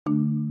Hello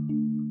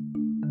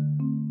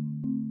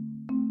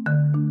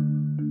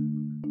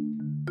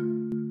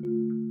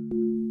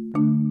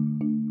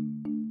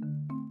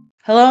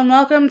and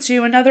welcome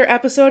to another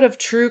episode of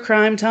True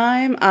Crime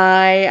Time.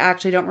 I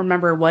actually don't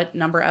remember what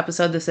number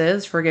episode this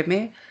is. Forgive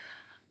me.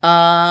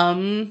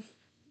 I'm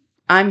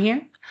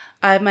here.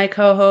 I have my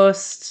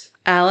co-host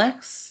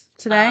Alex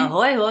today.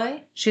 Ahoy,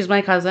 hoy. She's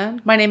my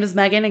cousin. My name is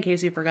Megan, in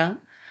case you forgot.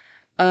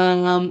 We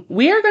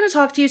are going to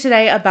talk to you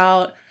today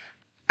about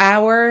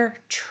our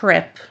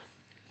trip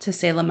to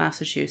Salem,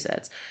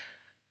 Massachusetts.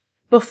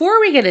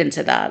 Before we get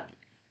into that,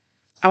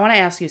 I want to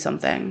ask you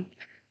something.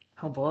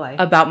 Oh boy.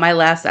 About my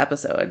last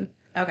episode.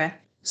 Okay.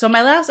 So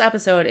my last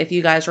episode, if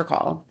you guys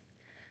recall,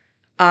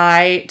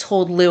 I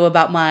told Lou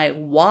about my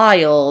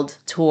wild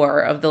tour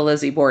of the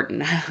Lizzie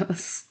Borden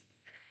house.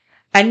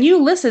 And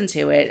you listened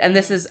to it, and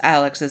this is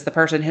Alex, is the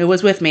person who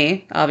was with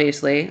me,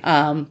 obviously,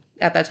 at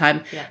that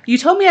time. Yeah. You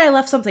told me I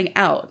left something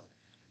out.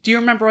 Do you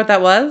remember what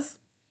that was?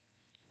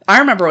 I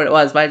remember what it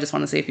was, but I just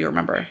want to see if you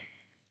remember.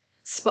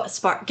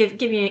 Spark. Give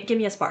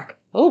me a spark.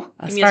 Oh,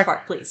 give me a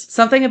spark, please.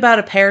 Something about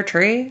a pear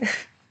tree.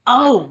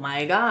 Oh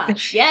my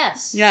gosh.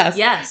 Yes.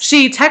 Yes.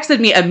 She texted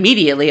me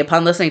immediately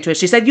upon listening to it.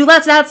 She said, "You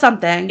left out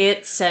something."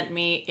 It sent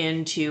me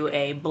into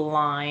a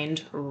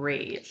blind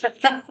rage.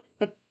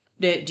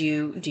 Do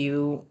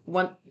you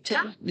want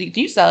to?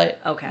 Do you sell it?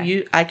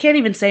 Okay. I can't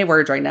even say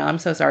words right now. I'm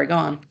so sorry. Go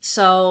on.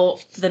 So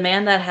the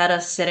man that had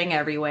us sitting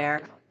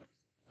everywhere,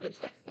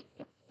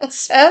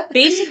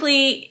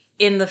 basically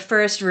in the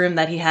first room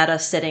that he had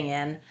us sitting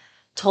in,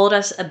 told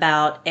us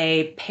about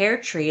a pear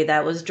tree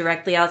that was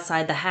directly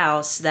outside the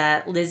house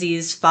that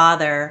Lizzie's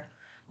father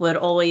would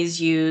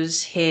always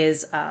use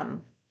his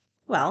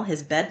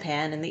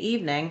bedpan in the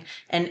evening,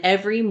 and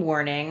every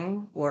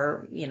morning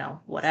or,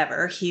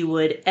 whatever, he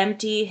would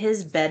empty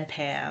his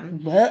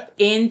bedpan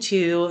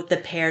into the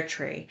pear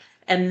tree.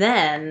 And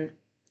then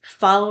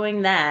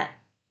following that,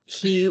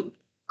 he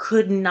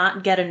could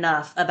not get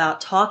enough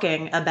about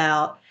talking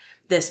about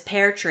this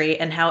pear tree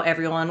and how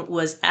everyone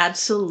was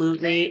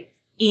absolutely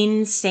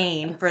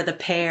insane for the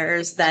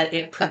pears that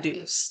it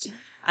produced.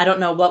 I don't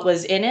know what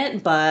was in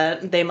it,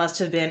 but they must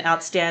have been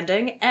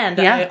outstanding. And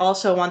yeah. I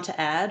also want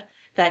to add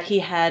that he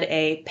had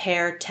a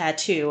pear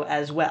tattoo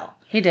as well.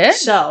 He did?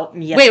 So,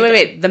 yes.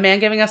 Wait. The man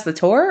giving us the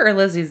tour or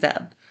Lizzie's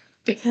dad?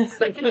 I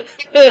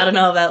don't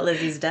know about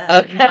Lizzie's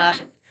dad.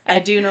 Okay. I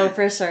do know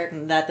for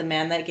certain that the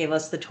man that gave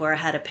us the tour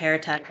had a pear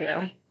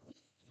tattoo.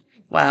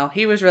 Wow,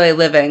 he was really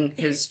living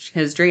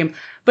his dream.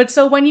 But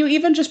so when you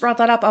even just brought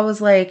that up, I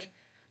was like,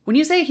 when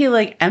you say he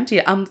emptied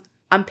it,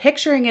 I'm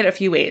picturing it a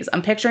few ways.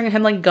 I'm picturing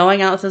him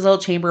going out with his little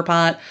chamber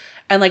pot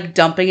and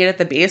dumping it at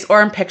the base,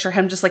 or I'm picturing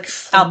him just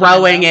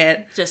throwing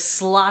it, just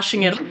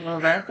sloshing it all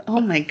over.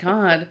 Oh my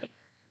god,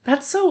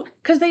 that's so.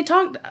 Because they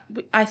talked.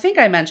 I think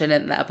I mentioned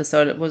it in the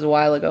episode. It was a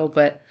while ago,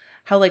 but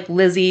how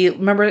Lizzie.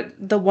 Remember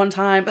the one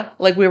time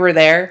we were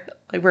there,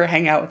 we were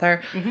hanging out with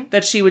her. Mm-hmm.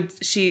 That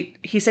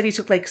he said he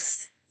took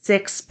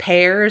 6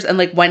 pears and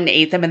went and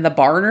ate them in the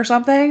barn or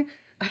something.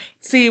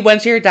 So you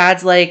went to your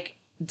dad's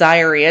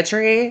diarrhea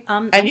tree.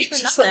 And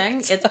for nothing.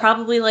 It's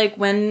probably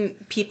when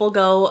people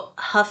go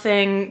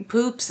huffing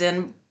poops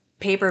in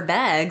paper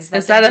bags.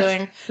 Is that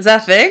a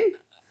thing?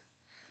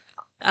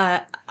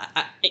 I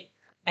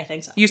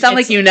think so. You sound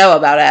like you know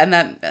about it, and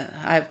then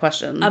I have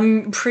questions.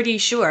 I'm pretty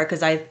sure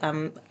because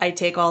I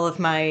take all of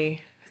my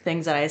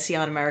things that I see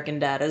on American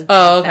Dad as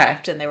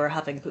fact, and they were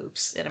huffing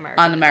poops in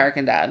American on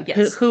American Dad.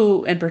 Yes.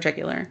 Who in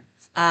particular?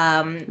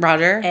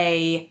 Roger,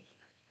 a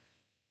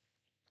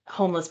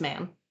homeless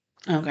man.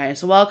 Okay,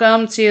 so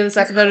welcome to this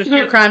episode of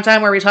True Crime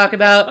Time, where we talk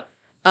about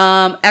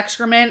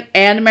excrement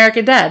and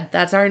American Dad.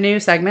 That's our new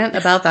segment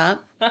about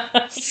that.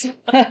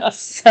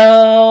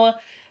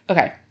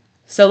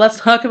 So let's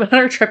talk about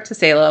our trip to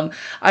Salem.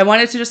 I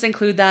wanted to just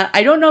include that.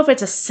 I don't know if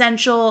it's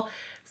essential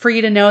for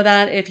you to know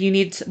that if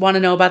you want to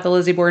know about the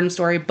Lizzie Borden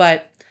story,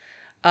 but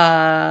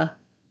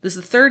this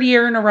is the 3rd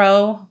year in a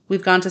row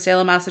we've gone to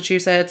Salem,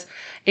 Massachusetts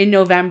in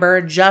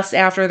November, just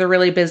after the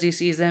really busy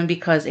season,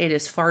 because it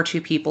is far too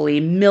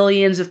people-y.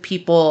 Millions of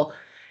people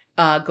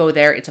go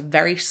there. It's a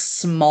very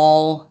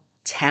small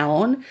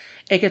town.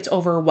 It gets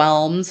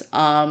overwhelmed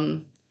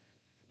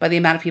by the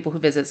amount of people who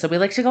visit. So we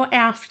like to go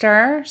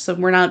after, so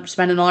we're not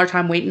spending all our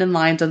time waiting in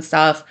lines and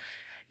stuff.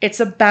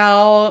 It's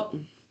about,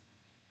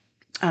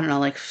 I don't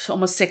know,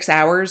 almost 6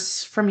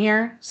 hours from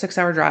here,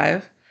 6-hour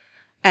drive.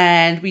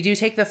 And we do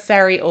take the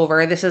ferry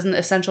over. This isn't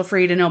essential for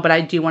you to know, but I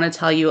do want to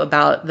tell you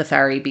about the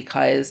ferry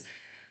because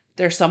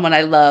there's someone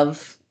I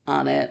love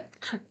on it.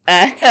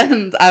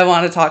 And I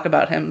want to talk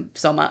about him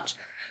so much.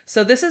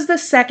 So this is the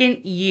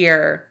 2nd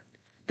year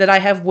that I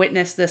have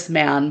witnessed this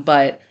man,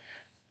 but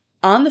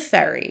on the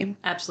ferry.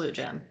 Absolute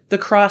gem. The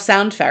Cross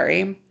Sound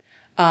Ferry,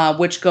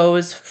 which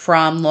goes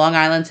from Long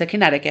Island to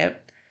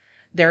Connecticut.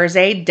 There is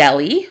a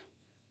deli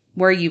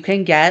where you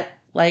can get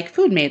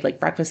food made,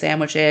 breakfast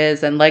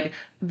sandwiches, and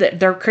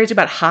they're crazy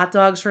about hot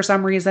dogs for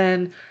some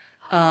reason.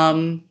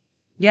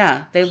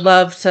 Yeah, they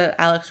love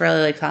to. Alex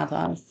really likes hot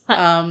dogs.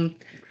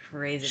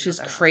 Crazy. She's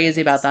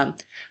crazy about them.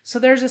 So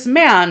there's this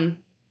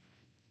man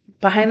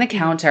behind the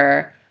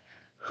counter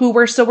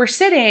we're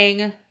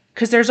sitting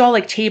because there's all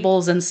like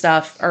tables and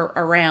stuff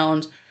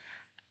around.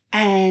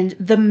 And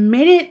the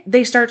minute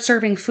they start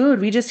serving food,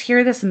 we just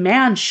hear this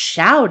man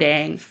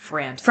shouting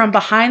from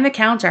behind the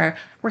counter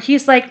where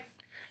he's like,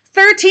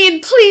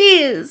 13,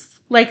 please.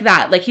 Like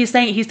that. Like he's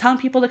telling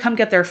people to come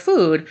get their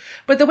food.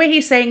 But the way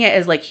he's saying it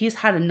is like he's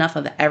had enough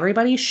of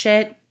everybody's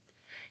shit.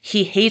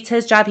 He hates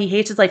his job. He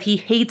hates his life. He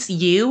hates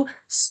you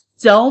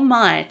so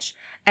much.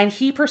 And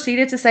he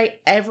proceeded to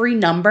say every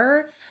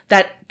number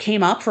that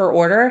came up for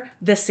order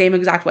the same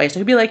exact way. So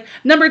he'd be like,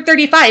 number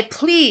 35,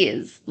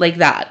 please. Like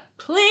that.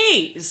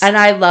 Please. And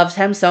I loved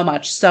him so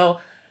much.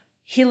 So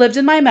he lived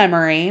in my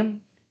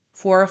memory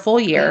for a full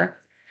year.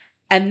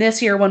 And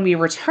this year when we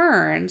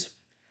returned,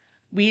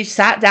 we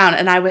sat down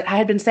and I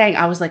had been saying,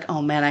 I was like,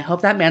 oh man, I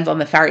hope that man's on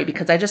the ferry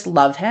because I just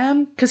love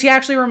him. Because he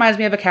actually reminds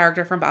me of a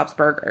character from Bob's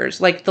Burgers,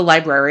 like the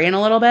librarian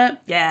a little bit.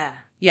 Yeah.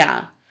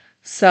 Yeah.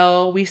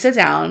 So we sit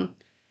down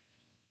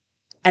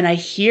and I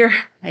hear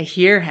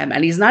him,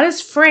 and he's not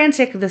as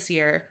frantic this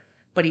year,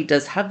 but he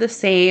does have the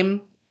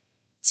same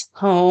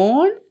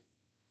tone.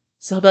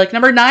 So he'll be like,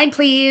 number 9,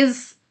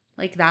 please.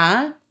 Like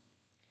that.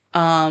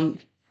 I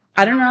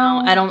don't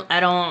know.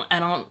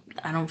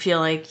 I don't feel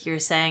like you're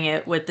saying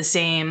it with the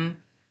same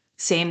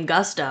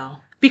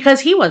gusto. Because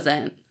he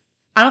wasn't.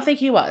 I don't think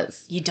he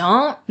was. You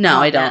don't? No,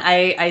 I don't.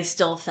 I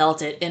still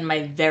felt it in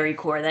my very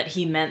core that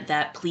he meant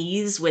that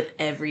please with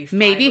every fiber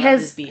maybe of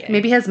his being.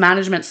 Maybe his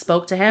management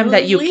spoke to him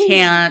that you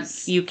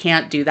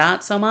can't do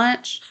that so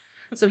much.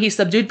 So he's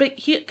subdued. But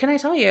can I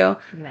tell you?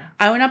 No.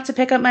 I went up to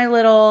pick up my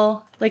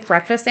little like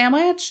breakfast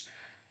sandwich,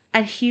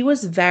 and he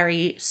was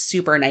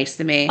super nice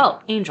to me. Oh,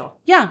 angel.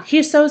 Yeah,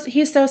 he's so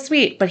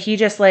sweet, but he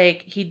just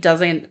like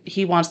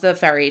he wants the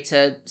ferry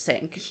to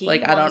sink. He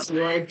wants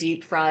your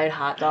deep fried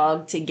hot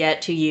dog to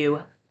get to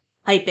you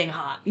piping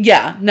hot.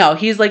 Yeah, no,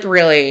 he's like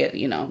really,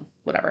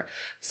 whatever.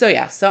 So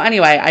yeah, so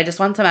anyway, I just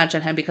wanted to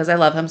mention him because I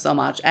love him so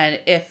much.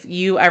 And if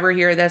you ever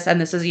hear this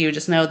and this is you,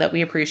 just know that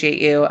we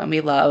appreciate you and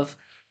we love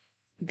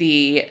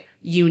the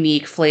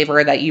unique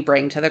flavor that you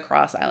bring to the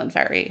Cross Island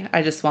Ferry.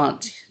 I just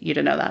want you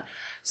to know that.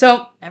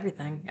 So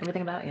everything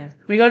about you.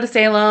 We go to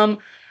Salem.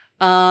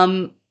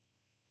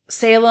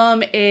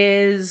 Salem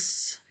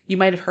is, you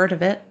might have heard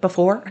of it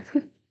before.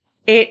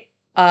 It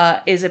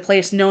is a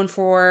place known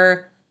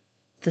for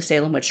the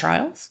Salem witch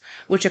trials,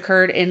 which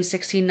occurred in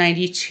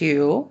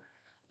 1692,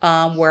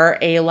 where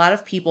a lot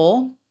of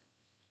people,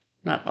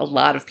 not a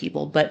lot of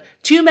people, but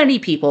too many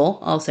people,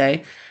 I'll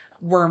say,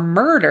 were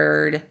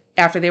murdered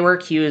after they were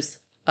accused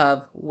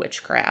of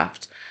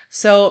witchcraft.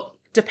 So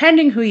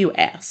depending who you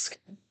ask,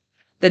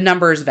 the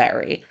numbers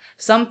vary.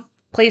 Some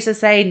places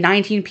say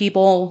 19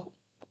 people,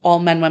 all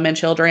men, women,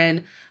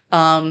 children,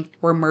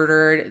 were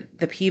murdered.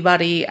 The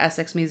Peabody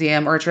Essex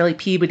Museum, or it's really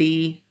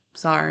Peabody,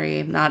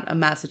 sorry, not a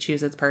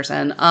Massachusetts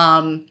person,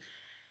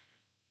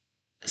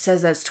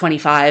 says that's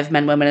 25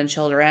 men, women, and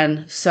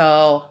children.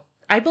 So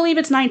I believe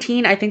it's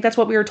 19. I think that's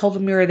what we were told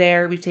when we were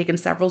there. We've taken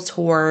several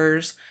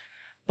tours,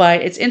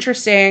 but it's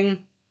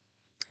interesting.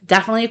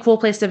 Definitely a cool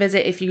place to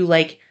visit if you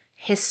like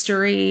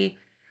history.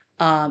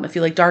 If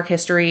you like dark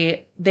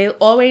history. They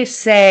always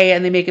say,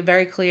 and they make it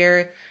very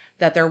clear,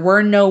 that there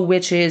were no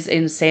witches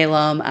in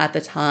Salem at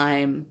the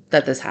time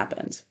that this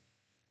happened.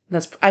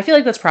 I feel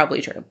like that's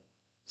probably true.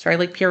 It's very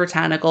like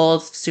puritanical,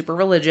 it's super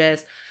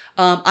religious.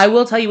 I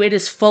will tell you, it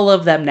is full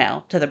of them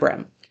now to the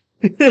brim.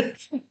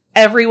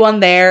 Everyone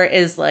there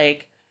is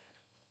like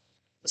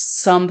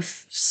some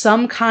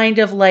kind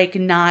of like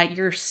not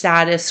your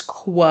status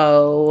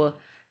quo.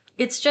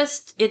 It's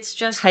just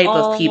type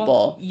of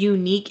people,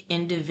 unique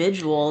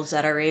individuals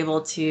that are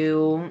able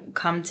to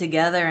come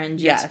together and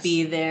just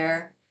be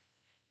their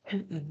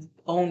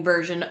own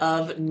version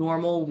of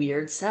normal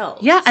weird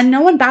selves. Yeah, and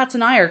no one bats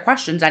an eye or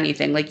questions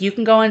anything. Like you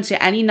can go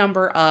into any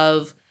number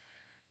of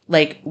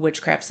like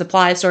witchcraft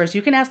supply stores.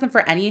 You can ask them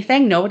for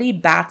anything. Nobody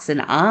bats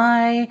an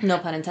eye. No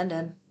pun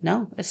intended.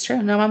 No, it's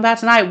true. No one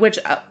bats an eye. Which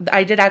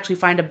I did actually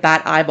find a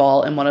bat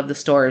eyeball in one of the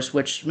stores,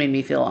 which made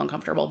me feel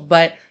uncomfortable.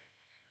 But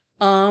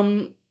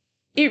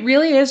it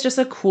really is just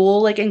a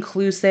cool, like,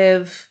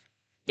 inclusive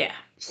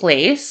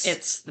place.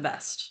 It's the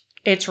best.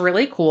 It's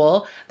really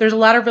cool. There's a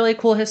lot of really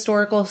cool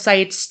historical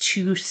sites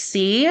to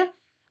see.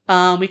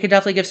 We could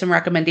definitely give some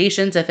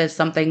recommendations if it's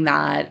something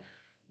that,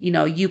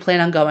 you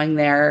plan on going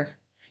there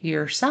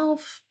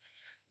yourself.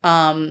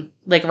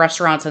 Like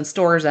restaurants and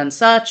stores and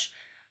such.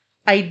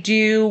 I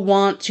do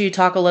want to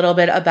talk a little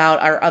bit about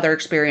our other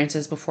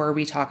experiences before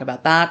we talk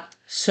about that.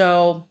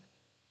 So,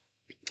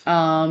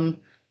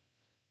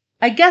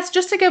 I guess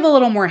just to give a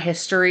little more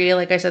history,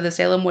 like I said, the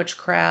Salem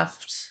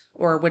witchcraft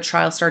or witch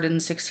trial started in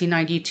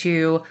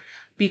 1692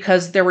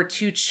 because there were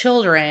 2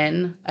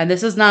 children. And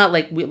this is not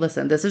like,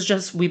 this is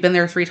just, we've been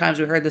there 3 times.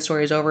 We heard the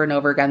stories over and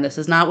over again. This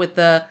is not with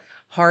the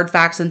hard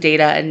facts and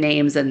data and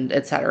names and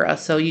etc.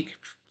 So you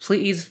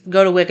please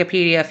go to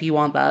Wikipedia if you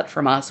want that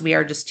from us. We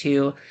are just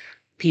 2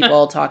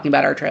 people talking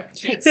about our trip.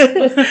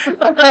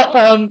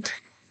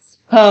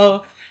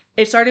 So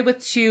it started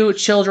with 2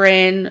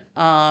 children,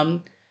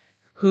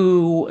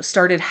 who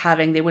started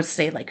having, they would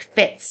say like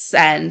fits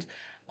and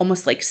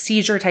almost like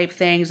seizure type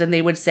things. And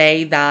they would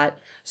say that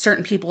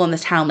certain people in the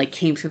town like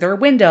came through their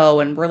window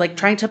and were like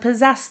trying to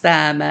possess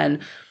them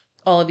and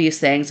all of these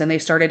things. And they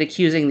started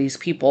accusing these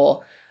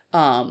people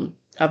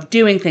of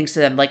doing things to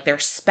them, like their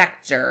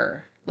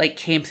specter like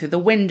came through the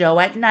window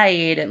at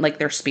night and like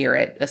their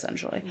spirit,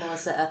 essentially.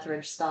 Melissa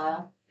Etheridge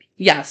style.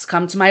 Yes,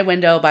 Come to My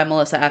Window by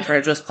Melissa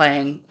Etheridge was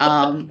playing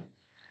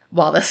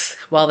while this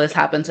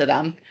happened to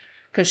them,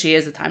 because she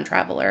is a time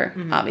traveler,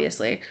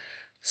 obviously.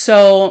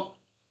 So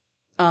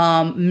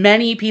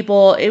many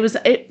people,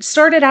 it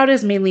started out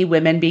as mainly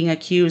women being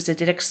accused. It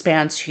did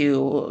expand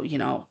to,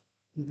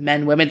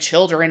 men, women,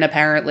 children,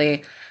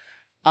 apparently.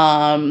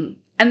 And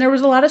there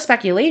was a lot of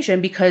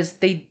speculation because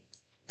they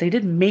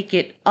didn't make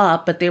it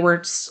up, but they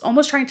were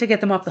almost trying to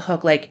get them off the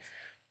hook. Like,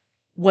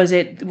 were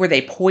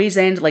they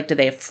poisoned? Like, did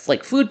they have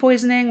like food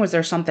poisoning? Was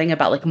there something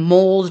about like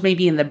mold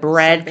maybe in the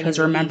bread? Because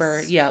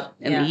remember, the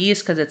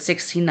yeast, because it's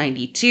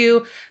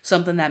 1692,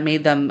 something that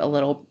made them a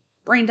little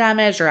brain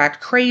damaged or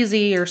act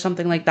crazy or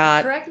something like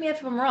that. Correct me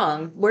if I'm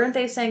wrong. Weren't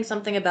they saying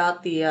something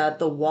about the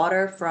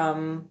water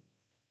from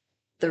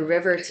the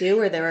river too,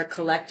 where they were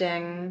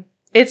collecting?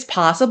 It's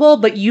possible,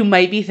 but you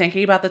might be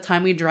thinking about the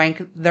time we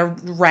drank the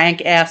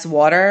rank ass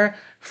water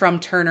from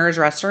Turner's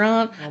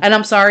restaurant. Oh. And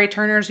I'm sorry,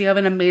 Turner's, you have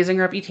an amazing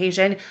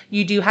reputation.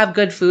 You do have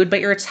good food, but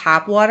your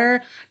tap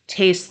water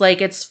tastes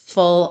like it's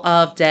full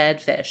of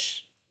dead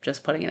fish.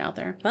 Just putting it out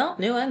there. Well,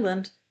 New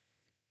England.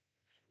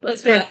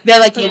 They're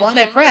like, you want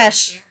it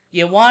fresh.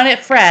 You want it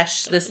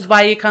fresh. This is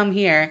why you come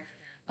here.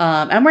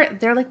 And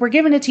they're like, we're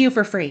giving it to you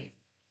for free.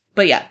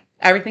 But yeah,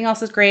 everything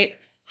else is great.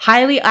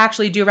 Highly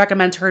actually do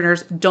recommend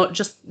Turner's. Don't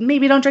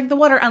drink the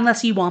water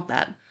unless you want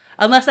that.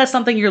 Unless that's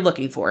something you're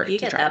looking for. You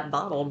get that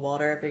bottled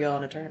water if you're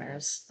going to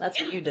Turner's.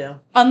 That's what you do.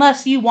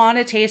 Unless you want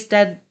to taste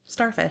dead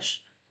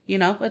starfish.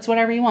 It's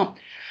whatever you want.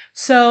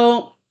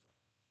 So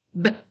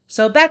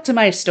back to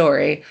my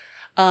story.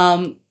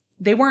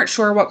 They weren't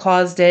sure what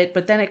caused it,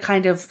 but then it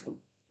kind of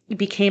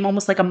became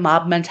almost like a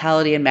mob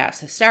mentality and mass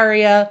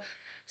hysteria.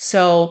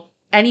 So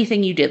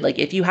anything you did, like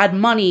if you had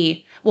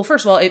money, well,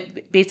 first of all,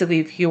 basically,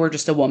 if you were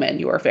just a woman,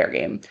 you were fair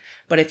game.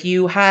 But if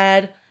you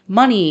had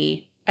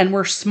money and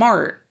were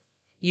smart,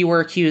 you were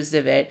accused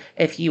of it.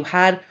 If you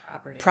had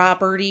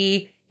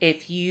property,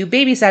 if you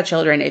babysat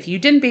children, if you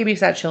didn't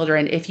babysat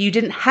children, if you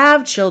didn't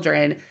have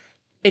children,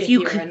 if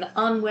you were an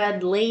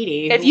unwed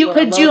lady, if you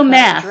could do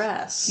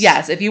math,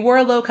 yes, if you wore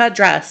a low-cut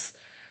dress,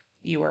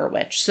 you were a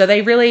witch. So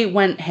they really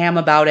went ham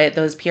about it,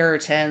 those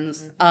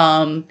Puritans.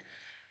 Mm-hmm.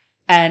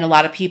 And a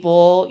lot of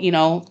people,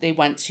 they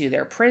went to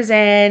their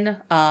prison.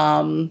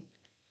 What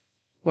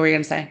were you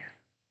going to say?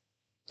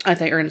 I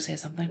thought you were going to say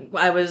something.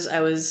 I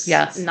was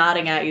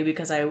nodding at you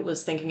because I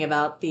was thinking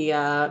about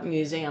the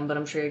museum, but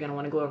I'm sure you're going to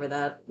want to go over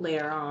that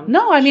later on.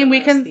 No, I mean, we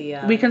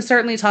can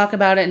certainly talk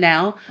about it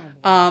now.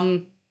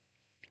 Mm-hmm.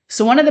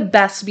 So one of the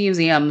best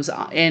museums,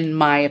 in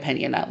my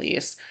opinion at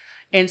least,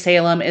 in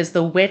Salem is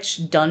the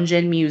Witch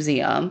Dungeon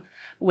Museum,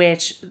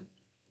 which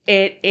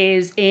it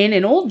is in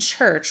an old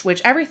church,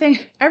 which everything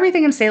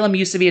in Salem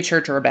used to be a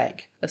church or a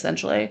bank,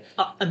 essentially.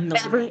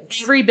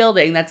 Every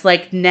building that's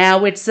like,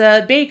 now it's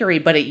a bakery,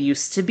 but it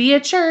used to be a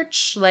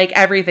church. Like,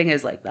 everything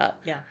is like that.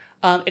 Yeah.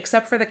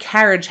 Except for the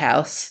Carriage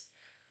House,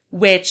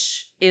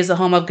 which is the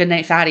home of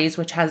Goodnight Fatty's,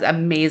 which has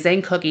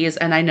amazing cookies.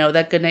 And I know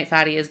that Goodnight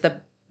Fatty is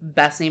the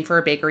best name for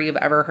a bakery you've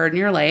ever heard in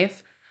your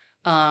life.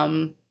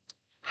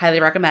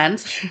 Highly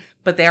recommend.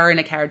 But they are in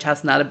a carriage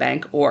house, not a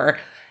bank or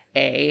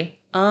a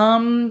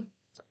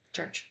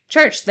church.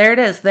 There it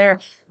is. There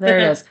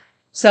it is.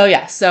 So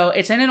yeah, so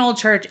it's in an old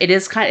church.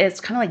 It's kind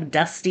of like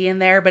dusty in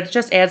there, but it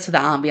just adds to the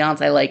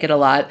ambiance. I like it a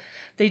lot.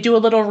 They do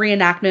a little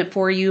reenactment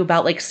for you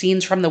about like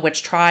scenes from the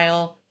witch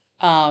trial.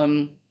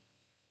 Very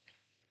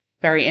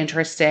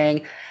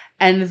interesting.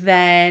 And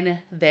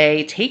then they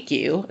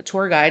a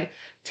tour guide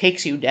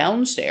takes you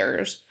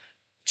downstairs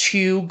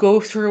to go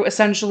through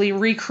essentially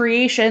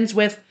recreations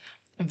with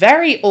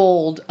very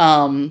old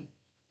kind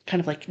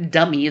of like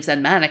dummies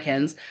and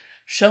mannequins,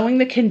 showing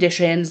the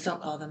conditions.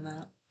 Don't call them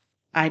that.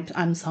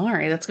 I'm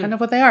sorry. That's kind of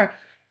what they are.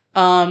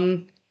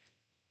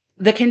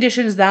 The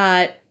conditions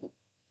that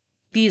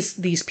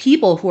these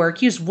people who are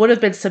accused would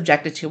have been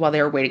subjected to while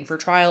they were waiting for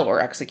trial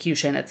or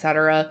execution,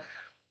 etc.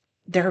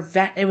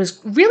 It was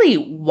really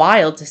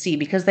wild to see,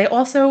 because they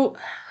also,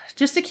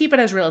 just to keep it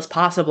as real as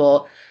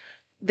possible,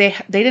 they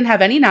didn't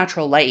have any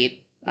natural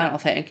light, I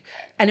don't think.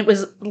 And it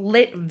was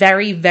lit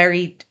very,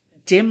 very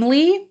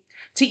dimly.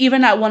 To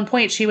even at one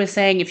point, she was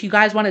saying, if you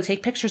guys want to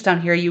take pictures down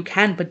here, you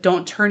can, but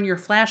don't turn your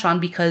flash on,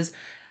 because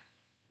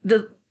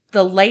the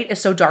light is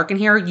so dark in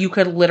here, you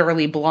could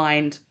literally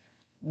blind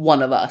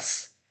one of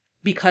us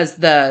because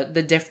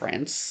the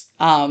difference.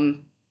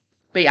 But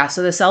yeah,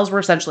 so the cells were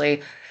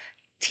essentially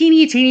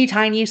teeny, teeny,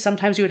 tiny.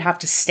 Sometimes you would have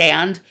to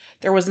stand.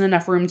 There wasn't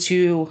enough room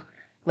to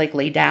like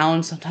lay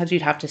down. Sometimes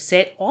you'd have to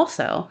sit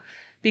also,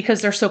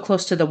 because they're so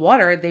close to the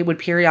water, they would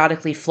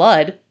periodically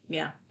flood.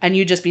 Yeah. And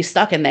you'd just be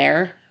stuck in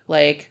there,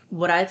 Like,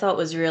 what I thought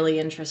was really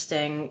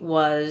interesting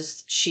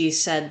was she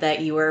said that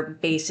you were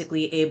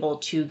basically able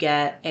to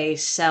get a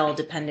cell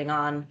depending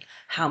on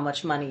how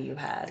much money you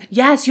had.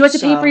 yes, you had to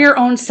pay for your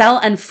own cell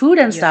and food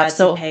and You stuff. had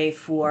to pay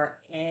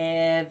for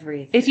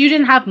everything. If you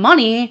didn't have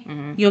money,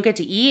 Mhm. you don't get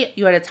to eat.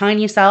 You had a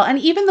tiny cell. And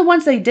even the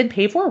ones they did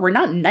pay for were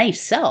not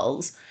nice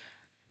cells.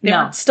 They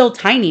were still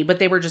tiny, but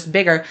they were just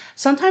bigger.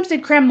 Sometimes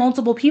they'd cram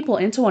multiple people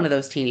into one of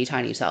those teeny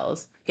tiny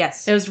cells.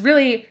 Yes. It was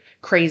really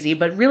crazy,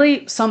 but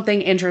really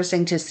something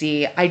interesting to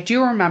see. I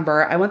do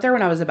remember I went there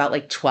when I was about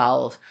like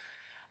 12.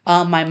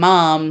 My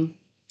mom,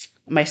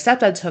 my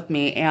stepdad took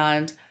me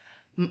and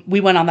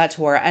we went on that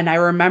tour. And I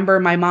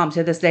remember my mom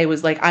to this day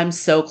was like, I'm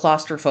so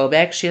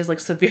claustrophobic. She has like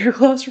severe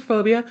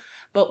claustrophobia.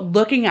 But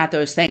looking at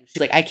those things,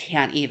 she's like, I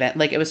can't even.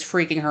 Like, it was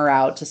freaking her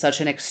out to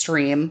such an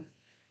extreme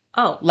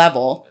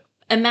level.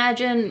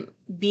 Imagine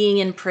being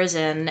in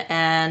prison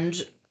and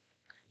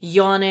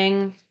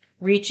yawning,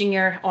 reaching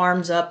your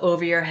arms up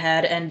over your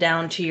head and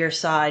down to your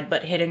side,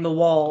 but hitting the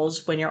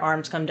walls when your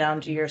arms come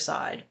down to your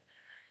side.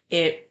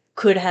 It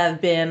could have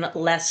been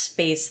less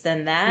space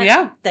than that.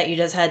 Yeah. That you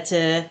just had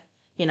to,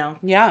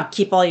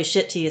 keep all your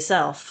shit to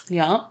yourself.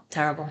 Yeah.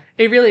 Terrible.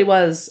 It really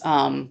was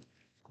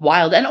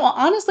wild. And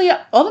honestly,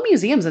 all the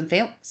museums in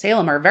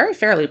Salem are very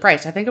fairly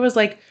priced. I think it was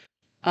like...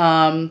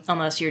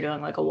 unless you're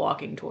doing like a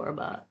walking tour,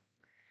 but...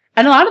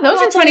 And a lot of those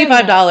are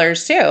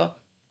 $25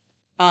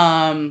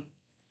 too.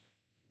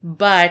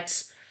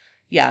 But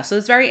yeah, so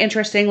it's very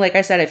interesting. Like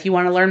I said, if you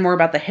want to learn more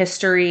about the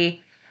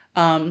history,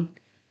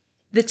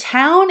 the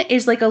town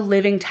is like a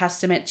living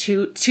testament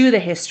to the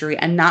history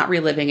and not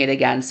reliving it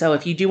again. So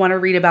if you do want to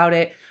read about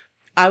it,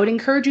 I would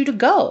encourage you to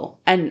go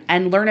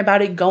and learn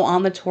about it. Go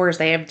on the tours.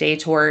 They have day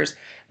tours.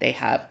 They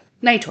have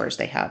night tours.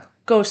 They have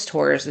ghost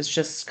tours. It's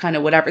just kind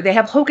of whatever. They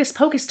have Hocus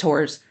Pocus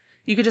tours.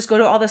 You could just go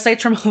to all the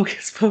sites from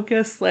Hocus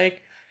Pocus.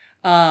 Like,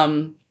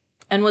 and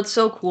what's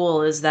so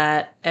cool is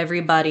that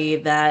everybody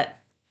that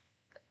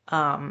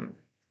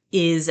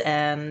is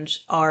and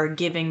are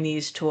giving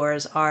these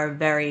tours are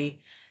very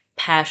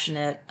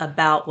passionate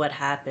about what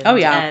happened. Oh,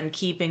 yeah. And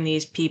keeping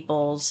these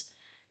people's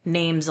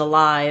names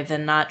alive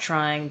and not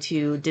trying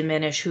to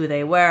diminish who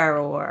they were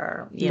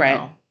or, you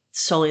know,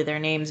 sully their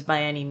names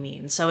by any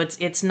means. So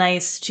it's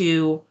nice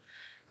to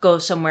go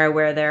somewhere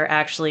where they're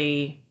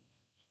actually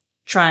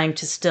trying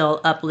to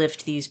still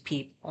uplift these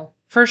people.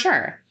 For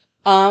sure.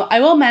 I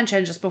will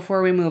mention just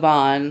before we move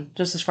on,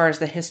 just as far as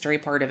the history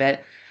part of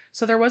it.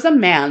 So there was a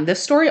man,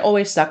 this story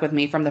always stuck with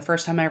me from the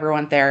first time I ever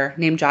went there,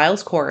 named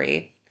Giles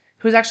Corey,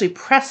 who was actually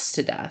pressed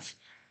to death.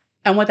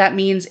 And what that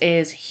means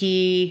is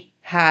he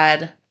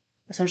had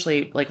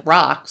essentially like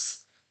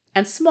rocks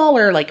and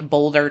smaller like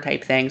boulder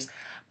type things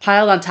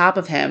piled on top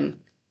of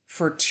him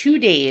for 2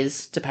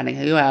 days, depending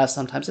who you ask.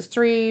 Sometimes it's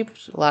 3,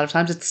 a lot of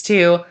times it's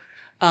 2,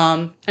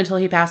 until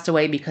he passed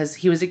away because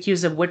he was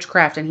accused of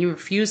witchcraft and he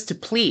refused to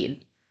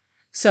plead.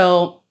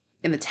 So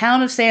in the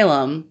town of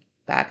Salem,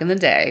 back in the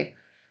day,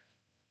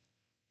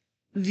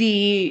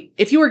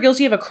 if you were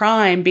guilty of a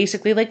crime,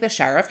 basically like the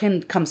sheriff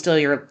can come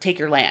take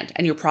your land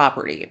and your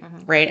property,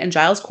 right? And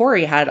Giles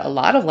Corey had a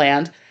lot of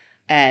land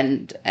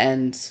and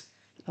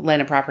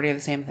land and property are the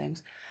same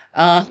things.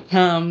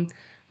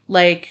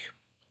 Like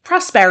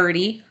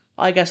prosperity,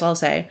 I guess I'll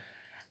say.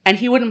 And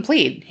he wouldn't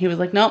plead. He was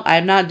like, "Nope,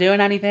 I'm not doing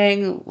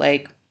anything."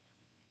 Like,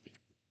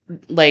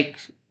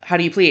 how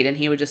do you plead? And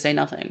he would just say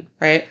nothing,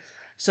 right?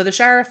 So the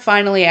sheriff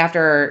finally,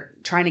 after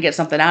trying to get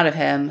something out of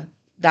him,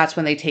 that's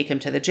when they take him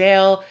to the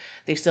jail.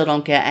 They still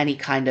don't get any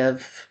kind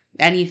of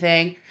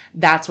anything.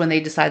 That's when they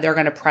decide they're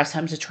going to press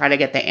him to try to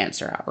get the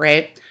answer out,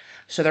 right?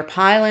 So they're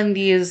piling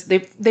these.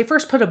 They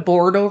first put a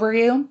board over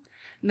you,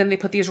 and then they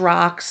put these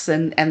rocks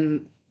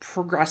and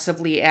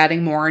progressively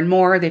adding more and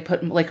more. They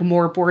put like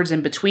more boards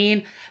in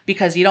between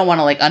because you don't want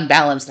to like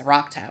unbalance the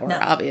rock tower,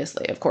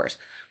 obviously, of course.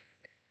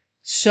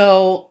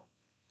 So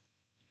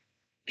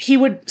he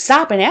would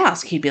stop and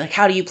ask. He'd be like,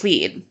 "How do you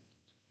plead?"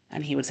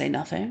 And he would say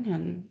nothing,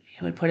 and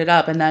he would put it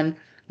up. And then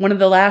one of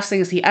the last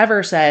things he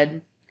ever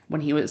said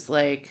when he was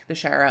like the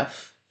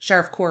Sheriff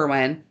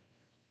Corwin,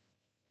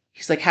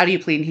 he's like, "How do you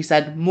plead?" And he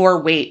said, "More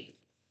weight."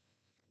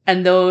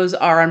 And those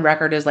are on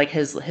record as like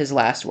his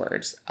last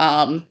words.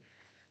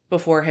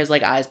 Before his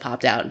like eyes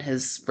popped out and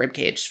his rib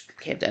cage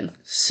caved in.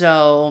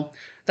 So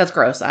that's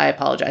gross. I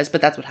apologize,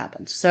 but that's what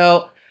happened.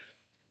 So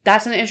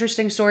that's an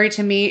interesting story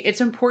to me.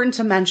 It's important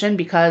to mention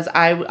because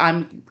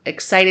I'm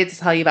excited to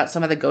tell you about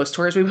some of the ghost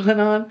tours we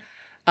went on.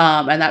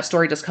 And that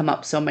story just come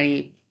up so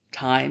many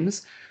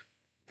times.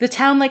 The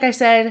town, like I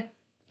said,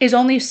 is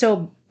only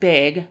so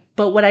big,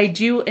 but what I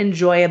do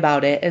enjoy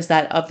about it is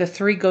that of the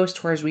 3 ghost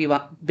tours we've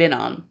been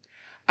on,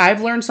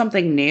 I've learned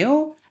something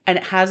new and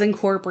it has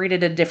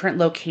incorporated a different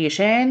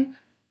location,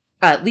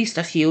 at least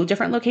a few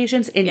different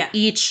locations in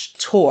each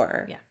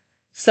tour. Yeah.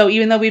 So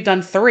even though we've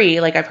done 3,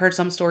 like I've heard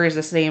some stories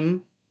the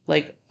same,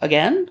 like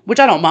again, which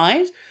I don't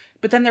mind,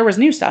 but then there was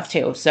new stuff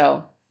too.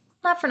 So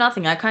not for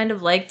nothing. I kind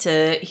of like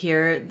to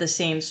hear the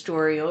same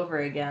story over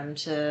again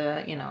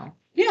to,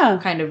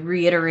 kind of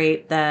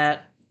reiterate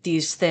that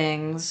these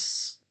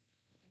things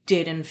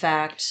did in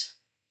fact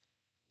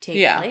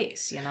take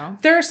place, you know?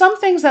 There are some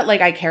things that, like,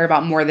 I care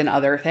about more than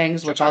other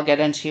things, which I'll get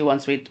into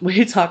once we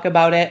talk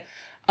about it.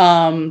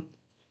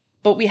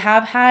 But we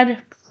have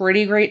had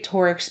pretty great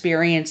tour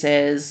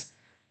experiences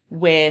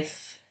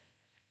with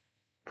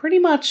pretty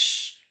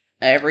much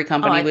every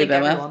company we've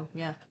been with.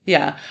 Yeah.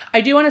 Yeah.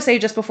 I do want to say,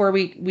 just before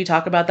we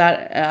talk about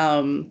that,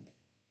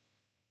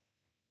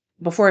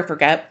 before I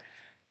forget,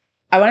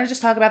 I want to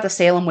just talk about the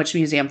Salem Witch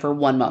Museum for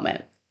one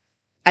moment.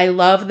 I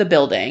love the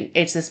building.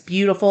 It's this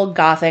beautiful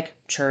Gothic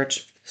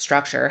church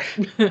structure.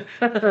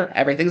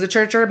 Everything's a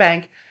church or a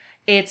bank.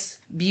 It's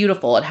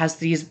beautiful. It has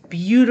these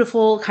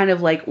beautiful kind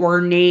of like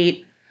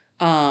ornate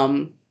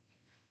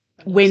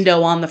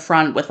window on the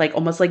front with like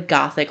almost like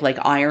Gothic like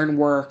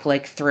ironwork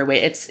like through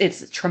it.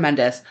 It's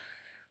tremendous.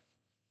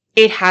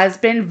 It has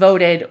been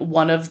voted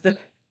one of the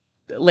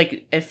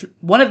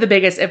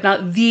biggest, if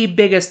not the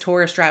biggest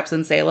tourist traps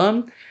in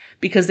Salem,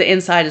 because the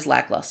inside is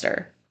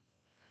lackluster.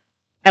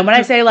 And when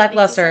I say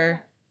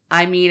lackluster,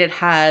 I mean it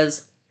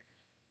has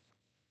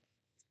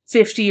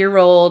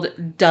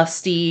 50-year-old,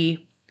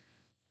 dusty,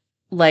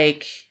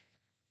 like,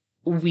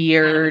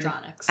 weird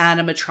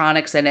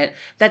animatronics in it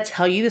that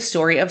tell you the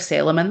story of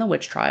Salem and the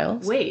witch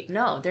trials. Wait,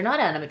 no, they're not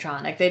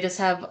animatronic. They just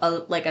have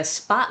a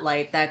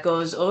spotlight that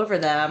goes over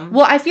them.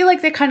 Well, I feel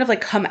like they kind of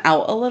like come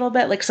out a little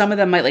bit. Like some of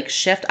them might like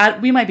shift.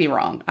 We might be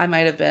wrong. I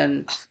might have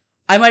been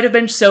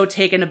so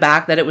taken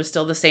aback that it was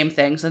still the same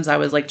thing since I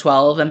was like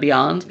 12 and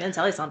beyond. I'm gonna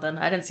tell you something.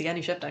 I didn't see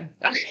any shifting.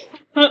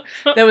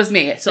 That was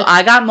me. So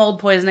I got mold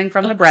poisoning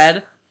from the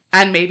bread.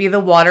 And maybe the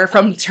water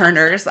from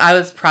Turner's. I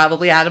was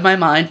probably out of my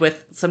mind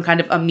with some kind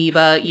of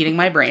amoeba eating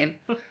my brain.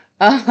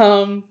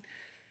 But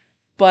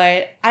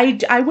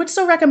I would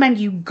still recommend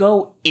you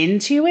go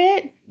into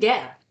it.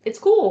 Yeah, it's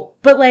cool.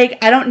 But,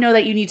 like, I don't know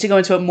that you need to go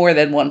into it more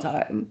than one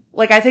time.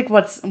 Like, I think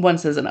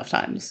once is enough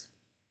times.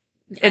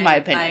 In my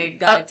opinion. I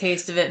got a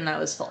taste of it and I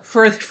was full.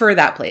 For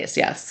that place,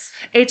 yes.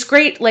 It's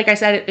great, like I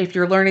said, if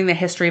you're learning the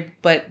history,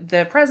 but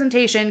the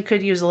presentation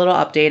could use a little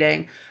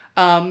updating.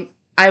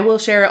 I will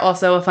share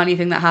also a funny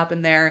thing that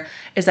happened there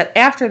is that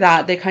after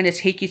that, they kind of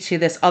take you to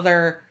this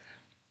other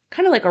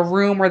kind of like a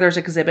room where there's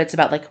exhibits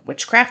about like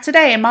witchcraft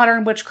today and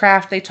modern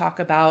witchcraft. They talk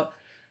about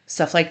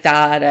stuff like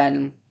that.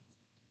 And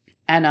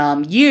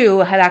you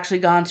had actually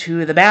gone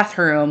to the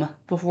bathroom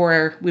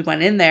before we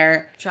went in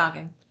there.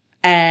 Shocking.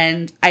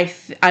 And I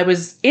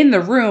was in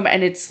the room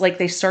and it's like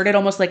they started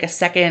almost like a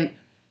second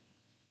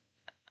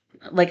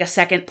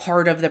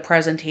part of the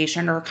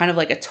presentation or kind of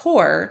like a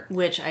tour.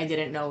 Which I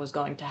didn't know was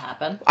going to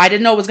happen. I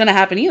didn't know it was going to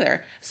happen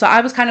either. So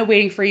I was kind of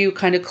waiting for you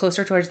kind of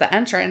closer towards the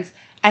entrance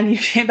and you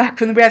came back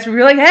from the bathroom.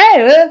 You were like,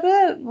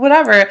 hey,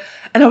 whatever.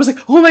 And I was like,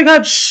 oh my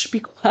God, shh, be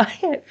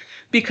quiet.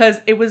 Because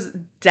it was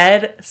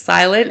dead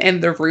silent in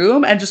the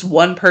room and just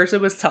one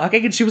person was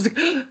talking and she was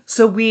like,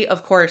 so we,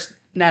 of course,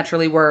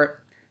 naturally were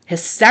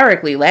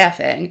hysterically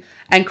laughing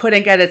and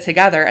couldn't get it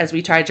together as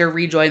we tried to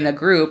rejoin the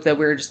group that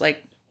we were just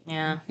like,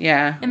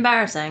 yeah.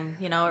 Embarrassing.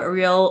 You know, a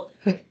real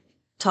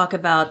talk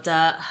about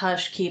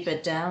hush, keep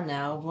it down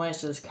now,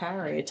 voices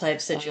carry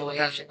type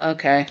situation.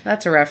 Okay,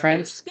 that's a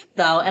reference.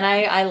 Though, and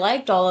I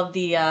liked all of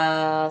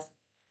the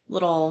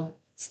little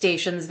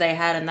stations they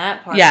had in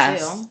that part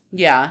too.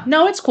 Yeah.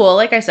 No, it's cool.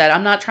 Like I said,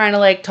 I'm not trying to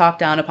like talk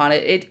down upon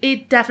it.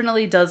 It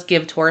definitely does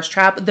give tourist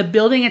trap. The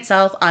building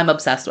itself, I'm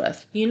obsessed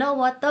with. You know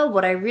what though?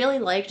 What I really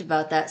liked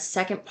about that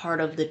second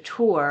part of the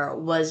tour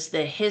was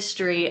the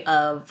history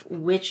of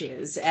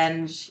witches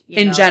and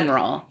in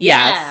general.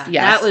 Yes.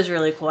 That was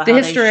really cool. The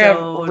history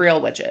of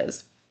real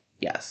witches.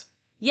 Yes.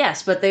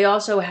 Yes, but they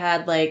also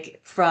had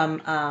like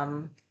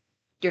from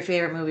your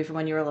favorite movie from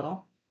when you were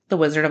little. The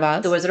Wizard of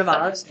Oz. The Wizard of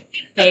Oz.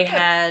 They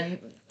had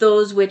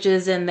those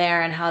witches in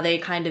there and how they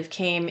kind of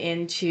came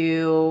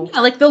into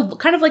like the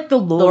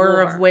lore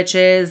of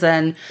witches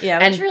and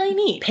it's really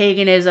neat.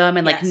 Paganism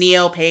and like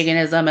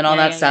neo-paganism and all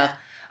that stuff.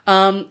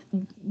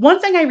 One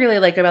thing I really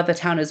like about the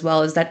town as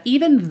well is that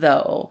even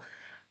though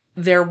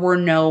there were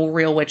no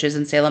real witches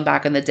in Salem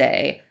back in the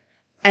day,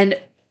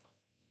 and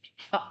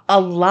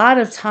a lot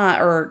of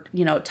time, or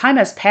time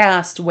has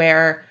passed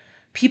where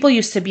people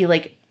used to be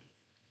like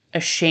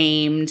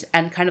ashamed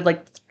and kind of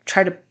like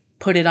try to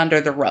put it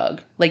under the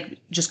rug, like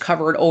just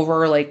cover it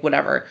over, like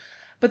whatever.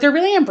 But they're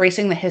really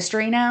embracing the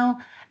history now,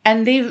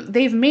 and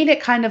they've made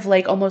it kind of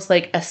like almost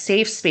like a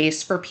safe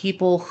space for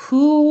people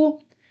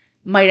who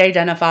might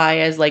identify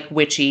as like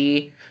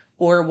witchy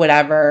or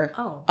whatever.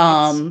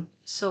 Oh,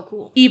 so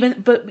cool.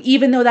 Even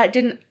though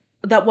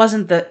that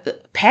wasn't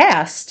the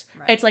past,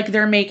 right. It's like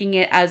they're making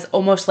it as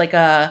almost like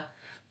a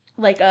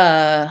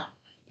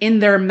in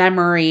their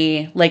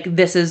memory, like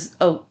this is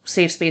a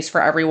safe space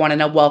for everyone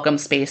and a welcome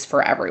space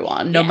for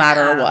everyone, no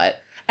matter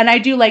what. And I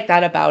do like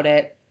that about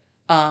it.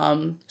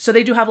 So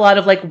they do have a lot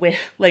of like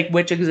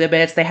witch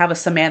exhibits. They have a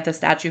Samantha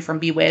statue from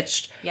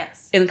Bewitched.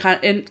 Yes.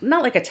 In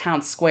not like a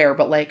town square,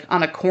 but like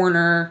on a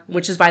corner,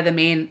 which is by the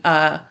main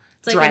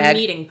it's like drag. A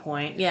meeting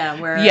point,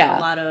 where a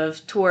lot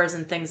of tours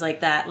and things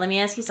like that. Let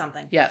me ask you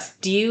something. Yes.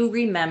 Do you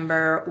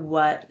remember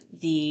what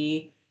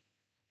the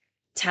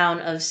town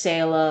of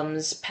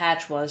Salem's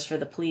patch was for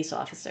the police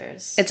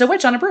officers? It's a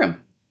witch on a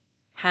broom.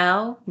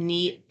 How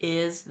neat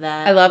is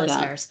that, I love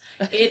listeners?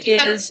 that. It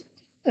is.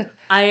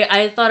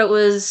 I thought it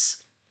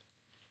was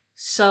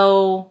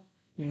so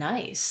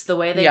nice the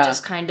way they Yeah.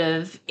 just kind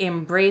of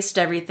embraced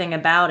everything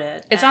about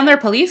it. It's on their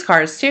police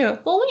cars, too.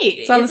 Well, wait,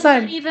 It's on the isn't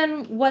side. that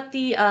even what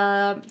the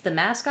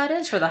mascot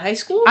is for the high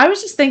school? I was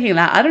just thinking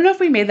that. I don't know if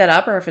we made that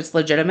up or if it's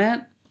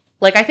legitimate.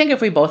 Like, I think if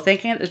we both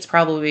think it, it's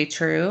probably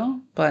true,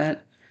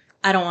 but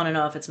I don't want to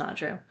know if it's not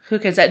true. who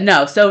can say?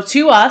 No. So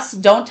to us,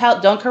 don't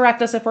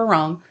correct us if we're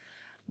wrong.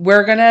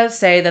 We're gonna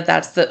say that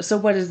that's the. So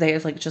what is they?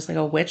 Is like just like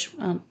a witch?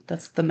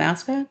 That's the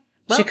mascot.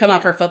 Well, She come out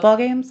yeah. for football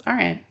games. All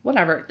right,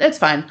 whatever. It's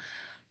fine.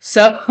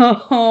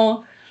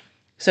 So,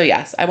 so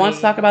yes, I want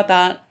to talk about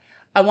that.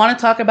 I want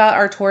to talk about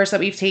our tours that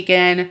we've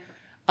taken.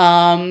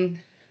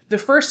 The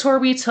first tour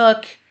we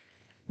took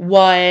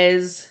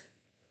was,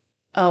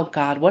 oh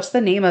God, what's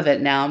the name of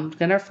it now? I'm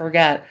gonna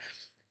forget.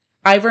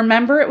 I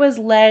remember it was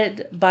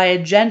led by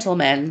a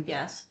gentleman.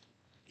 Yes.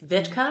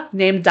 Vitka?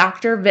 Named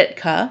Dr.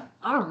 Vitka.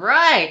 All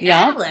right,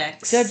 Yeah.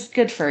 Alex.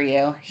 Good for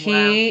you.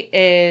 He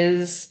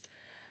is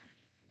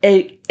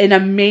an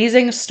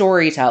amazing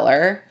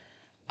storyteller.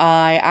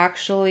 I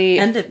actually...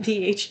 And a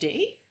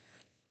PhD?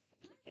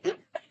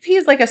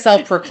 He's like a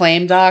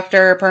self-proclaimed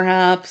doctor,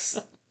 perhaps.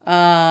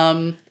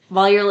 While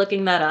you're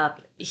looking that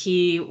up,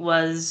 he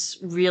was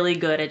really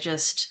good at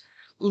just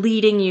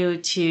leading you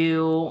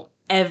to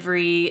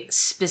every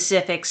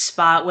specific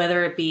spot,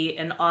 whether it be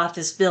an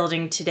office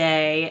building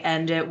today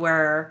and it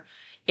were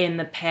in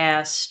the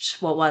past,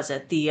 what was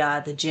it? The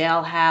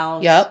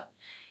jailhouse. Yep.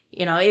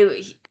 You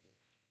know,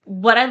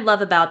 what I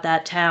love about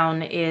that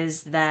town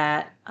is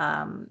that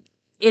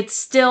it's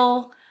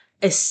still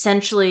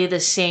essentially the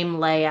same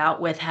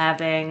layout with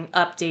having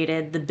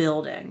updated the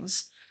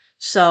buildings.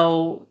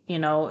 So, you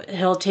know,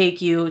 he'll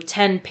take you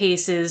 10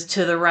 paces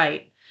to the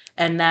right,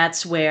 and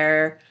that's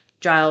where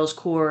Giles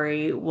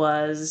Corey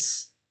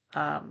was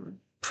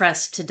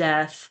pressed to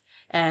death.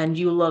 And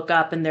you look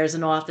up and there's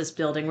an office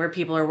building where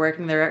people are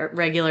working their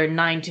regular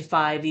 9 to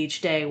 5 each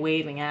day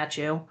waving at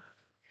you.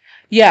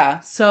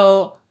 Yeah,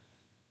 so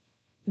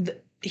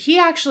he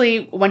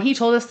actually, when he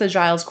told us the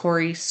Giles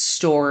Corey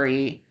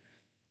story,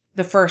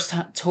 the first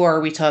tour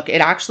we took, it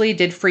actually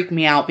did freak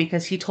me out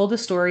because he told a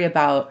story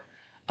about,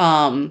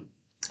 I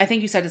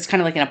think you said it's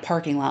kind of like in a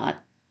parking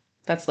lot.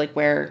 That's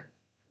where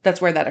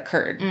that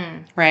occurred,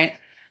 right?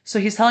 So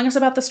he's telling us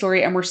about the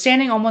story, and we're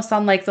standing almost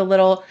on like it's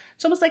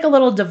almost like a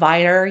little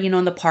divider, you know,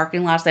 in the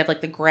parking lots. They have like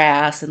the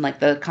grass and like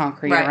the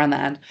concrete around the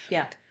end.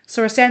 Yeah.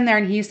 So we're standing there,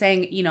 and he's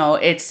saying, you know,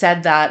 it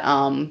said that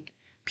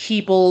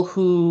people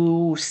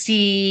who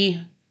see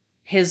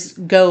his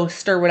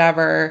ghost or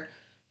whatever,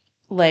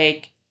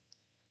 like,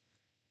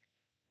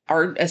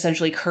 are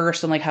essentially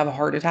cursed and like have a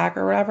heart attack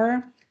or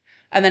whatever.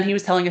 And then he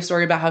was telling a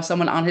story about how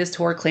someone on his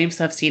tour claims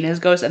to have seen his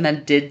ghost and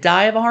then did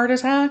die of a heart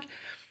attack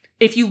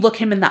if you look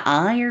him in the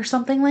eye or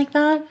something like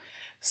that.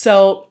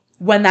 So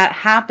when that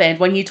happened,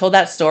 when he told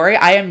that story,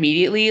 I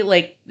immediately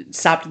like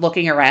stopped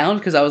looking around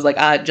because I was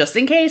like, just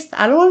in case.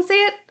 I don't want to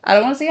see it. I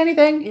don't want to see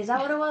anything. Is that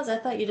what it was? I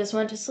thought you just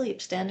went to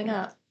sleep standing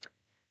up.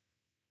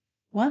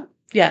 What?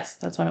 Yes,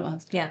 that's what it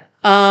was. Yeah.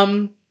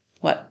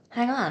 What?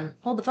 Hang on.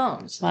 Hold the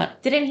phones.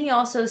 What? Didn't he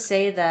also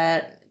say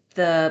that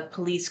the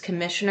police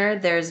commissioner,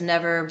 there's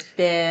never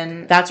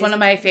been... That's one of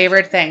my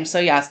favorite things. So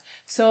yes.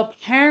 So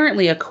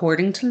apparently,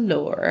 according to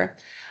lore,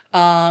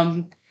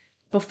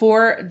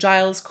 before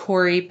Giles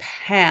Corey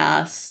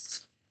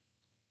passed,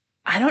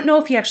 I don't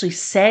know if he actually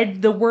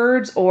said the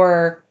words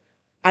or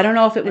I don't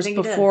know if it was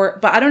before,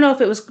 but I don't know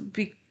if it was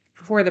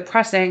before the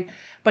pressing,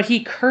 but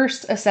he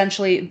cursed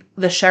essentially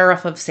the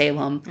sheriff of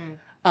Salem.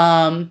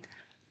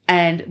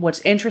 And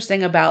what's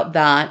interesting about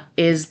that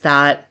is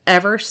that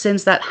ever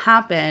since that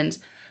happened,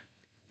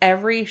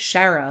 every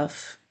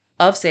sheriff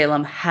of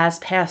Salem has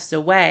passed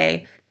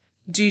away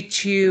due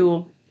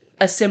to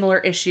a similar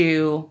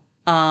issue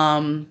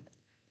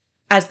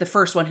as the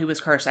first one who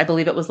was cursed. I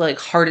believe it was like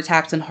heart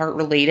attacks and heart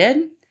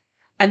related.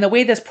 And the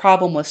way this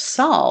problem was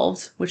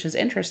solved, which is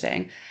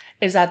interesting,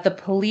 is that the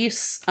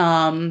police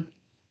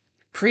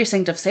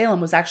precinct of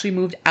Salem was actually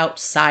moved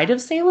outside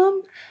of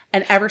Salem.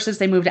 And ever since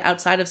they moved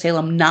outside of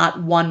Salem,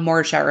 not one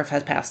more sheriff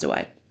has passed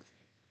away.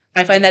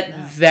 I find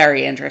that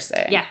very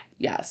interesting. Yeah.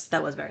 Yes.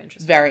 That was very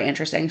interesting. Very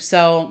interesting.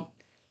 So,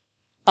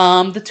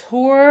 the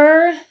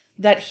tour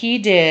that he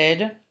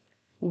did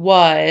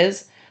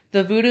was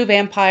the Voodoo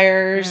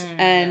Vampires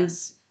and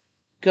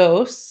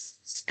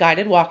Ghosts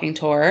Guided Walking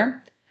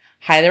Tour.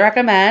 Highly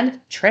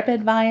recommend.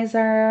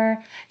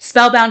 TripAdvisor.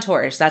 Spellbound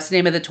Tours. That's the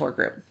name of the tour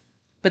group.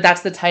 But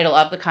that's the title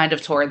of the kind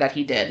of tour that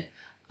he did.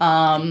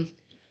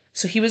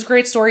 So he was a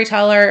great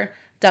storyteller.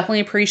 Definitely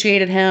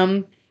appreciated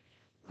him.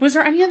 Was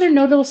there any other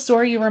notable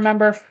story you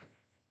remember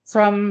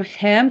from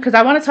him? Because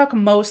I want to talk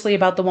mostly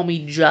about the one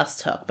we just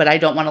took, but I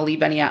don't want to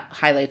leave any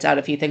highlights out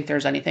if you think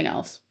there's anything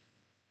else.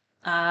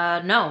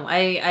 No.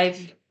 I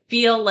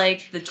feel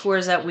like the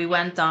tours that we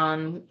went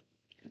on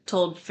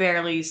told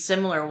fairly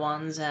similar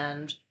ones,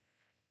 and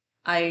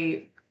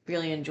I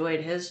really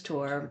enjoyed his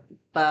tour.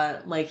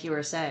 But like you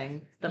were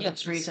saying, the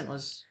most recent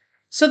was...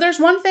 So there's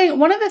one of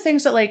the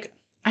things that like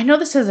I know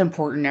this is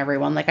important,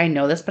 everyone. Like, I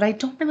know this, but I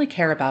don't really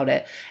care about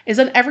it. Is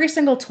on every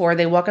single tour,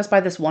 they walk us by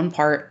this one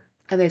part,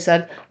 and they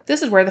said,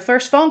 this is where the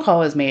first phone call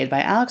was made by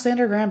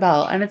Alexander Graham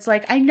Bell. And it's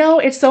like, I know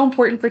it's so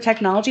important for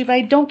technology, but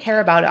I don't care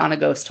about it on a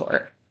ghost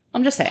tour.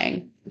 I'm just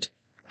saying.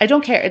 I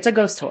don't care. It's a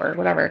ghost tour,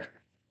 whatever.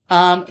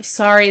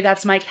 Sorry,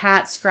 that's my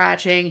cat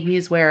scratching.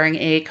 He's wearing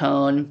a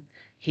cone.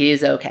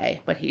 He's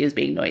okay, but he is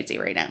being noisy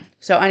right now.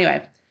 So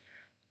anyway,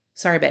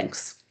 sorry,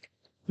 Banks.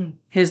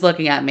 He's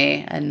looking at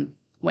me and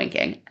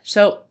winking.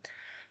 So,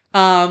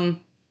 I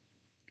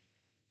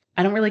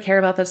don't really care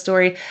about that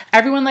story.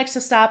 Everyone likes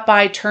to stop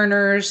by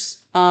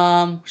Turner's,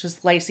 which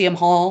is Lyceum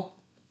Hall.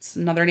 It's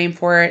another name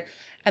for it.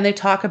 And they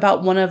talk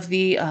about one of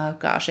the,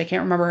 gosh, I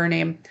can't remember her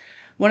name.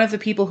 One of the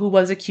people who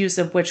was accused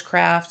of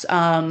witchcraft,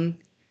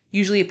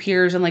 usually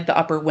appears in like the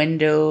upper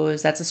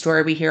windows. That's a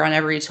story we hear on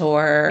every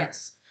tour.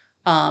 Yes.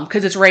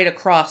 Because it's right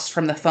across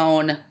from the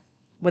phone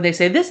when they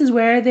say, this is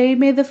where they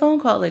made the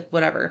phone call, like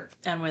whatever.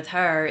 And with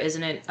her,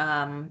 isn't it,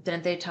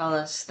 didn't they tell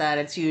us that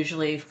it's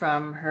usually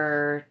from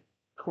her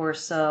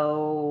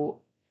torso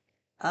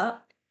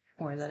up?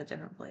 Or is that a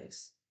different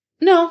place?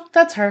 No,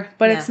 that's her,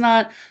 but Yeah. it's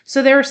not.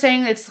 So they were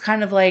saying it's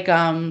kind of like,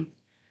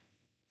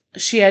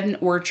 she had an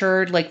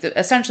orchard, like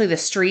essentially the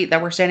street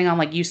that we're standing on,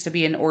 like used to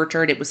be an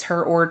orchard. It was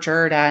her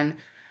orchard. And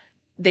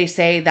they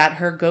say that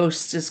her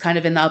ghost is kind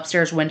of in the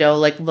upstairs window,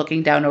 like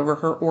looking down over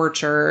her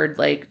orchard,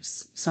 like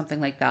something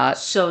like that.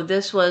 So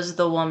this was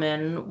the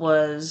woman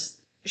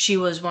she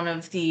was one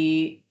of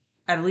the,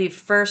 I believe,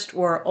 first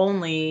or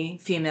only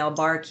female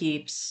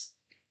barkeeps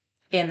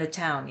in the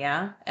town,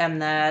 yeah?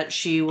 And that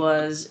she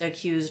was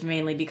accused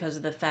mainly because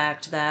of the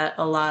fact that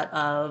a lot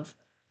of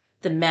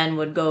the men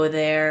would go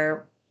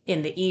there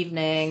in the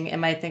evening.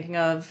 Am I thinking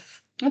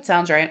of? That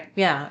sounds right.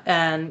 Yeah.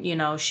 And,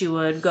 she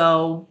would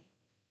go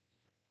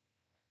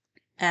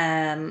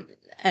and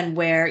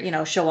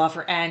wear, show off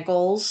her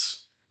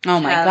ankles. Oh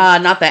my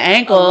God, not the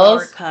ankles. A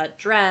lower cut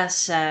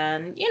dress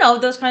and,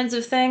 those kinds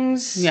of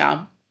things.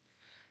 Yeah.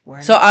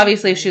 So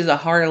obviously she's a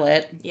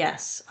harlot.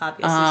 Yes,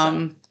 obviously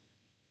so.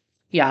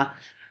 Yeah.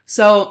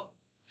 So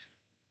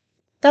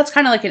that's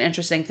kind of like an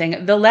interesting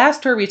thing. The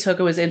last tour we took,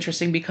 it was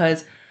interesting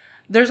because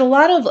there's a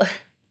lot of,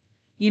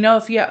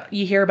 if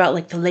you hear about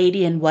like the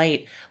lady in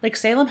white, like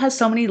Salem has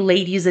so many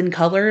ladies in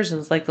colors.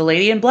 It's like the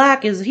lady in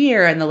black is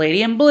here and the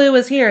lady in blue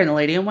is here and the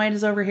lady in white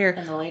is over here.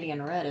 And the lady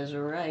in red is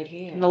right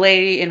here. And the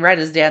lady in red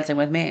is dancing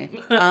with me.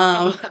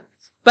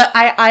 But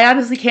I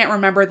honestly can't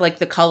remember like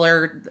the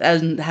color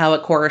and how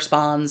it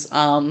corresponds.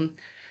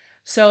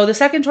 So the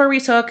second tour we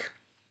took,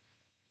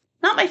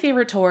 not my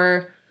favorite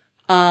tour.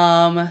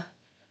 Nice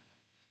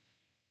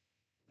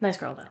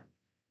girl though.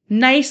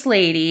 Nice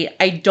lady.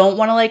 I don't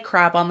want to like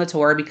crap on the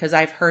tour because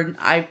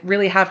I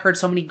really have heard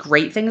so many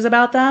great things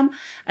about them.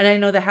 And I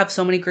know they have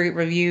so many great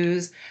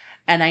reviews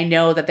and I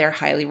know that they're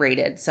highly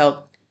rated.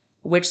 So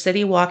Witch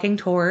City Walking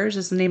Tours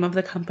is the name of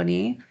the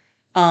company.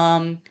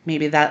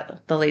 Maybe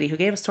that the lady who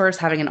gave us tours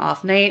having an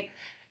off night.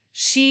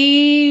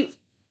 She,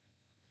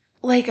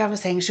 like I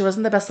was saying, she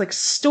wasn't the best like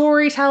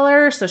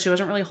storyteller, so she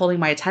wasn't really holding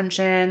my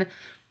attention.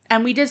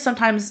 And we did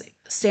sometimes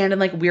stand in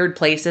like weird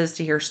places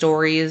to hear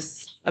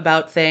stories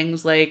about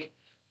things. Like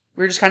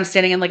we were just kind of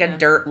standing in like a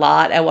dirt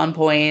lot at one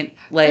point.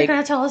 Like they're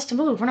gonna tell us to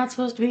move. We're not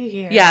supposed to be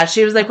here. Yeah,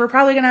 she was like, we're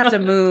probably gonna have to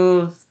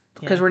move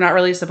because we're not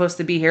really supposed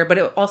to be here. But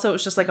it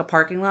was just like a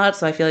parking lot,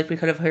 so I feel like we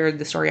could have heard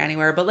the story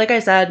anywhere. But like I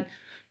said,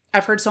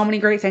 I've heard so many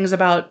great things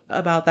about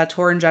that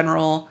tour in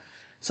general.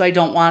 So I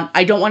don't want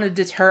to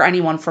deter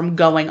anyone from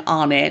going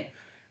on it.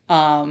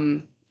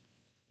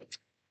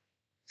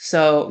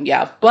 So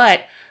yeah,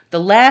 but the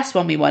last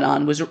one we went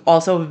on was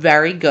also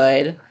very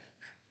good.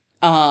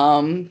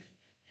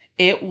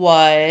 It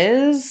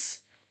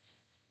was,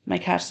 my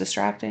cat's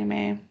distracting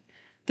me.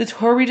 The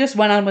tour we just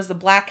went on was the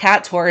Black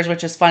Cat Tours,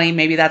 which is funny.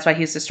 Maybe that's why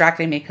he's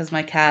distracting me because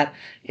my cat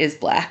is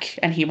black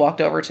and he walked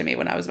over to me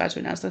when I was about to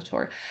announce the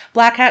tour.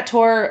 Black Cat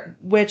Tour,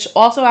 which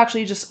also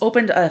actually just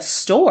opened a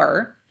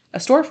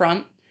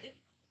storefront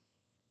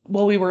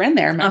while we were in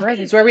there. Remember?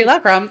 Okay. It's where we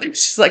left from.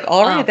 She's like,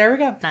 all right, there we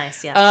go.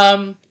 Nice,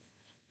 yeah.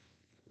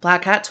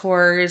 Black Cat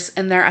Tours,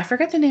 and I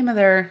forget the name of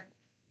their,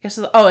 it's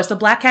the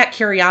Black Cat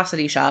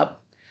Curiosity Shop.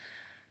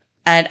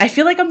 And I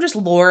feel like I'm just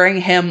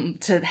luring him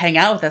to hang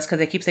out with us because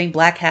they keep saying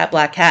Black Cat,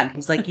 Black Cat. And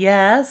he's like,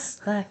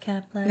 yes. Black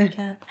cat, black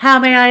cat. How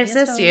may I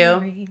assist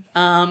you?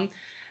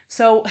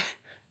 So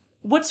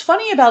what's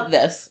funny about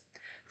this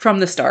from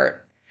the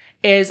start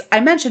is I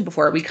mentioned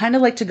before, we kind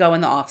of like to go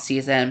in the off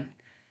season.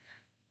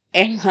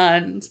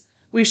 And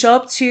we show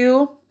up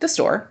to the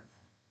store,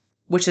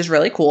 which is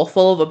really cool,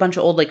 full of a bunch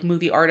of old like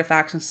movie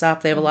artifacts and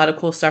stuff. They have a lot of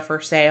cool stuff for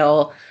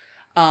sale.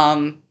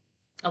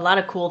 A lot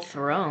of cool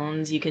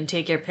thrones you can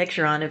take your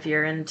picture on if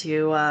you're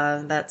into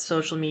that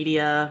social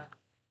media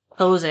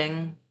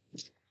posing.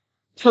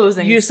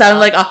 You sound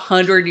like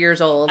 100 years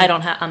old.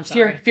 I'm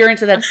sorry. If you're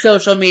into that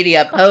social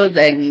media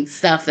posing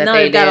stuff that they do.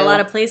 They've got a lot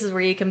of places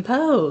where you can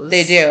pose.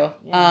 They do.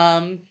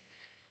 Yeah.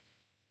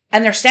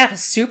 And their staff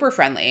is super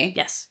friendly.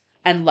 Yes.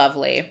 And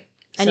lovely.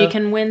 And you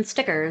can win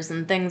stickers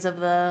and things of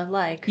the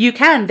like. You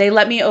can. They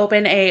let me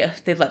open.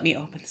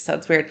 This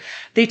sounds weird.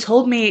 They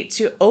told me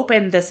to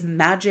open this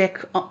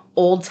magic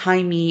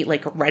old-timey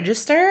like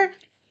register.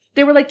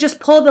 They were like,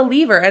 just pull the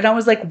lever. And I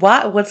was like,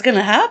 what? What's going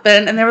to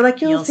happen? And they were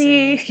like, you'll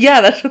see.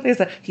 Yeah, that's what they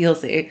said. You'll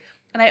see.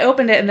 And I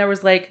opened it and there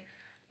was like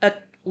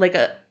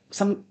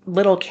some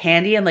little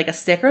candy and like a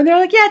sticker. And they were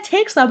like, yeah,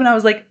 take some. And I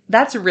was like,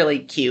 that's really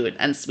cute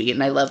and sweet.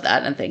 And I love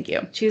that. And thank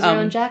you. Choose your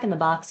own Jack in the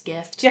Box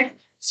gift. Yeah.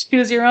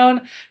 Choose your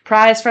own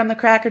prize from the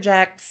Cracker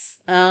Jacks.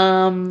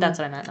 That's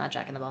what I meant, not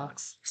Jack in the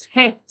Box.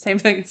 Hey, same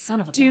thing.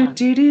 Son of a gun.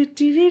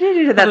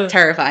 That's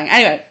terrifying.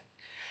 Anyway,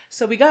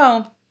 so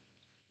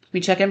we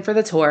check in for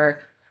the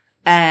tour,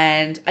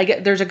 and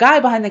there's a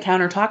guy behind the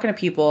counter talking to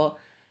people,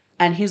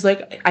 and he's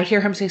like, I hear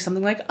him say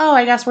something like, oh,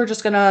 I guess we're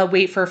just gonna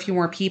wait for a few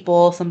more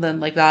people, something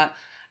like that.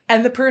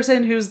 And the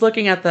person who's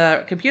looking at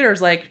the computer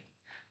is like,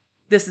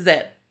 this is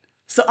it.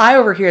 So I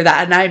overhear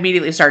that, and I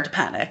immediately start to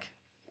panic.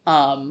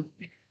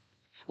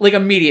 Like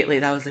immediately,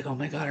 that was like, oh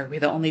my God, are we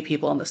the only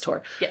people on this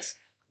tour? Yes.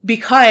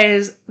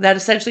 Because that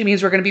essentially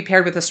means we're going to be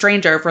paired with a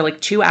stranger for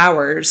like 2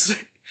 hours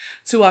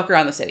to walk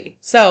around the city.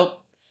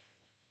 So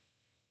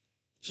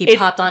he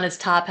popped on his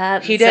top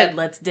hat and said,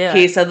 let's do it.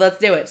 He said, let's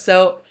do it.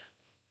 So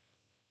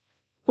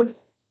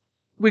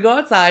we go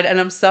outside and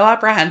I'm so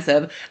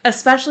apprehensive,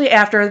 especially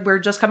after we're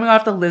just coming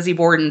off the Lizzie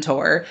Borden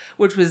tour,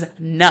 which was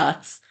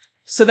nuts.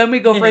 So then we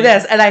go for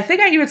this. And I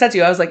think I even said to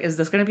you, I was like, is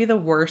this going to be the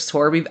worst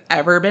tour we've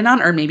ever been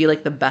on? Or maybe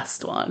like the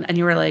best one? And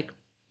you were like,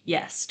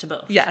 yes, to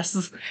both.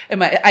 Yes.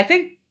 I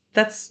think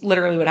that's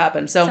literally what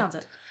happened. So sounds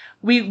it.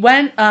 We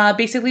went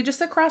basically just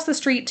across the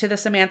street to the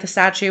Samantha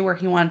statue where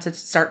he wanted to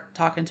start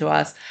talking to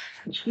us.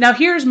 Now,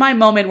 here's my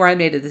moment where I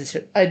made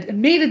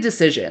a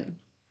decision.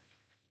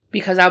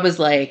 Because I was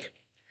like,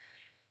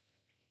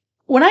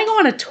 when I go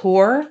on a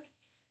tour,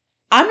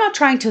 I'm not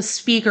trying to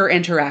speak or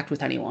interact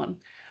with anyone.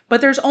 But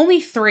there's only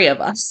 3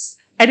 of us.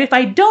 And if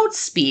I don't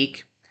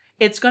speak,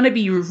 it's going to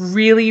be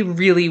really,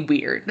 really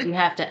weird. You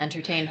have to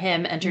entertain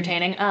him,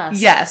 entertaining us.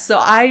 Yes. So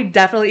I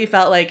definitely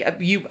felt like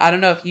I don't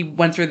know if you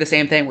went through the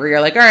same thing where you're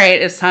like, all right,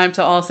 it's time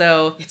to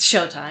also... It's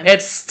showtime.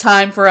 It's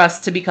time for us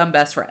to become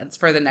best friends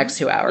for the next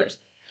 2 hours.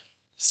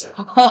 Yes.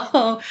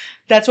 So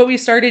that's what we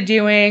started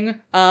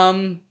doing.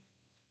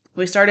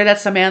 We started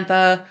at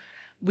Samantha.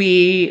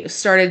 We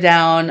started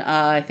down,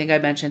 I think I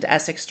mentioned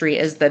Essex Street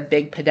is the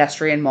big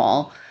pedestrian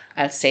mall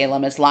at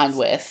Salem. It's lined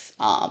with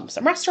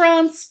some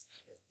restaurants,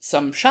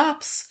 some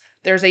shops.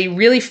 There's a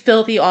really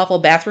filthy, awful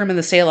bathroom in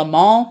the Salem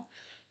Mall.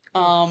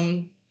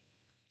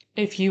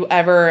 If you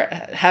ever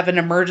have an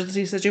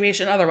emergency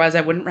situation, otherwise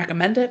I wouldn't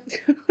recommend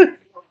it.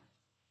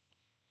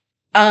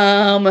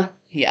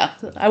 Yeah,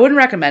 I wouldn't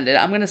recommend it.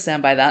 I'm going to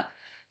stand by that.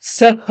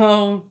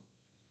 So,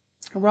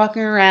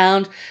 walking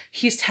around,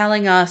 he's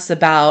telling us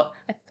about,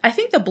 I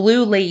think the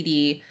blue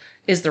lady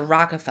is the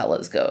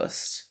Rockefeller's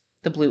ghost.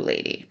 The blue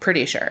lady,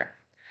 pretty sure.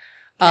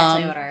 Can I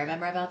tell you what I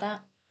remember about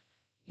that?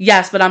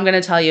 Yes, but I'm going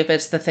to tell you if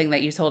it's the thing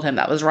that you told him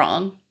that was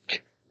wrong.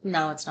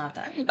 No, it's not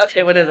that.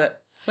 Okay, what is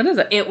it? What is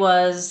it? It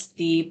was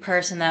the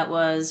person that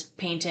was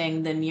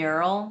painting the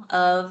mural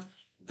of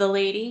the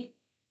lady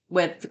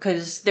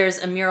because there's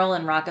a mural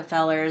in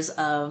Rockefellers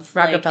of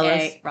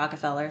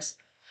Rockefellers.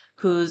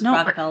 Who's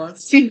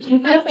Rockefellers? Saying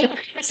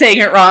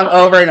it wrong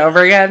over and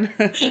over again.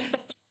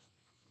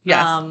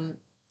 Yes.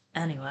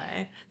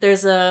 Anyway,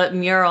 there's a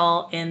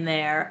mural in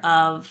there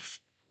of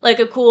like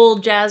a cool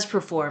jazz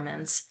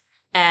performance.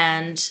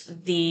 And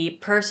the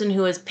person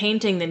who was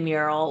painting the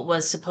mural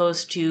was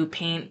supposed to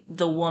paint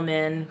the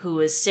woman who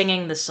was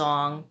singing the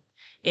song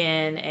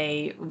in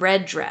a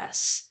red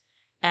dress.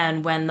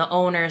 And when the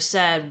owner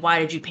said, why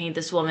did you paint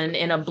this woman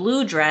in a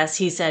blue dress?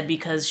 He said,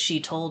 because she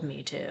told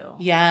me to.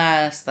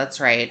 Yes, that's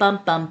right. Bum,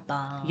 bum,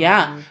 bum.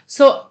 Yeah.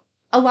 So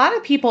a lot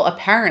of people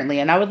apparently,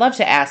 and I would love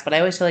to ask, but I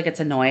always feel like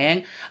it's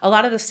annoying. A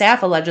lot of the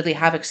staff allegedly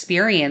have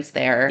experience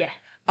there. Yeah.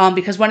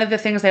 Because one of the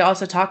things they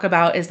also talk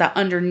about is that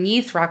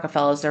underneath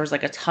Rockefeller's, there was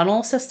like a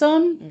tunnel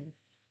system.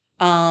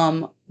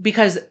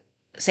 Because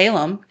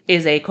Salem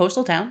is a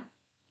coastal town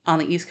on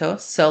the East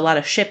Coast. So a lot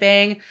of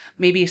shipping,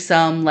 maybe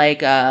some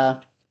like,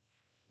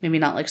 maybe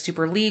not like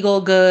super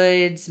legal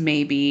goods,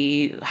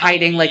 maybe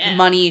hiding like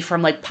money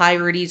from like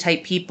piratey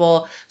type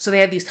people. So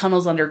they have these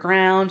tunnels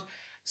underground.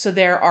 So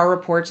there are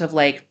reports of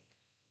like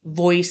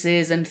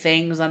voices and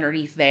things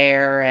underneath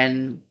there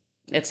and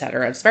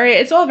etc.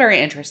 It's all very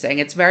interesting.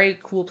 It's a very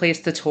cool place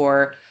to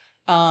tour.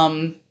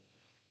 I'm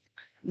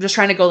just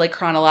trying to go like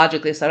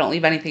chronologically so I don't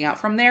leave anything out.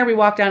 From there, we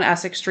walked down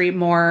Essex Street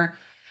more.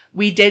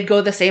 We did go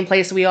the same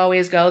place we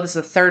always go. This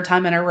is the 3rd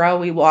time in a row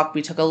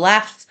we took a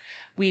left.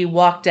 We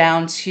walked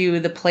down to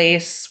the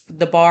place,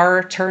 the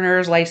bar,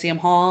 Turner's Lyceum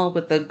Hall,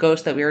 with the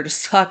ghost that we were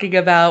just talking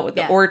about, with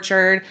the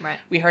orchard. Right.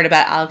 We heard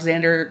about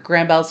Alexander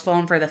Graham Bell's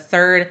phone for the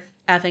 3rd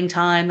effing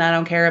time that I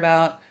don't care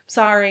about.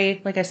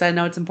 Sorry. Like I said,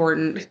 no, it's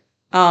important.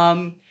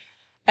 And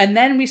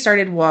then we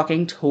started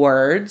walking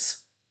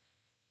towards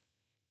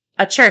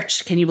a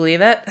church. Can you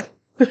believe it?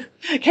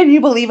 Can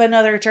you believe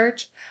another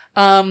church?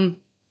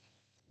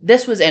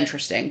 this was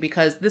interesting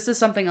because this is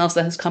something else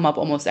that has come up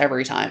almost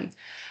every time.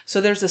 So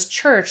there's this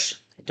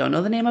church, I don't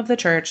know the name of the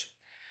church,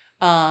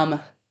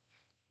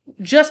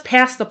 just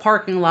past the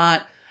parking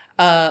lot,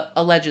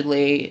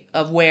 allegedly,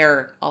 of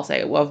where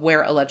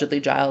allegedly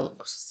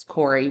Giles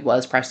Corey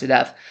was pressed to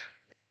death.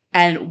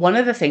 And one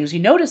of the things you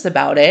notice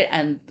about it,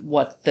 and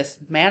what this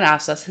man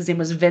asked us, his name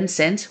was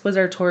Vincent, was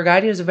our tour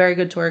guide. He was a very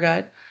good tour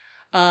guide.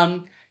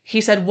 He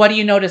said, "What do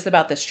you notice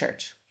about this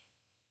church?"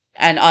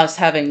 And us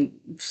having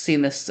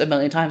seen this a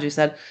million times, we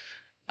said,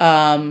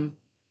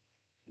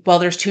 well,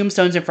 there's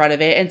tombstones in front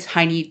of it and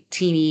tiny,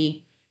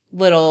 teeny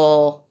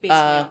little... Basically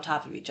on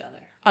top of each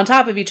other. On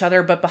top of each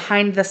other, but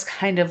behind this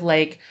kind of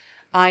like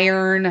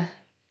iron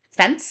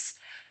fence,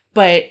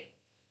 but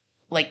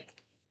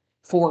like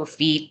 4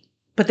 feet.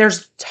 But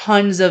there's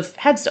tons of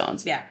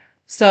headstones. Yeah.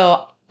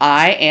 So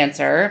I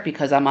answer,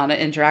 because I'm on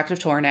an interactive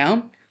tour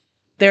now,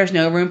 there's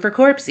no room for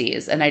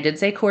corpses. And I did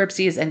say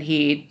corpses, and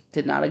he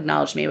did not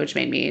acknowledge me, which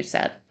made me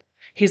sad.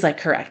 He's like,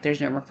 correct,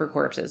 there's no room for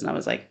corpses. And I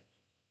was like,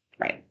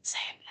 right.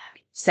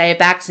 Say it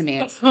back to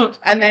me.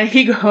 And then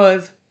he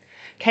goes,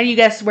 can you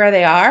guess where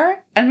they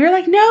are? And we were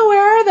like, no,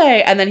 where are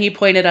they? And then he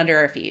pointed under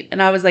our feet.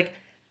 And I was like,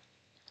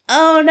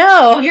 oh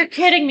no. You're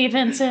kidding me,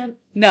 Vincent.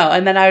 No.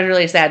 And then I was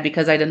really sad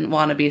because I didn't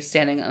want to be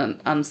standing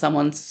on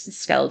someone's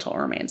skeletal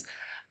remains.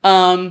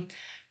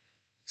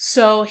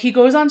 So he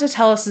goes on to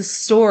tell us this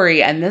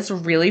story, and this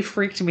really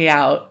freaked me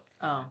out.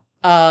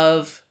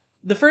 Of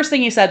the first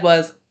thing he said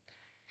was,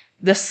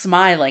 the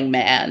smiling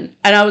man.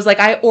 And I was like,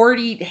 I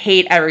already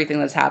hate everything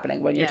that's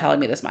happening when you're telling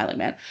me the smiling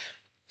man.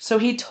 So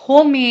he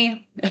told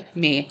me,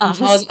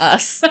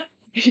 us.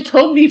 He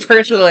told me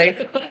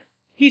personally.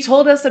 He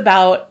told us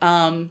about,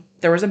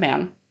 there was a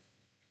man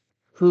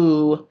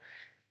who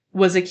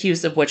was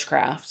accused of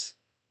witchcraft.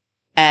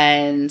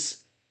 And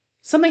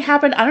something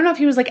happened. I don't know if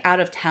he was like out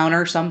of town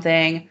or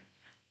something.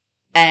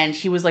 And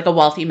he was like a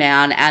wealthy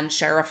man. And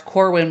Sheriff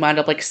Corwin wound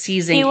up like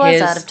seizing his... He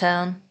was out of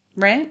town.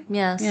 Right?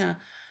 Yes. Yeah.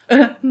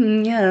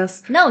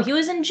 Yes. No, he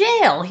was in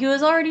jail. He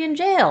was already in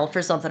jail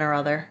for something or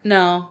other.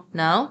 No.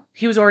 No?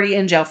 He was already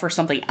in jail for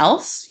something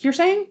else, you're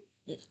saying?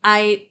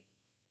 I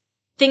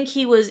think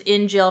he was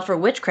in jail for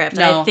witchcraft.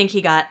 No. I think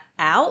he got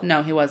out.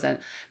 No, he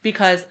wasn't.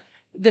 Because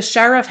the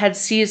sheriff had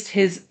seized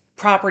his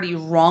property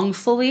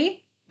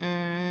wrongfully.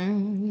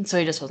 So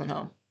he just wasn't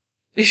home.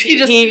 He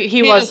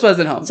just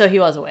wasn't home. So he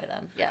was away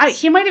then.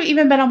 Yes. He might have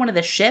even been on one of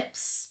the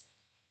ships.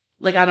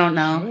 Like, I don't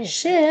know.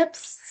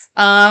 Ships.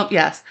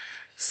 Yes.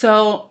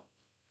 So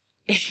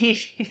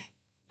he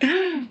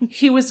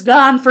was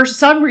gone for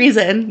some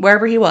reason,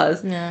 wherever he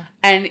was. Yeah.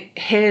 And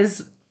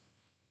his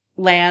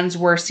lands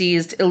were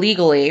seized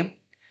illegally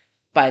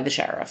by the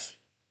sheriff.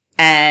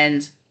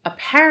 And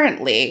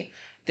apparently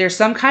there's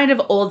some kind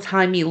of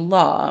old-timey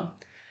law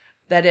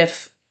that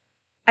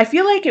I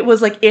feel like it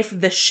was like if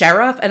the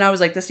sheriff, and I was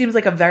like, this seems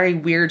like a very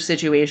weird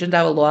situation to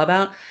have a law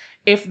about.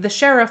 If the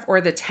sheriff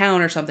or the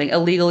town or something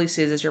illegally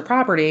seizes your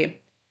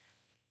property,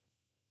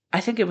 I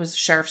think it was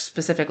sheriff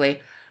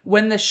specifically,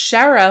 when the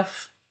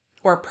sheriff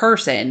or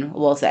person,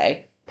 we'll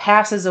say,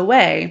 passes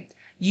away,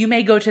 you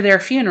may go to their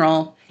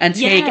funeral and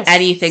take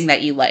anything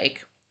that you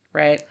like,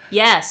 right?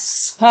 Yes.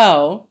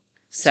 So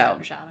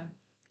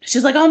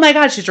she's like, oh my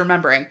God, she's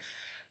remembering.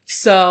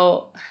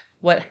 So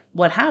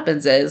what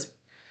happens is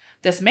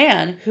this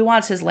man who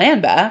wants his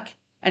land back,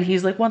 and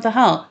he's like, what the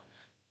hell?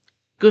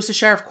 Goes to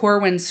Sheriff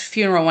Corwin's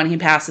funeral when he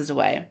passes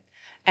away.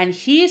 And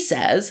he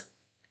says,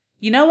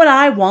 you know what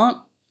I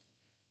want?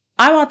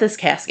 I want this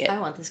casket. I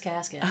want this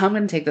casket. I'm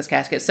going to take this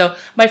casket. So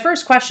my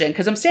first question,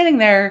 because I'm standing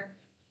there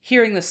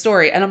hearing the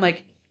story, and I'm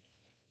like,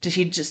 did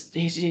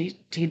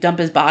he dump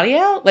his body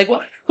out? Like,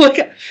 what?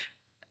 Like,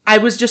 I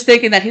was just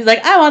thinking that he's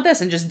like, I want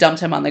this, and just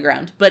dumped him on the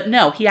ground. But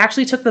no, he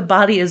actually took the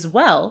body as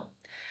well.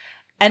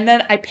 And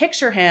then I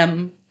picture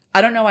him,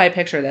 I don't know why I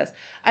picture this.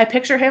 I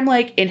picture him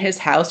like in his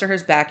house or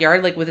his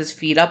backyard, like with his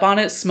feet up on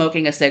it,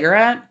 smoking a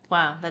cigarette.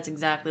 Wow, that's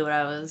exactly what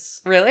I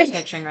was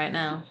picturing right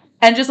now.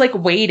 And just like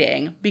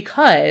waiting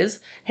because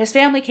his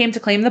family came to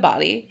claim the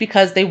body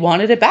because they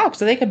wanted it back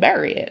so they could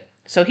bury it.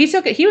 So he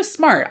took it. He was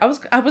smart. I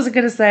wasn't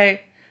going to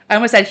say, I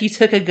almost said he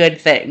took a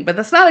good thing, but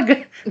it's not a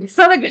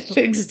good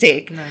thing to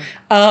take.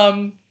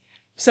 No.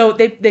 So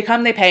they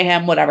come, they pay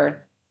him,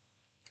 whatever.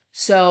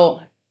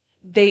 So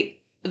the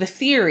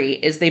theory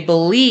is they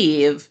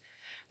believe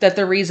that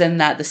the reason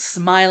that the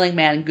smiling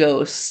man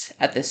ghost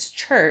at this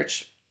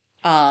church,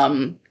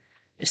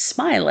 is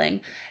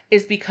smiling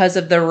is because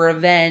of the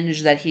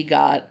revenge that he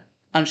got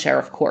on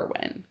Sheriff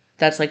Corwin.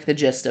 That's like the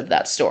gist of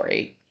that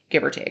story,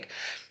 give or take.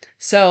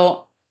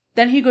 So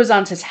then he goes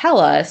on to tell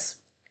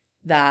us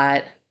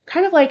that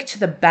kind of like to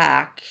the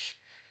back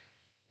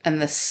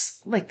and this,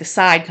 like the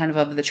side kind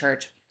of the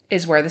church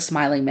is where the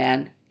smiling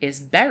man is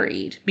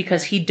buried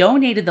because he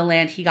donated the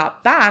land he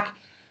got back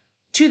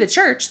to the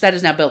church that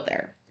is now built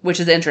there,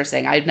 which is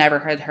interesting. I'd never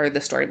heard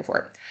this story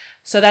before.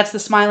 So that's the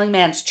smiling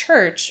man's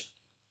church.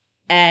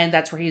 And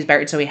that's where he's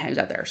buried, so he hangs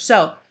out there.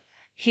 So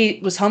he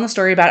was telling the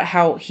story about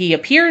how he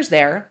appears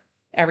there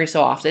every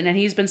so often, and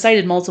he's been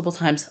cited multiple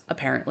times,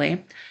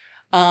 apparently.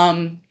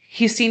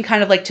 he's seen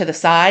kind of like to the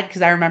side,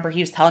 because I remember he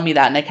was telling me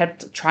that, and I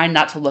kept trying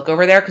not to look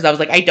over there because I was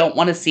like, I don't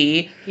want to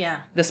see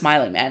the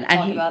smiling man. And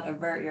talk about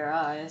avert your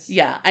eyes.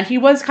 Yeah, and he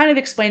was kind of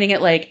explaining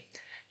it like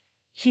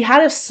he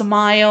had a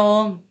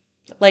smile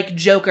like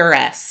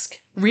Joker-esque,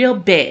 real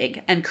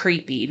big and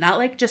creepy. Not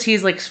like just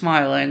he's like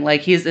smiling,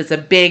 like it's a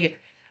big.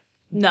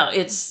 No,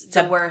 it's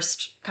the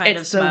worst kind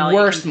of smile. It's the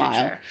worst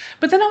smile.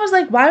 But then I was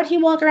like, why would he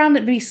walk around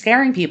and be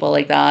scaring people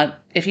like that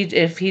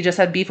if he just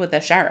had beef with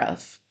the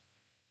sheriff?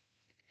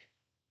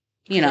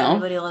 You know,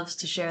 everybody loves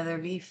to share their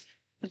beef.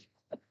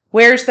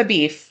 Where's the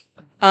beef?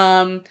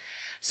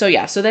 So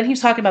yeah, so then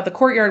he's talking about the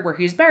courtyard where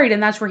he's buried,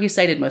 and that's where he's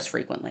cited most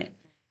frequently.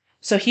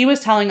 So he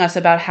was telling us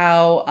about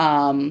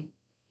how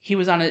he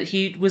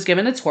was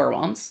given a tour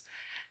once,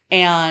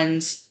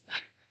 and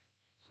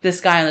this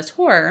guy on the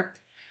tour,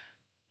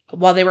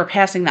 while they were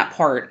passing that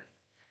part,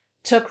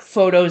 took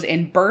photos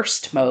in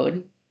burst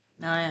mode.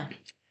 Oh yeah.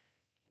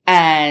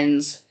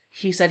 And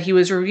he said he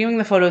was reviewing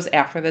the photos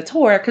after the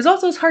tour, because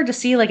also it's hard to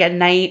see like at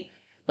night.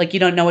 Like,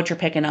 you don't know what you're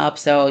picking up.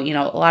 So,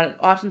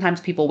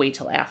 oftentimes people wait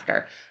till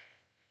after.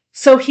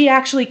 So he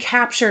actually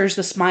captures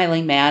the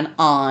smiling man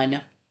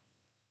on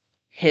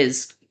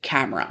his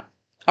camera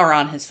or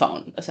on his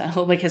phone.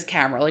 So, like his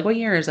camera. Like, what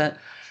year is it?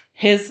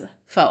 His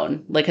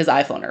phone, like his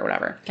iPhone or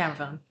whatever. Camera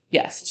phone.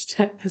 Yes.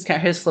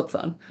 His flip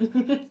phone.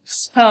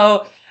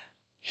 So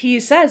he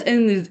says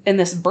in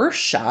this burst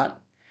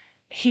shot,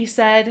 he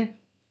said,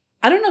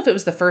 I don't know if it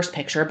was the first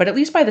picture, but at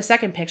least by the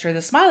second picture,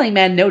 the smiling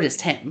man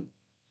noticed him.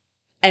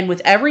 And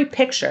with every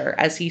picture,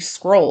 as he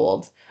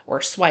scrolled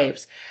or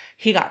swipes,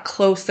 he got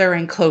closer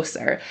and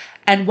closer.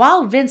 And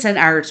while Vincent,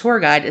 our tour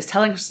guide, is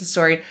telling us the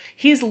story,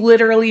 he's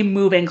literally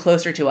moving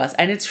closer to us.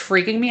 And it's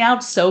freaking me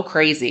out so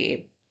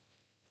crazy.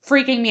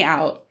 Freaking me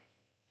out.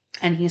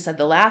 And he said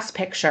the last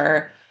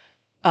picture,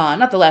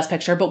 not the last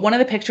picture, but one of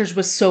the pictures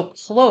was so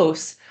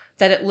close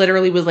that it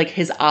literally was like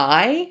his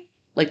eye,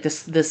 like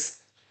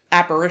this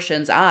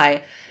apparition's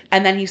eye.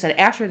 And then he said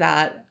after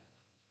that,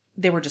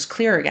 they were just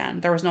clear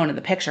again. There was no one in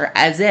the picture,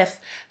 as if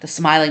the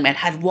smiling man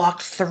had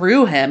walked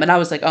through him. And I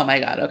was like, oh my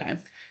God, okay.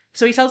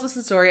 So he tells us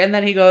the story, and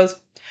then he goes, all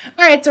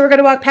right, so we're going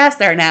to walk past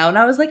there now. And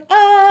I was like,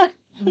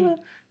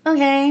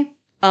 okay.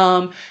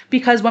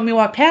 Because when we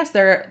walk past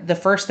there, the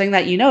first thing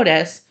that you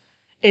notice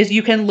is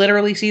you can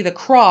literally see the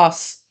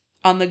cross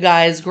on the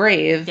guy's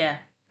grave. Yeah.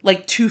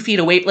 Like 2 feet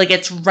away. Like,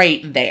 it's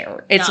right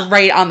there. It's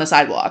right on the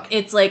sidewalk.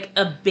 It's like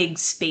a big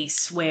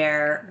space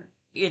where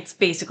it's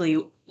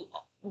basically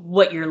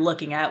what you're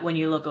looking at when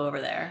you look over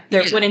there.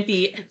 There wouldn't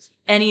be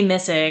any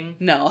missing.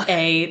 No.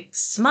 A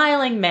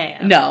smiling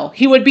man. No.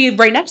 He would be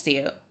right next to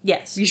you.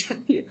 Yes.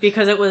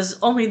 Because it was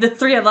only the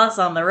three of us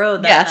on the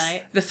road that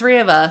night. The three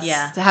of us.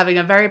 Yeah. Having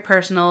a very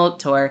personal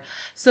tour.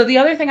 So the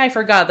other thing I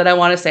forgot that I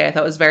want to say I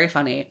thought was very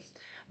funny.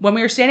 When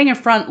we were standing in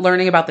front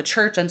learning about the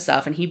church and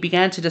stuff, and he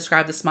began to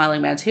describe the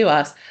smiling man to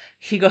us,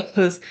 he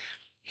goes,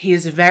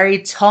 he's a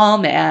very tall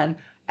man,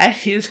 and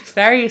he's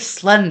very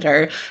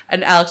slender.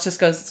 And Alex just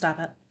goes, stop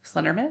it.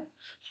 Slenderman?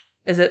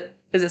 Is it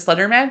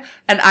Slenderman?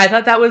 And I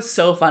thought that was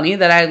so funny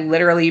that I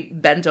literally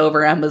bent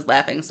over and was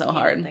laughing so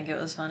hard. I think it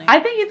was funny. I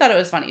think you thought it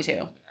was funny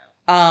too.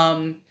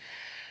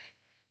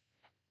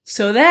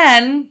 So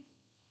then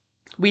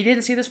we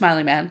didn't see the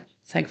smiling man,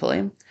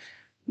 thankfully.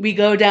 We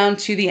go down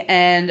to the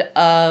end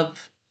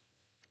of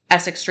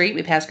Essex Street.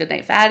 We pass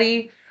Goodnight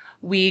Fatty.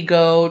 We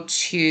go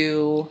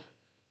to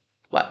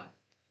what?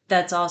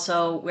 That's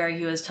also where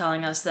he was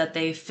telling us that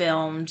they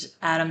filmed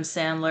Adam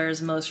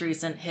Sandler's most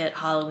recent hit,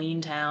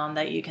 Halloween Town,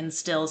 that you can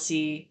still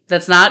see.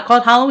 That's not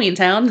called Halloween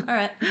Town. All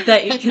right.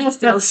 That you can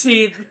still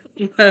see.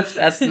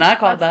 That's not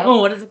called that.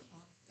 Oh, what is it?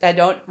 I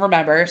don't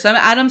remember. Some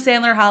Adam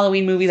Sandler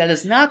Halloween movie that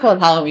is not called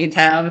Halloween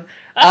Town.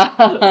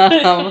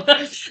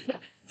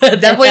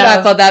 Definitely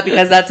not called that,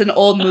 because that's an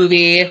old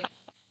movie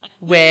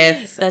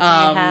with that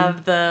you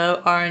have the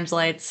orange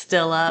lights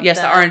still up. Yes,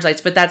 the orange lights,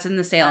 but that's in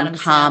the Salem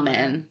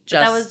Common.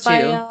 That was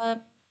by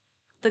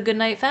the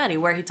Goodnight Fatty,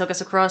 where he took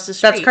us across the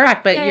street. That's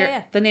correct,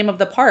 but the name of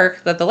the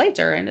park that the lights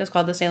are in is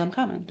called the Salem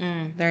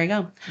Common. There you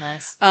go.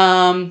 Nice.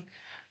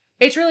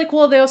 It's really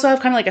cool. They also have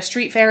kind of like a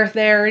street fair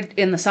there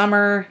in the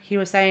summer, he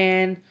was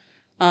saying.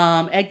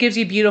 It gives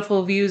you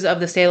beautiful views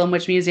of the Salem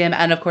Witch Museum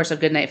and, of course, of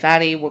Goodnight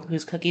Fatty,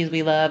 whose cookies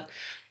we love.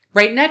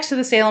 Right next to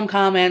the Salem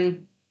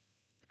Common,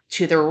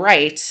 to the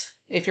right,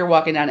 if you're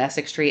walking down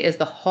Essex Street, is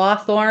the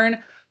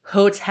Hawthorne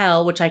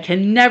Hotel, which I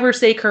can never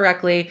say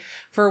correctly.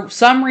 For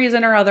some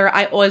reason or other,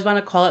 I always want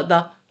to call it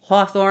the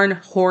Hawthorne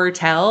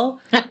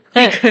Hortel.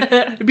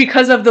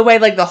 Because of the way,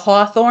 like, the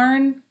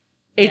Hawthorne,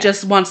 it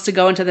just wants to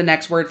go into the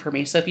next word for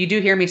me. So if you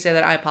do hear me say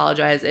that, I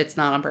apologize. It's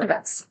not on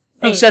purpose.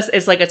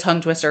 It's like a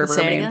tongue twister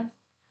for me. Again?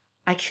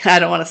 I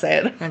don't want to say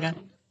it. Okay.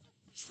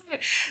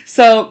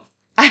 So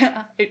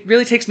it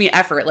really takes me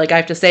effort. Like, I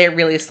have to say it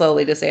really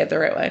slowly to say it the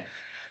right way.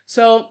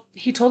 So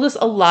he told us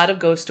a lot of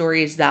ghost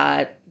stories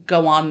that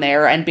go on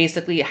there, and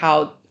basically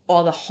how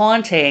all the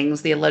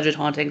hauntings, the alleged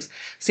hauntings,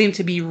 seem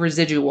to be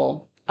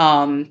residual.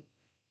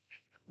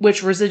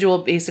 Which residual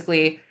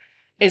basically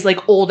is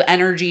like old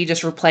energy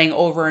just replaying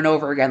over and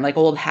over again, like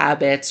old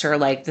habits or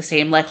like the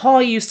same like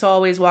hall you used to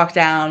always walk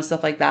down,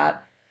 stuff like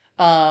that.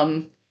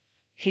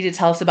 He did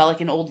tell us about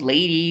like an old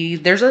lady.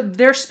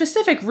 There's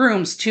specific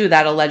rooms too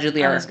that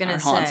allegedly I was gonna are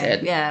say,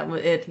 haunted. yeah,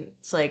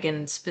 it's like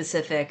in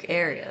specific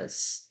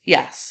areas.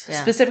 Yes,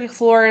 Yeah. specific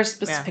floors,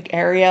 specific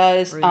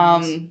areas.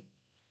 Rooms.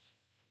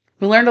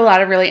 We learned a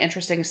lot of really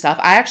interesting stuff.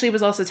 I actually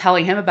was also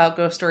telling him about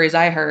ghost stories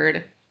I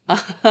heard.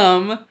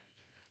 Um,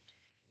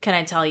 Can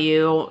I tell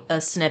you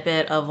a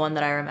snippet of one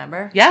that I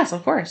remember? yes,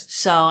 of course.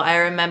 So I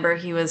remember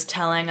he was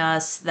telling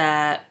us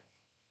that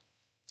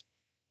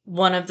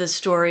one of the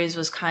stories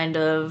was kind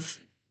of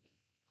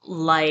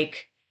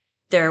like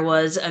there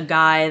was a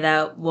guy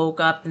that woke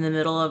up in the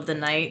middle of the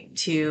night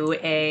to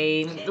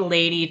a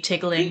lady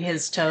tickling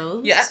his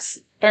toes. Yes,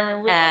 I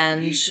remember.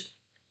 And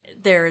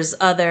there's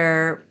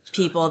other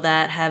people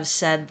that have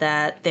said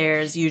that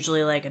there's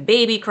usually like a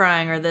baby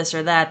crying or this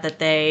or that, that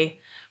they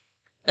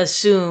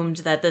assumed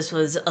that this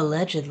was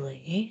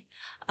allegedly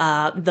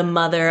the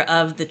mother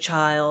of the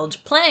child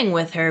playing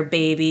with her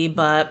baby,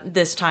 but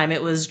this time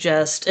it was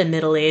just a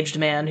middle-aged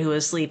man who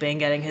was sleeping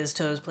getting his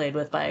toes played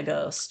with by a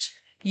ghost.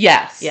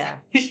 Yes. Yeah.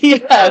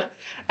 Yeah.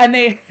 And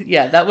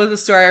that was a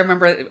story I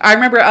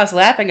remember us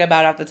laughing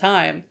about at the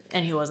time.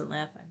 And he wasn't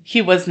laughing.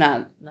 He was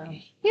not. No.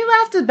 He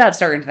laughed about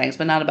certain things,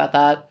 but not about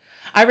that.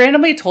 I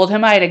randomly told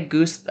him I had a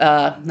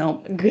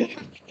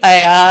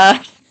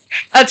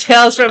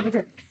Tales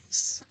from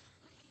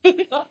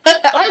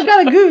I've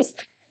got a goose.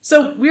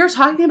 So we were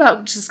talking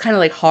about just kind of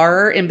like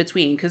horror in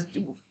between, because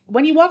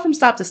when you walk from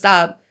stop to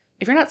stop,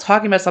 if you're not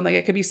talking about something,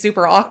 it could be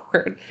super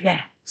awkward.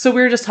 Yeah. So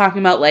we were just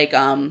talking about like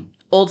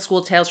old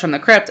school Tales from the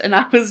Crypt, and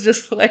I was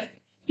just like,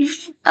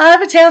 I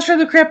have a Tales from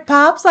the Crypt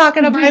pop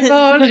socket on my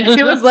phone, and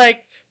he was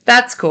like,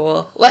 "That's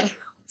cool." Like,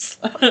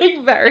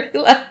 very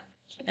like.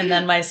 And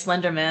then my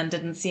Slender Man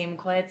didn't seem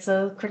quite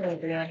so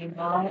crazy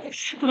anymore. I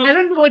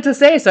didn't know what to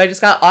say, so I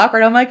just got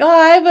awkward. I'm like, "Oh,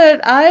 I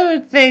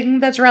have a thing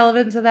that's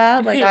relevant to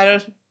that." Like, I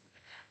don't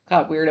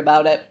got weird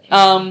about it.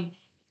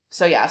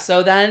 So yeah,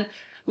 so then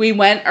we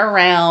went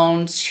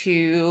around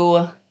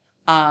to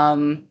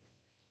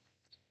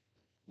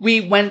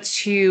we went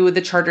to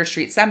the Charter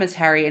Street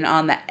Cemetery, and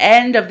on the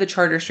end of the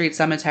Charter Street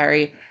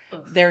Cemetery,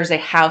 there's a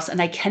house,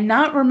 and I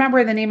cannot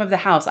remember the name of the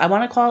house. I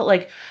want to call it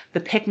like the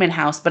Pickman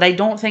House, but I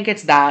don't think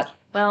it's that.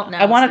 Well,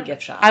 now it's the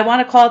gift shop. I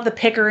want to call it the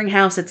Pickering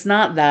House. It's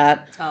not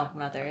that. Oh,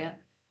 we're not there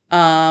yet?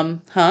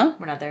 Huh?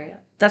 We're not there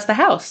yet. That's the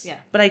house.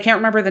 Yeah. But I can't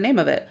remember the name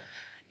of it.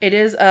 It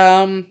is,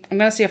 I'm going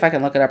to see if I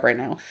can look it up right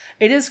now.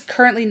 It is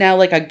currently now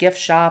like a gift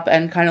shop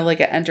and kind of like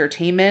an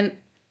entertainment.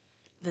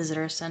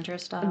 Visitor center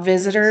style.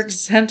 Visitor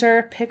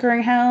center,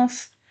 Pickering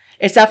House.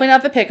 It's definitely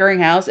not the Pickering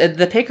House.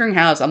 The Pickering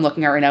House I'm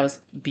looking at right now is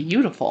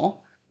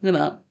beautiful. Look at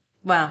that.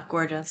 Wow,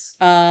 gorgeous.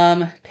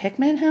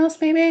 Pickman House,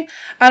 maybe?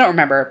 I don't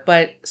remember.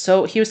 But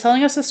so he was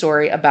telling us a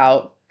story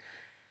about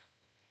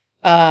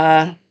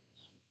a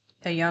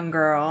young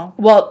girl.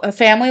 Well, a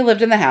family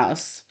lived in the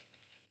house.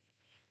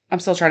 I'm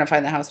still trying to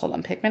find the house. Hold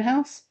on. Pickman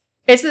House?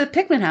 It's the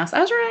Pickman House.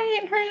 I was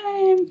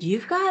right.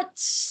 You've got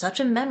such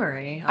a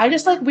memory. I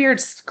just like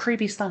weird,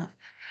 creepy stuff.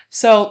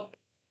 So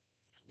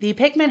the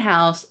Pickman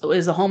House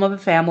is the home of a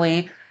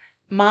family.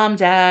 Mom,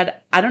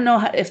 dad, I don't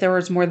know if there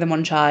was more than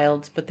one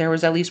child, but there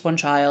was at least one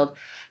child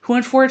who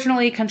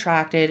unfortunately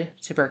contracted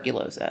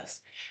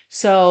tuberculosis.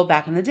 So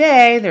back in the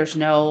day, there's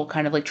no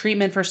kind of like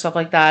treatment for stuff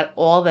like that.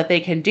 All that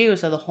they can do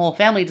so the whole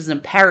family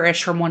doesn't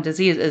perish from one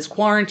disease is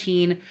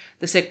quarantine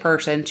the sick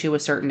person to a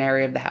certain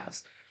area of the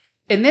house.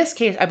 In this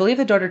case, I believe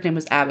the daughter's name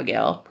was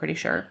Abigail, pretty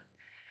sure.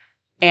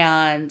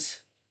 And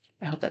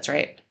I hope that's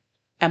right.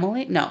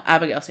 Emily? No,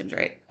 Abigail seems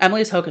right.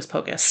 Emily's Hocus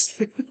Pocus.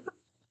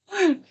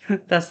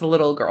 That's the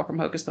little girl from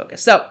Hocus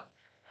Pocus. So,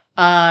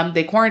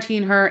 they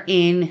quarantine her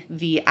in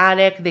the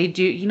attic. They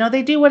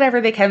do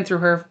whatever they can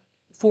for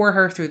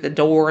her through the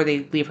door. They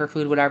leave her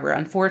food, whatever.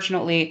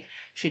 Unfortunately,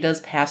 she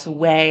does pass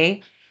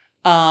away.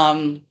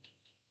 And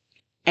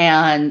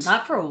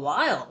not for a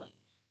while.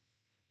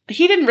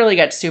 He didn't really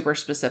get super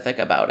specific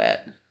about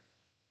it.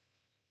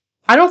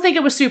 I don't think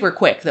it was super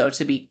quick, though,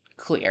 to be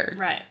clear.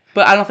 Right.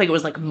 But I don't think it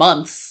was like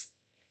months.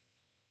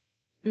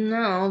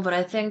 No, but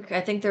I think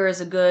there was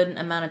a good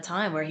amount of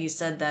time where he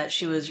said that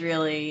she was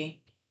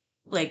really,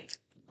 like,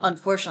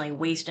 unfortunately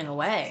wasting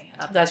away.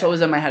 That's what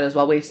was in my head as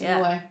well, wasting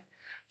away.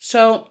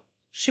 So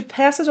she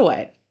passes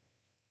away.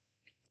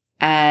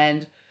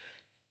 And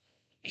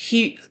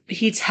he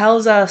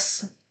tells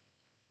us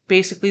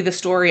basically the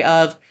story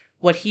of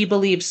what he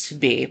believes to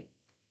be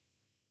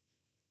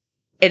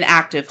an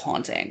active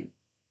haunting.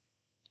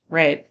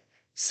 Right?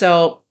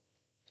 So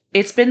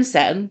it's been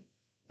said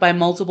by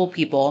multiple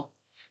people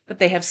that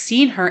they have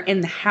seen her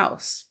in the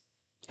house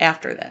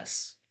after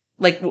this.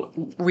 Like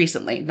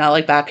recently, not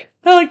like back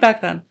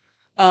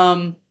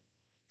then.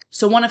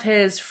 So one of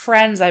his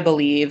friends, I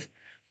believe,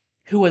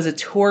 who was a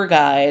tour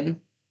guide,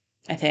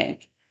 I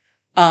think,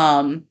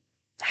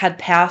 had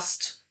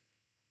passed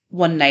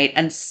one night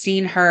and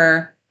seen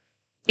her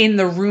in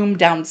the room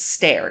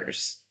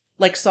downstairs.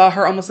 Like saw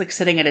her almost like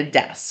sitting at a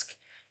desk.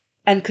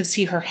 and could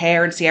see her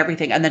hair and see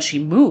everything. And then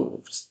she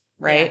moved,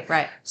 right? Yeah,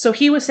 right. So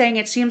he was saying,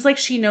 it seems like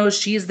she knows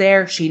she's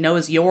there. She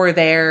knows you're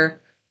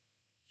there.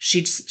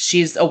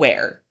 She's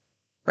aware,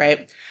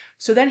 right?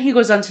 So then he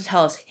goes on to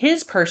tell us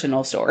his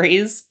personal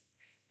stories,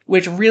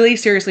 which really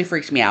seriously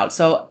freaks me out.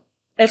 So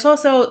it's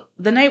also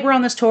the night we're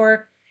on this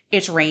tour.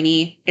 It's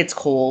rainy. It's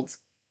cold.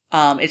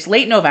 It's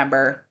late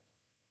November,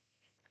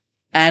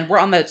 and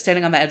we're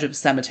standing on the edge of a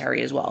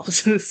cemetery as well.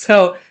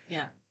 So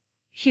yeah,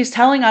 he's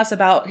telling us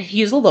about,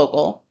 he's a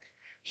local.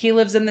 He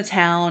lives in the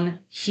town.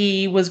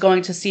 He was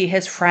going to see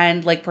his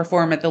friend like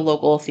perform at the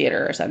local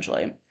theater,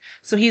 essentially.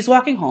 So he's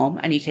walking home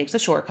and he takes a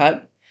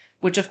shortcut,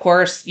 which of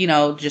course,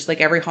 just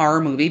like every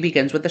horror movie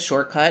begins with the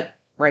shortcut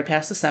right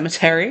past the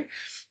cemetery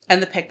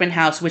and the Pickman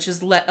house, which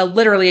is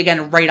literally,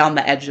 again, right on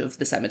the edge of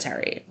the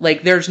cemetery.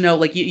 Like there's no,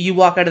 like you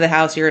walk out of the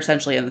house, you're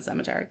essentially in the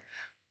cemetery.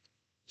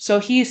 So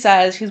he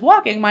says he's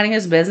walking, minding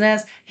his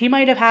business. He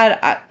might have had,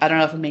 I don't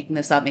know if I'm making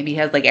this up. Maybe he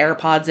has like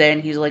AirPods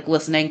in. He's like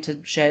listening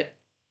to shit.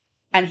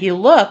 And he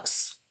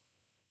just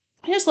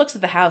looks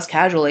at the house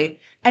casually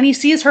and he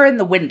sees her in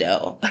the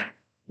window.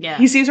 Yeah.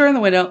 He sees her in the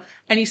window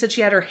and he said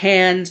she had her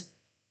hand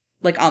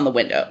like on the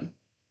window.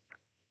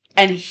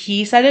 And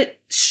he said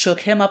it shook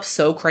him up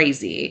so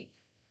crazy.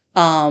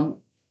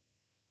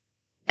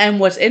 And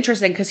what's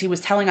interesting, because he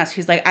was telling us,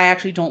 he's like, I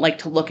actually don't like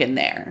to look in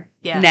there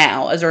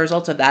now as a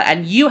result of that.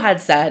 And you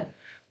had said,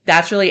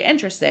 that's really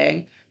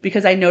interesting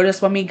because I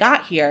noticed when we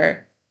got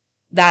here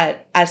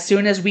that as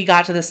soon as we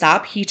got to the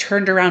stop, he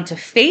turned around to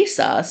face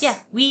us.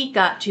 Yeah, we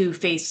got to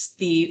face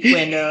the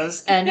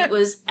windows and it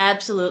was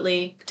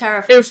absolutely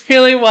terrifying. It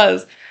really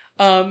was.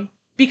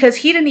 Because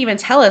he didn't even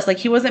tell us, like,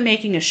 he wasn't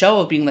making a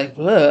show of being like,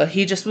 ugh.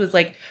 He just was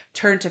like,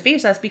 turned to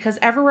face us because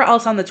everywhere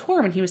else on the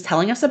tour, when he was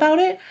telling us about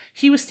it,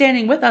 he was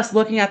standing with us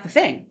looking at the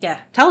thing. Yeah.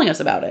 Telling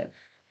us about it.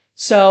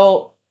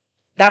 So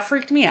that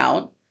freaked me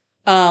out.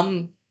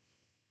 That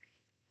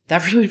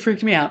really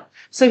freaked me out.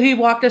 So he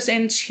walked us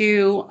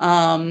into,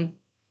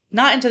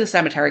 not into the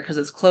cemetery because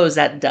it's closed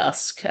at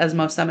dusk, as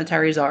most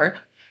cemeteries are.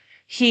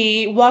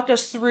 He walked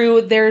us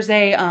through, there's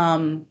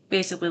a,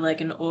 basically like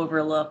an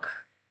overlook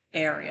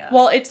area.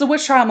 Well, it's the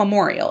Witch Trial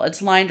Memorial.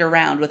 It's lined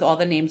around with all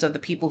the names of the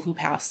people who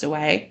passed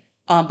away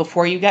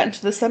before you get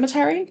into the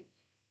cemetery.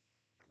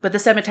 But the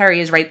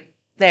cemetery is right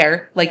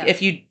there. Like,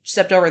 if you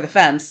stepped over the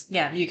fence.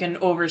 Yeah, you can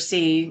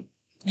oversee.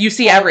 You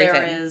see everything.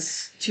 There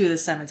is to the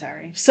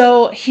cemetery.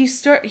 So he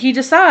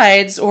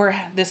decides, or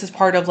this is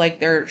part of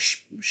like their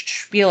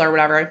spiel or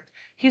whatever.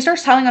 He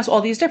starts telling us all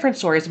these different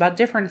stories about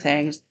different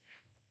things.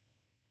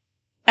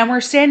 And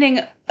we're standing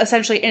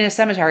essentially in a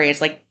cemetery.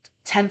 It's like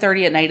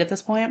 10:30 at night at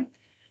this point.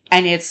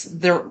 And it's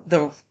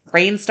the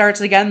rain starts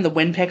again, the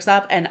wind picks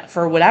up, and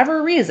for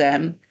whatever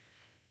reason,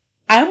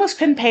 I almost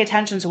couldn't pay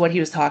attention to what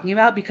he was talking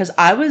about because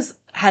I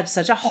had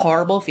such a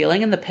horrible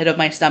feeling in the pit of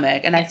my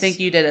stomach, and yes. I think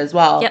you did as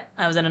well. Yep,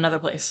 I was in another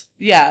place.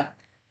 Yeah,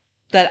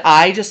 that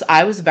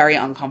I was very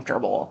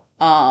uncomfortable.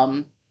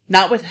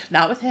 Not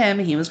with him,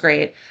 he was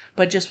great,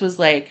 but just was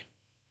like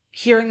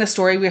hearing the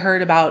story we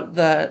heard about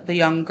the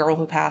young girl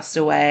who passed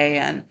away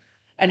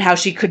and how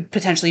she could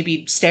potentially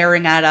be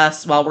staring at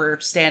us while we're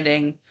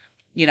standing,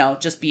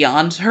 just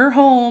beyond her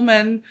home.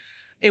 And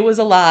it was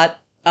a lot.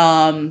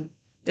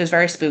 It was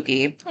very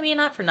spooky. I mean,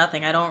 not for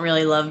nothing. I don't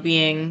really love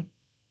being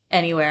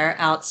anywhere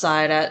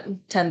outside at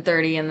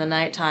 10:30 in the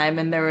nighttime.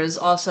 And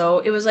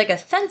it was like a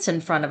fence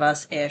in front of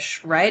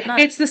us-ish, right?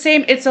 It's the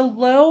same. It's a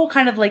low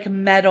kind of like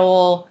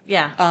metal.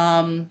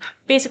 Yeah.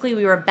 Basically,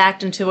 we were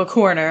backed into a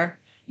corner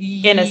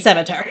in a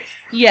cemetery.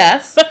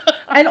 Yes.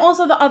 And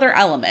also the other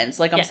elements.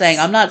 Like I'm saying,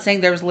 I'm not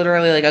saying there was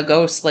literally like a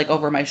ghost like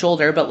over my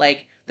shoulder, but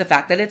like the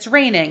fact that it's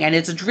raining and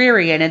it's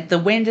dreary and the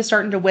wind is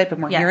starting to whip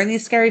and we're hearing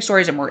these scary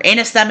stories and we're in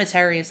a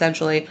cemetery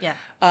essentially. Yeah.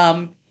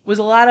 Was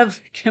a lot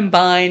of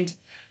combined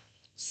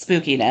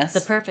spookiness.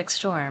 The perfect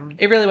storm.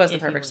 It really was the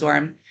perfect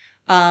storm.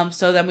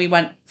 So then we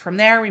went from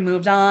there, we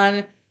moved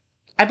on.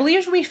 I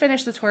believe we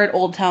finished the tour at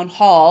Old Town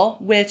Hall,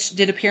 which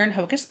did appear in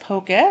Hocus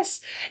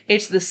Pocus.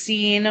 It's the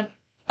scene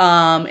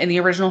in the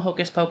original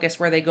Hocus Pocus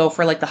where they go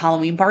for like the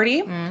Halloween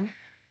party. Mm.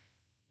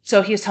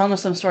 So he's telling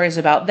us some stories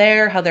about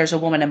how there's a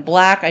woman in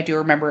black. I do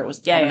remember it was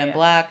the woman in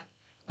black,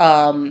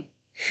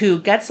 who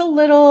gets a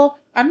little,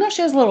 I'm not sure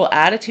she has a little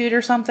attitude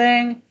or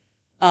something,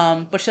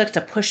 but she likes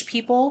to push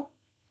people.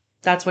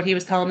 That's what he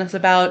was telling us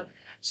about.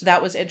 So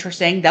that was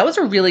interesting. That was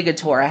a really good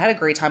tour. I had a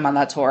great time on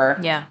that tour.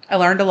 Yeah. I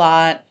learned a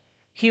lot.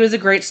 He was a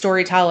great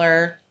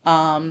storyteller.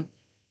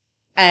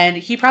 And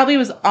he probably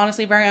was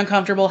honestly very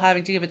uncomfortable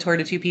having to give a tour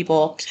to two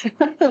people.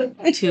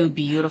 Two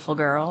beautiful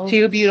girls.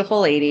 Two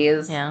beautiful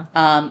ladies. Yeah.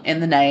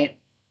 In the night.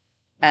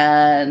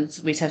 And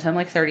we tipped him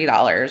like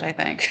 $30, I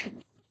think.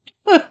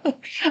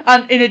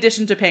 In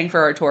addition to paying for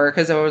our tour,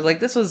 because I was like,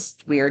 this was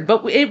weird.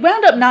 But it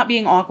wound up not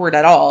being awkward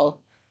at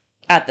all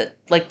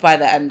by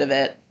the end of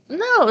it.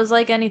 No, it was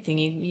like anything.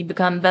 You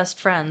become best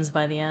friends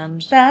by the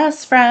end.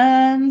 Best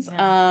friends.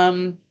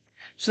 Yeah.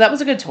 So that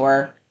was a good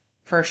tour,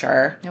 for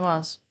sure. It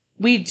was.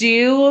 We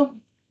do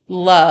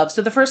love...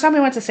 So the first time we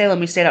went to Salem,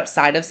 we stayed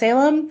outside of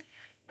Salem,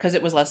 because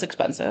it was less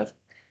expensive.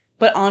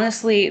 But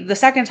honestly, the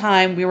second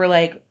time we were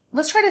like,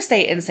 let's try to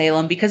stay in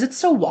Salem because it's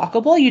so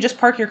walkable. You just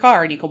park your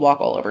car and you can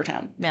walk all over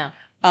town. Yeah.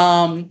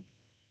 And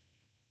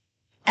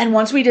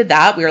once we did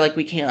that, we were like,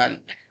 we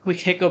can't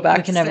go back.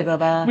 We can never go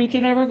back. We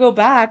can never go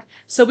back.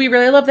 So we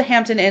really love the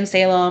Hampton Inn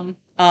Salem.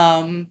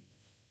 I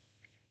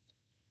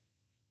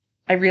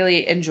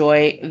really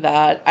enjoy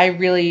that.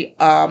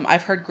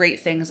 I've heard great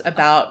things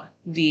about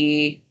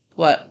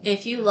what?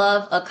 If you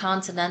love a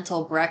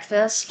continental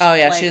breakfast, oh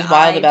yeah, she's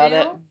wild about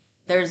it.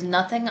 There's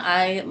nothing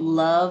I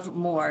love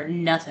more,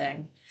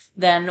 nothing,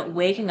 than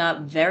waking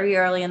up very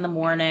early in the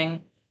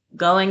morning,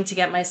 going to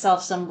get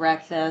myself some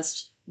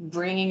breakfast,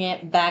 bringing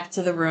it back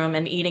to the room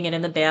and eating it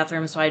in the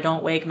bathroom so I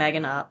don't wake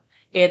Meghan up.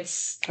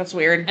 That's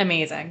weird.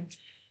 Amazing.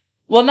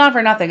 Well, not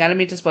for nothing. I didn't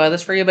mean to spoil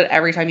this for you, but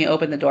every time you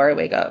open the door, I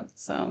wake up.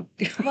 So,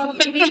 well,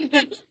 maybe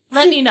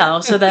let me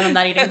know so that I'm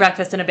not eating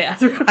breakfast in a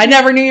bathroom. I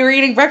never knew you were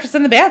eating breakfast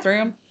in the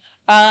bathroom.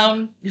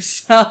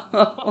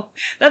 So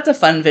that's a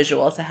fun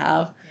visual to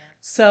have. Yeah.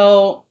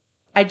 So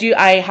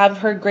I have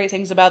heard great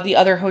things about the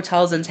other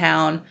hotels in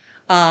town.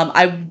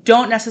 I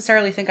don't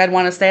necessarily think I'd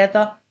want to stay at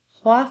the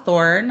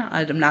Hawthorne.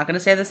 I'm not going to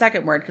say the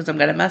second word because I'm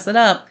going to mess it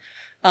up.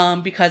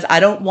 Because I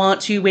don't want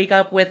to wake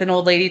up with an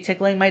old lady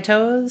tickling my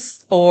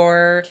toes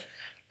or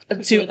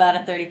to about a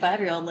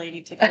 35-year-old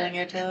lady tickling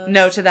your toes.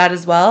 No, to that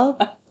as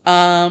well.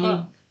 I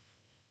want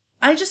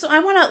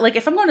to, like,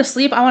 if I'm going to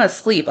sleep, I want to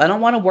sleep. I don't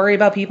want to worry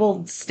about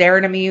people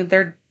staring at me with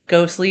their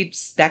ghostly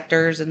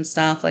specters and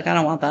stuff. Like, I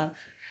don't want that.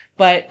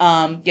 But,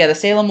 yeah, the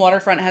Salem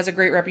waterfront has a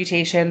great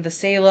reputation. The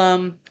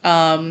Salem,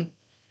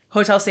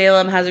 Hotel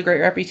Salem has a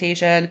great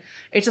reputation.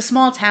 It's a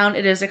small town.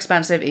 It is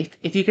expensive.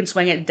 If you can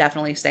swing it,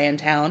 definitely stay in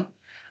town.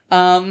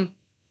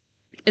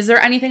 Is there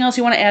anything else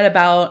you want to add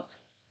about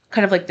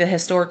kind of like the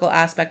historical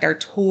aspect, our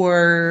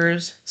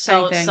tours?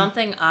 So anything?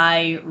 Something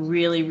I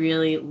really,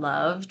 really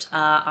loved,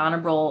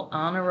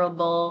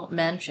 honorable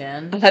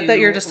mention. I thought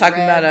you were just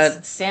talking about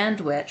a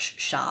sandwich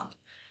shop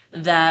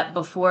that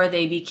before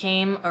they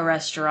became a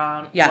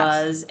restaurant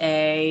was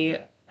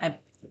it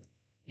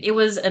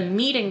was a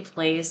meeting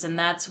place, and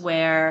that's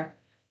where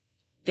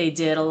they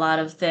did a lot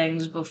of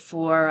things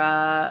before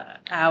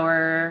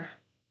our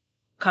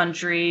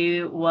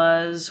country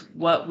was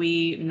what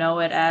we know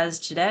it as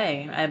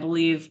today. I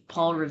believe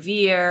Paul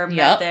Revere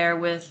met there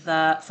with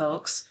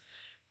folks.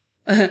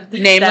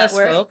 Nameless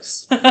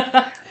folks.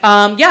 The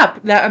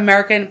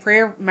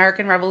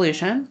American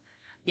Revolution.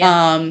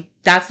 Yeah.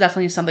 That's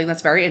definitely something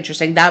that's very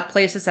interesting. That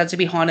place is said to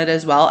be haunted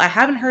as well. I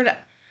haven't heard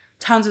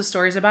tons of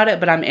stories about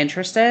it, but I'm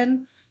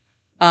interested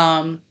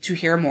to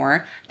hear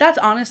more. That's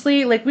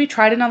honestly, like, we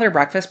tried another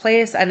breakfast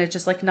place and it's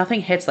just like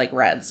nothing hits like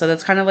Red. So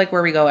that's kind of like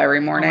where we go every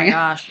morning. Oh my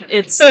gosh.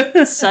 It's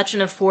such an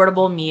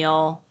affordable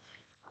meal.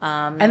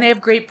 And they have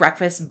great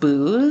breakfast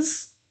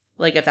booze.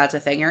 Like, if that's a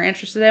thing you're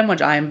interested in,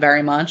 which I am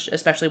very much,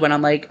 especially when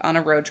I'm like on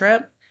a road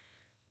trip,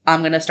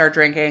 I'm going to start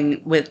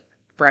drinking with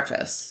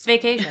breakfast.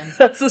 Vacation.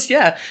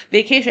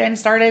 Vacation,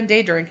 start in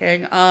day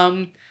drinking.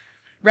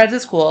 Red's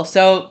is cool.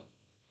 So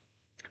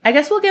I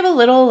guess we'll give a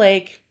little,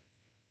 like,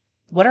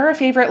 what are our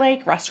favorite,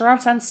 like,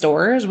 restaurants and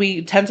stores?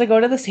 We tend to go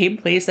to the same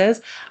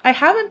places. I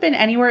haven't been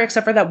anywhere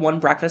except for that one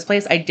breakfast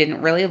place I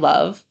didn't really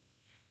love.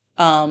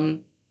 I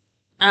don't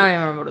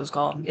even remember what it was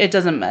called. It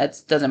doesn't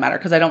matter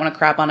because I don't want to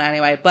crap on it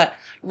anyway. But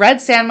Red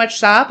Sandwich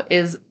Shop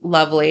is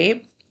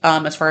lovely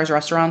as far as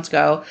restaurants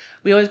go.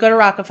 We always go to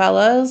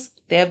Rockefeller's.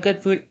 They have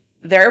good food.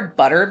 Their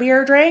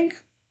butterbeer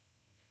drink.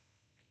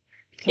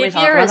 If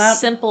you're a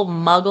simple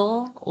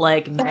muggle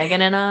like Meghan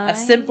and I, a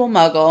simple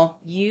muggle,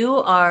 you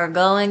are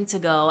going to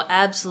go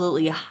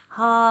absolutely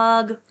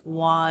hog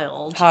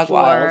wild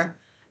for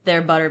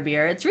their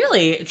butterbeer. It's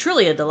really,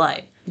 truly a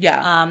delight.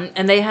 Yeah.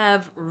 And they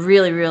have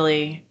really,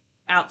 really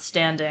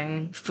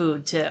outstanding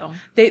food too.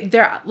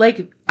 They're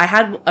like, I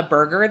had a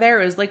burger there.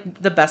 It was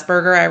like the best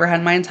burger I ever had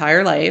in my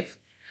entire life.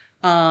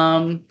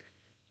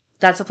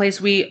 That's a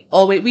place we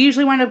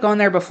usually wind up going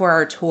there before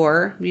our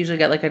tour. We usually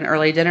get like an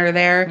early dinner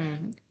there.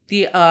 Mm-hmm.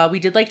 We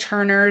did like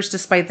Turner's,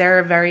 despite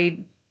their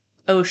very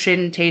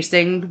ocean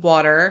tasting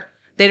water.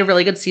 They had a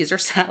really good Caesar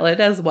salad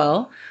as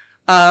well.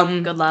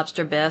 Good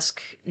lobster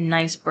bisque,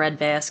 nice bread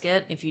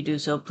basket, if you do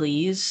so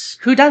please.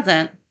 Who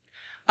doesn't?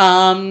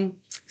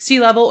 Sea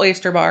Level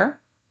Oyster Bar.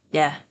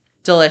 Yeah.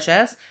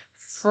 Delicious.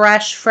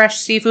 Fresh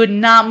seafood,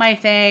 not my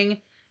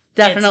thing.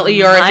 Definitely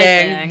your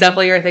thing.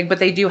 Definitely your thing. But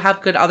they do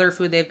have good other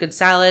food. They have good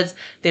salads.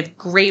 They have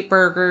great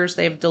burgers.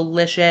 They have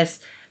delicious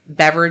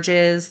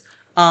beverages.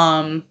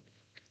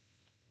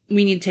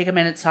 We need to take a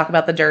minute to talk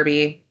about the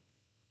Derby.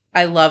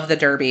 I love the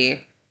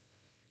Derby.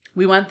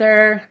 We went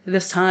there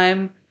this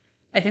time,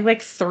 I think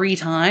like 3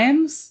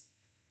 times.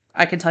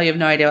 I can tell you have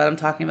no idea what I'm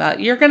talking about.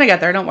 You're going to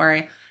get there, don't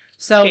worry.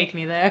 So take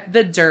me there.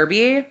 The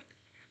Derby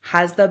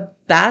has the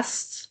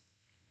best,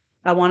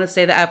 I want to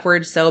say the F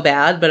word so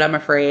bad, but I'm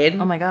afraid.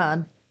 Oh my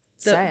God.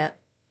 Say it.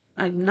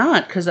 I'm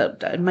not, because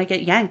I might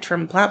get yanked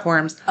from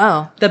platforms.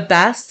 Oh. The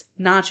best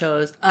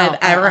nachos I've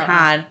ever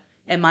had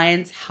in my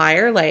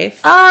entire life.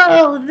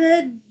 Oh,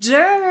 the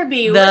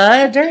Derby.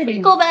 The Derby.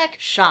 Pickleback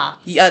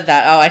shops. Yeah,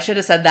 that. Oh, I should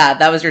have said that.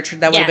 That was your.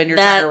 That would have been your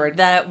trigger word.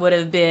 That would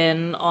have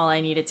been all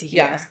I needed to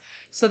hear. Yes.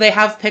 So they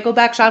have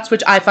pickleback shots,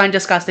 which I find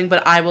disgusting,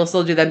 but I will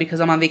still do them because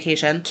I'm on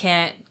vacation.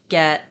 Can't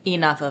get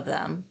enough of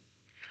them.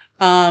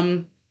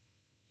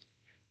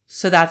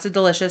 So that's a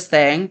delicious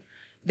thing.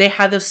 They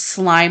had those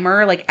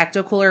Slimer, like,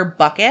 Ecto-Cooler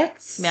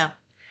buckets. Yeah.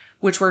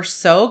 Which were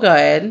so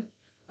good.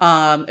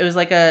 It was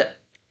like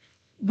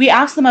we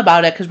asked them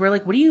about it because we're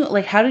like, what do you,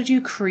 like, how did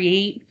you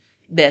create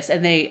this?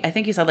 And I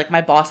think he said, like,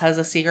 my boss has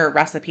a secret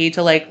recipe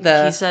to, like,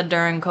 He said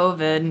during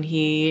COVID,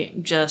 he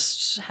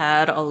just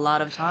had a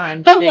lot of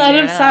time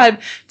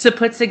to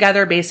put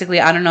together, basically,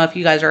 I don't know if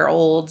you guys are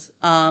old,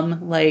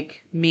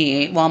 like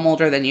me. Well, I'm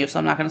older than you, so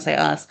I'm not going to say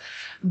us.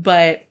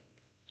 But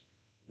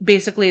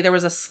basically, there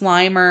was a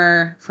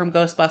Slimer from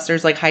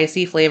Ghostbusters, like high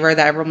C flavor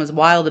that everyone was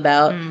wild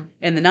about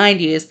in the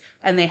 90s.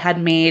 And they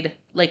had made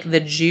like the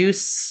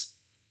juice.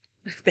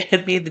 They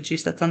had made the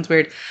juice. That sounds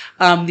weird.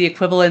 The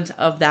equivalent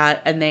of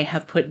that. And they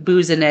have put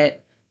booze in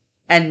it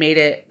and made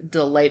it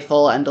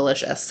delightful and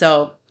delicious.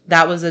 So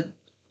that was an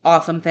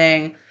awesome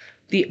thing.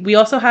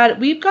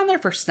 We've gone there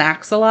for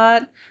snacks a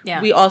lot.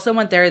 Yeah. We also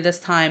went there this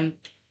time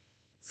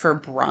for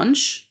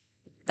brunch.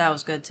 That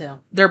was good too.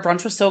 Their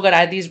brunch was so good. I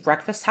had these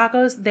breakfast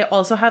tacos. They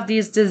also have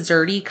these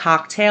desserty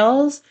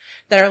cocktails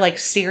that are like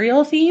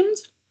cereal themed.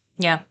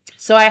 Yeah.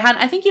 So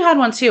I think you had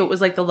one too. It was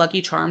like the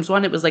Lucky Charms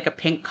one. It was like a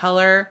pink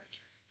color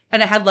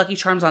and it had Lucky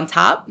Charms on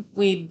top.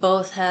 We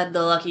both had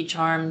the Lucky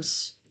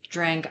Charms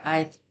drink.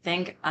 I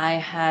think I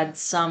had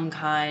some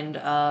kind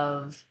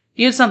of...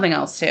 You had something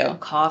else too.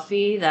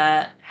 Coffee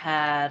that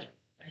had,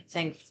 I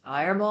think,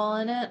 Fireball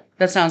in it.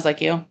 That sounds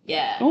like you.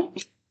 Yeah. Ooh.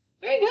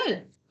 Very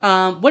good.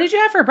 What did you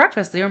have for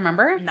breakfast? Do you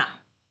remember? No.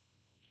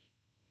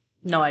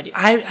 No idea.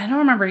 I don't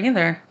remember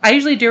either. I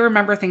usually do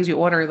remember things you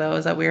order though.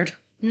 Is that weird?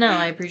 No,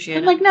 I appreciate it.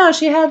 I'm like, no,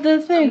 she had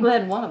the thing. I'm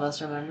glad one of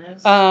us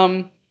remembers.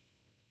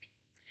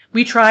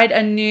 We tried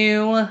a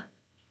new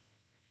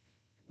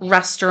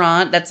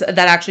restaurant that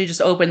actually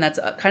just opened that's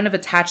kind of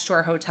attached to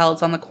our hotel.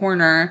 It's on the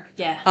corner.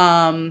 Yeah.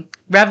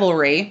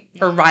 Rivalry.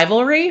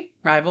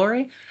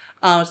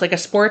 It's like a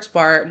sports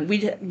bar.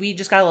 We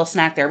just got a little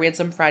snack there. We had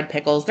some fried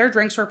pickles. Their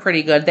drinks were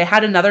pretty good. They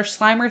had another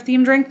Slimer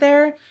themed drink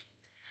there.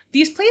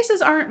 These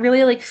places aren't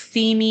really like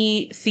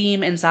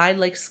theme inside,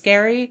 like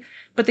scary,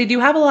 but they do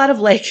have a lot of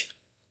like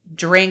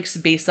drinks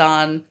based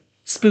on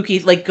spooky,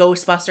 like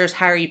Ghostbusters,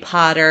 Harry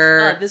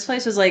Potter. This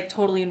place was like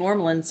totally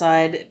normal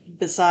inside,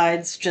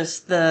 besides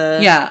just the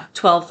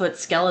 12-foot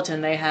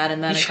skeleton they had,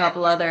 and then a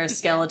couple other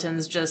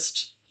skeletons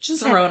just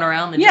thrown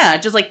around.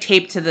 Just like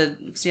taped to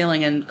the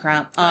ceiling and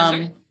crap.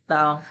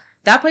 So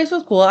that place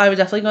was cool. I would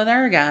definitely go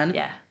there again.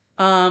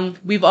 Yeah.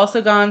 We've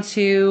also gone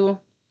to.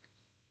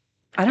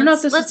 I don't know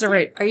if this is the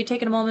right. Are you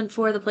taking a moment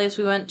for the place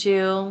we went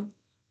to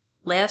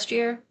last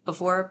year?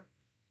 Before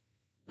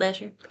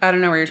last year? I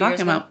don't know what you're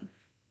talking about.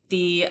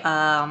 The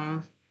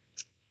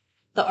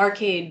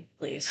arcade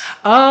place.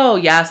 Oh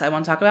yes, I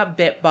want to talk about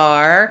Bit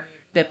Bar.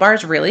 Bit Bar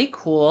is really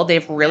cool. They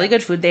have really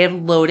good food. They have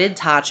loaded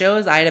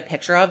tachos. I had a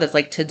picture of that's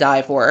like to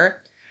die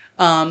for.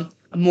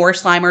 More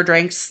Slimer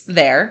drinks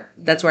there.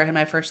 That's where I had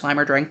my first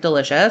Slimer drink.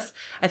 Delicious.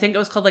 I think it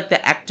was called like the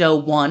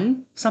Ecto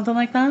 1, something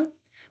like that,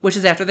 which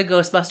is after the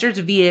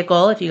Ghostbusters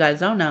vehicle, if you guys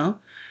don't know.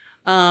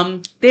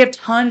 They have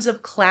tons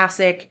of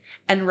classic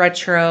and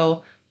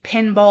retro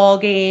pinball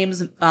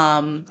games.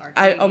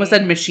 I almost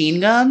said machine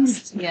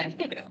guns. Yeah.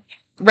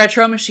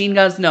 Retro machine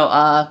guns.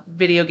 No,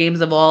 video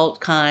games of all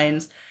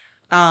kinds.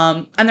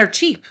 And they're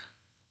cheap.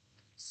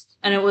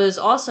 And it was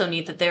also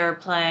neat that they were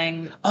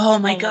playing. Oh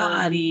my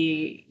god!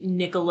 The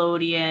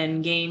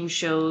Nickelodeon game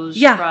shows.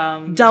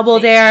 From Double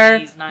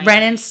Dare, 80s,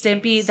 Ren and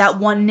Stimpy, that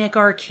one Nick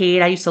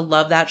Arcade. I used to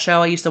love that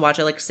show. I used to watch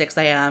it like 6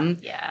 a.m.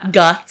 Yeah.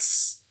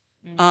 Guts.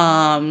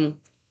 Mm-hmm.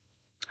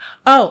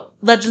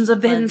 Legends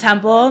of the Hidden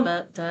Temple.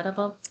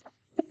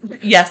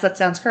 Yes, that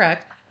sounds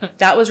correct.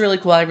 That was really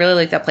cool. I really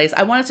liked that place.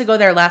 I wanted to go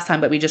there last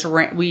time, but we just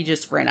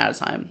ran out of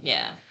time.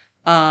 Yeah.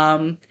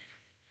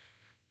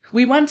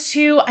 We went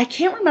to, I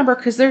can't remember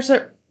because there's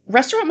a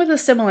restaurant with a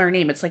similar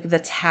name. It's like The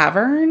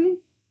Tavern.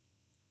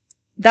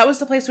 That was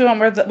the place we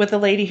went with the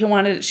lady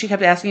who she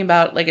kept asking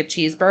about like a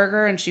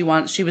cheeseburger and she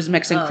was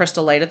mixing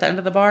Crystal Light at the end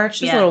of the bar.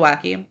 She's a little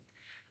wacky.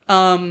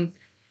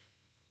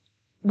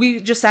 We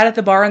just sat at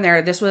the bar in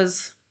there. This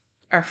was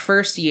our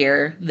first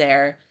year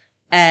there.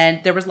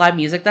 And there was live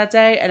music that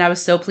day, and I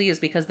was so pleased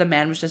because the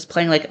man was just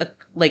playing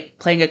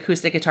playing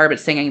acoustic guitar but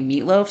singing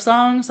Meatloaf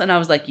songs, and I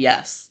was like,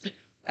 yes.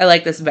 I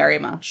like this very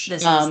much.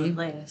 This is the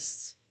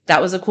place.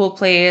 That was a cool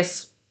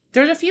place.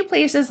 There's a few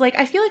places, like,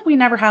 I feel like we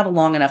never have a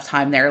long enough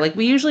time there. Like,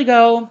 we usually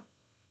go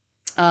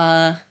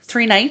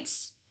 3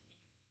 nights.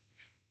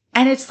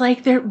 And it's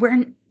like,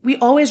 we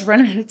always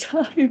run out of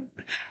time.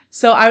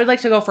 So I would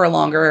like to go for a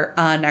longer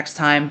next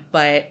time.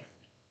 But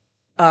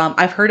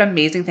I've heard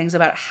amazing things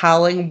about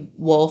Howling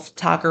Wolf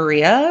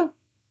Taqueria.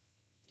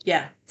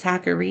 Yeah.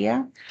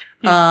 Taqueria.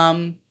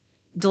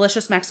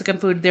 delicious Mexican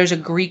food. There's a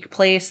Greek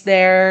place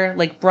there,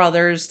 like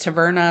Brothers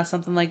Taverna,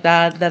 something like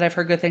that I've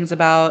heard good things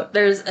about.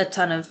 There's a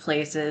ton of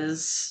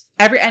places.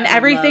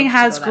 Everything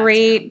has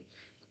great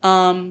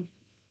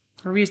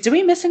reviews. Did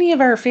we miss any of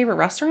our favorite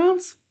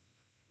restaurants?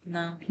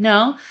 No.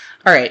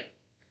 All right.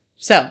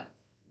 So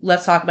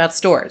let's talk about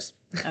stores.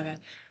 Okay.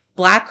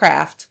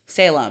 Blackcraft,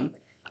 Salem.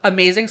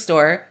 Amazing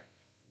store.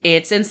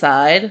 It's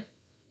inside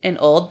an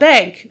old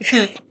bank.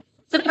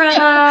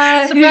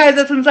 Surprise! Surprise,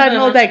 it's inside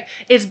an old bank.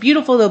 It's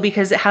beautiful, though,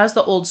 because it has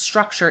the old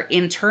structure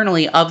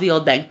internally of the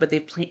old bank, but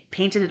they've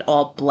painted it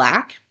all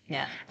black.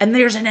 Yeah. And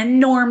there's an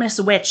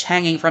enormous witch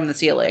hanging from the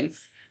ceiling.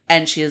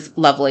 And she is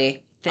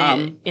lovely.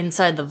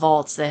 Inside the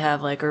vaults, they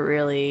have like a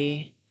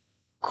really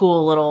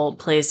cool little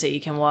place that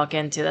you can walk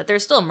into. That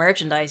there's still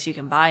merchandise you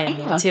can buy in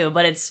there, too,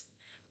 but it's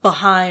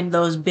behind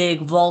those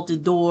big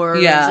vaulted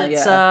doors. Yeah,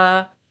 it's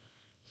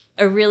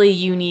a really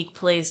unique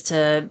place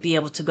to be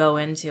able to go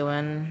into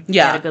and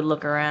get a good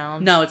look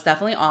around. No, it's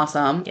definitely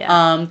awesome.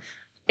 Yeah.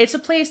 It's a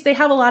place, they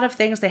have a lot of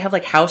things. They have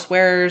like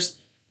housewares,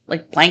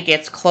 like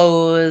blankets,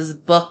 clothes,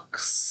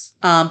 books.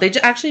 They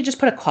actually just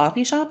put a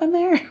coffee shop in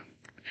there,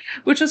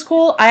 which was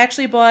cool. I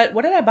actually bought,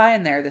 what did I buy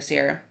in there this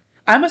year?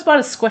 I almost bought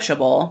a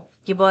Squishable.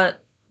 You bought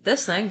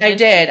this thing? I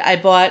did.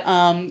 I bought,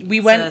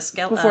 we went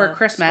before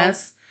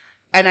Christmas,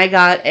 and I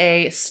got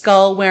a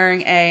skull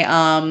wearing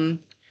a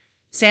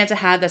Santa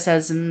hat that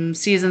says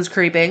Seasons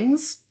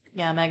Creepings.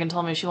 Yeah, Megan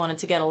told me she wanted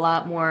to get a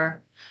lot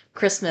more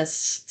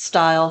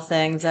Christmas-style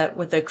things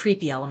with a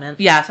creepy element.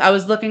 Yes, I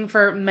was looking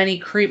for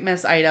many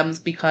Creepmas items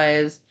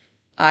because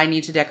I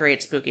need to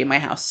decorate spooky in my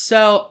house.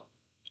 So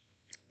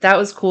that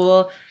was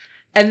cool.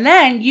 And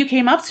then you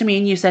came up to me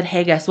and you said,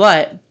 hey, guess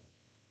what?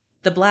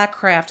 The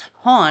Blackcraft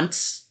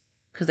haunts,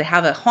 because they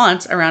have a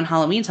haunt around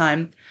Halloween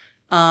time,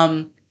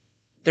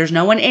 there's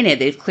no one in it.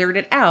 They've cleared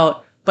it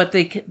out. But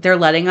they're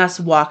letting us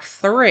walk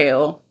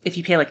through if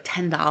you pay like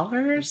 $10.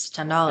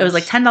 $10. It was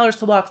like $10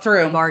 to walk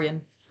through.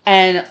 Bargain.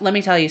 And let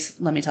me tell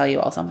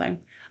you all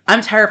something.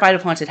 I'm terrified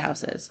of haunted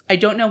houses. I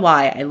don't know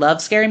why. I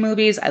love scary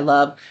movies. I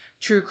love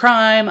true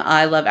crime.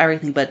 I love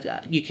everything.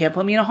 But you can't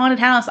put me in a haunted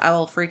house. I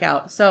will freak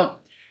out. So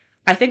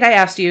I think I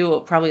asked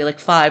you probably like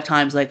 5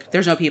 times, like,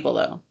 there's no people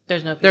though.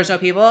 There's no people. There's no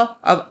people?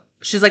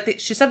 She's like,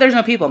 she said there's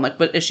no people. I'm like,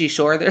 but is she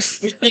sure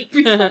there's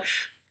people?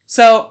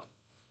 So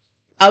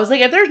I was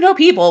like, if there's no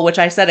people, which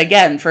I said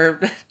again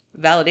for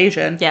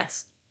validation.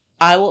 Yes.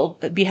 I will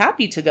be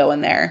happy to go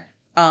in there.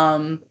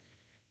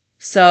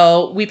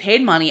 So we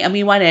paid money and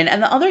we went in.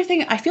 And the other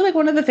thing, I feel like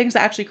one of the things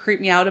that actually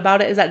creeped me out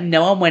about it is that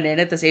no one went in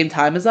at the same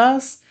time as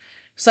us.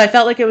 So I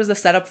felt like it was the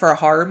setup for a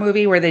horror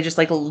movie where they just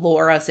like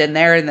lure us in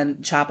there and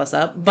then chop us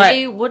up. But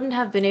they wouldn't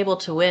have been able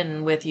to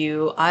win with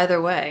you either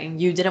way.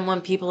 You didn't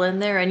want people in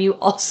there, and you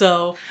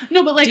also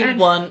didn't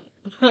want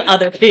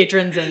other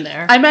patrons in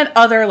there. I meant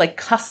other like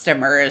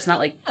customers, not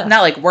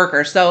like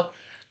workers. So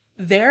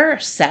their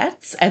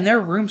sets and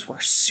their rooms were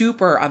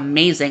super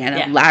amazing and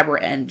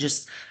elaborate, and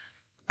just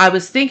I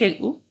was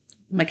thinking, ooh,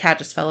 my cat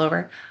just fell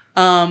over.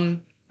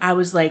 I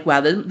was like,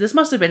 wow, this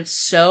must have been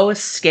so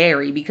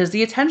scary because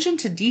the attention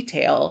to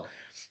detail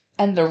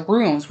and the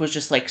rooms was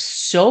just like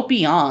so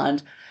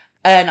beyond.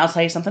 And I'll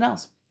tell you something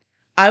else.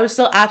 I was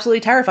still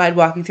absolutely terrified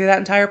walking through that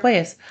entire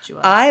place.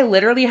 I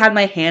literally had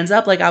my hands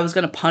up like I was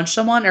going to punch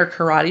someone or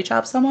karate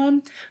chop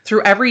someone.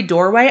 Through every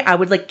doorway, I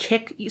would like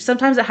kick.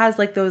 Sometimes it has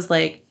like those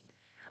like,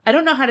 I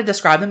don't know how to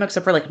describe them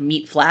except for like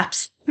meat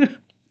flaps.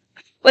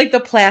 Like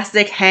the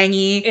plastic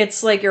hangy.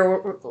 It's like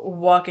you're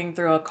walking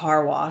through a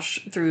car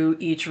wash through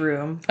each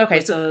room.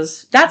 Okay, so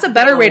that's a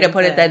better way to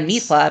put it than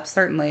meat flaps,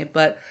 certainly.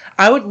 But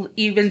I would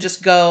even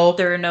just go...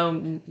 There was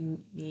no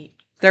meat.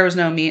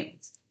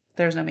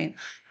 There's no meat.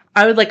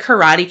 I would like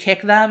karate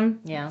kick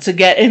them to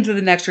get into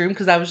the next room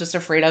because I was just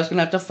afraid I was going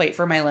to have to fight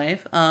for my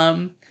life.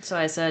 So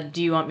I said,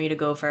 do you want me to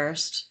go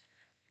first?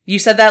 You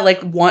said that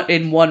like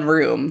in one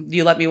room.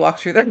 You let me walk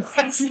through the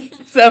rest.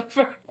 So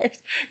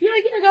first. You're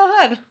like, yeah,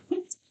 go ahead.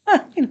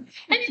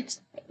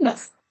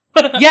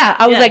 Yeah,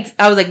 I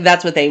was like,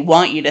 that's what they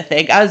want you to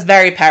think. I was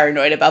very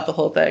paranoid about the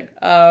whole thing.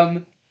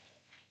 But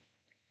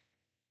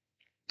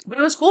it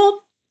was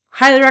cool.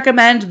 Highly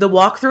recommend the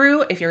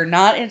walkthrough if you're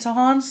not into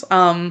haunts.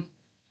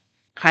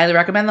 Highly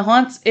recommend the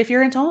haunts if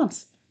you're into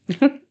haunts.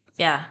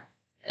 Yeah.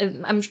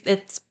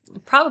 It's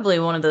probably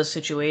one of those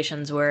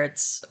situations where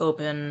it's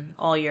open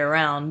all year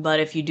round, but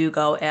if you do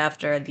go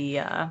after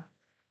the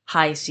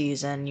high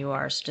season, you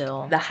are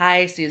still... The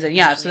high season,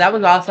 yeah. So that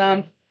was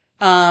awesome.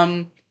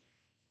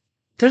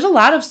 There's a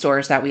lot of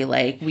stores that we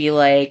like. We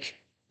like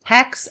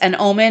Hex and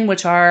Omen,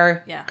 which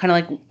are kind of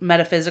like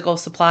metaphysical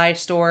supply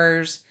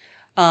stores.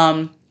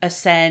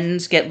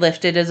 Ascend, Get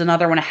Lifted is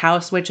another one. A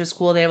House, which is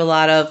cool. They have a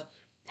lot of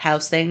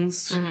house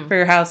things for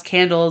your house.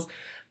 Candles,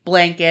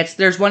 blankets.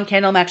 There's one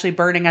candle I'm actually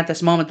burning at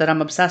this moment that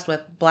I'm obsessed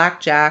with.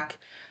 Blackjack.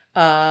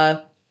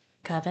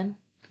 Coven.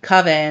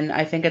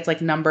 I think it's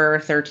like number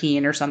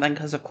 13 or something,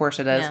 because of course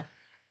it is. Yeah.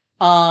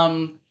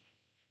 A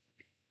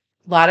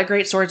lot of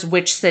great stores.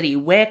 Witch City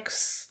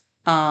Wicks.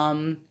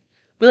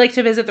 We like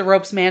to visit the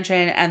Ropes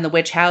Mansion and the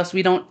Witch House.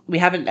 We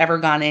haven't ever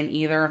gone in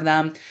either of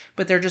them,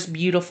 but they're just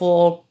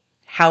beautiful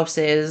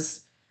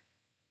houses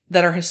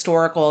that are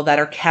historical, that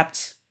are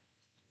kept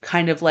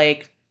kind of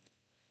like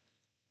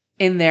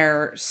in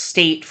their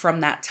state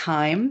from that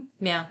time.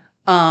 Yeah.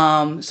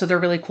 So they're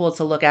really cool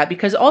to look at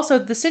because also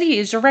the city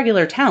is a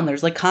regular town.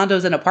 There's like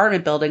condos and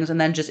apartment buildings, and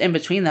then just in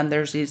between them,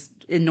 there's these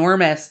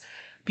enormous,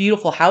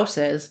 beautiful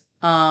houses.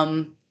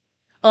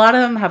 A lot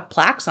of them have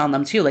plaques on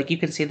them too. Like you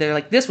can see they're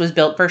like, this was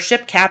built for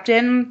ship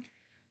captain,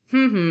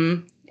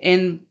 in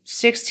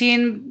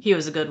 1690. He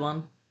was a good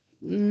one.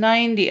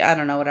 I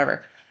don't know,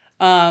 whatever.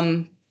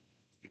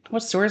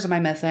 What stores am I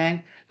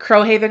missing?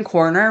 Crowhaven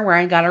Corner, where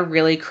I got a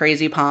really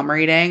crazy palm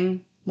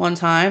reading one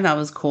time. That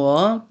was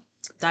cool.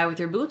 Die with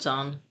Your Boots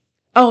On.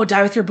 Oh,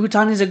 Die With Your Boots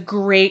On is a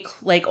great,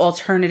 like,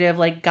 alternative,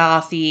 like,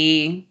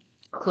 gothy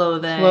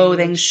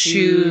Clothing,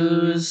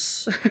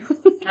 shoes.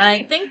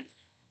 I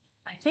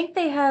think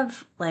they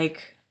have,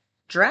 like,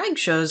 drag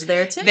shows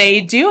there, too.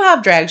 They do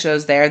have drag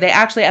shows there. They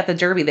actually, at the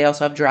Derby, they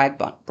also have drag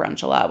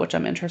brunch a lot, which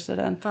I'm interested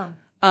in. Fun.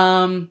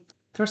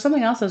 There was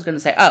something else I was going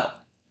to say. Oh,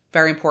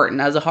 very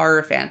important as a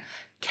horror fan.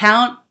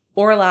 Count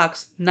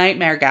Orlok's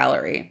Nightmare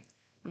Gallery.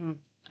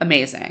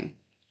 Amazing.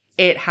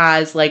 It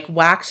has like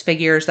wax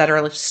figures that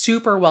are like,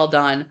 super well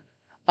done.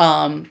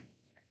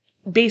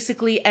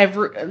 Basically I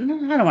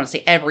don't want to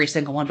say every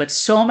single one, but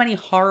so many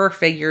horror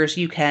figures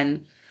you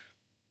can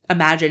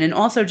imagine. And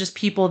also just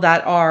people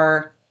that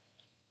are,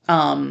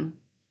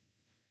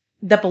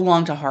 that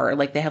belong to horror.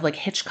 Like they have like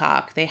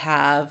Hitchcock. They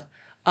have,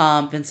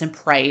 Vincent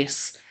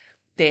Price.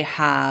 They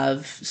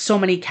have so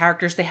many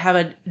characters. They have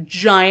a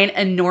giant,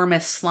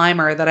 enormous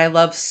Slimer that I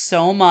love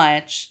so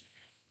much.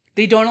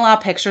 They don't allow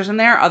pictures in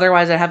there.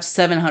 Otherwise, I'd have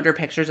 700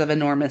 pictures of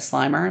enormous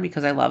Slimer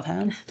because I love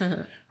him. They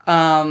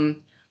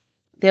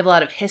have a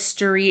lot of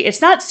history. It's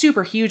not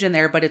super huge in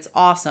there, but it's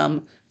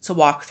awesome to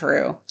walk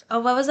through. Oh,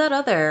 what was that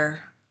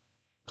other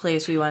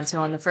place we went to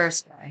on the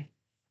first day?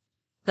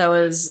 That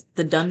was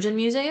the Dungeon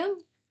Museum?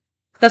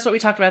 That's what we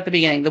talked about at the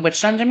beginning. The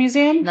Witch Dungeon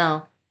Museum?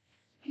 No.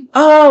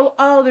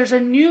 Oh, there's a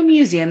new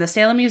museum, the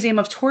Salem Museum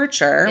of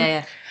Torture,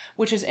 Yeah.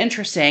 which is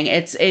interesting.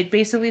 It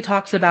basically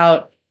talks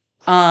about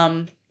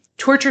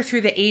torture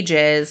through the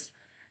ages,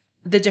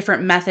 the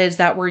different methods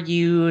that were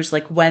used,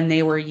 like when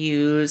they were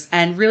used,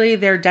 and really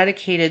they're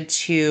dedicated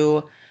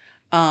to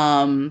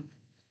the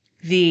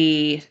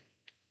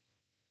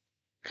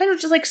kind of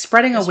just like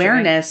spreading History,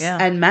 awareness yeah.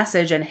 and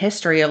message and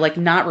history of like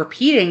not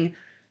repeating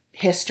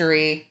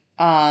history,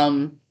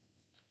 of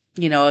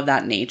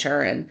that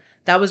nature. And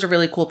that was a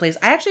really cool place.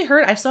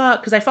 I saw,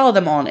 because I follow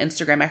them all on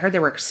Instagram, I heard they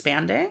were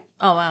expanding.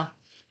 Oh, wow.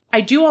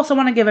 I do also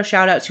want to give a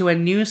shout out to a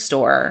new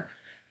store,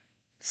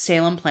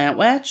 Salem Plant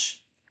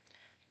Witch.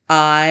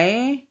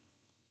 I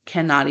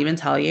cannot even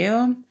tell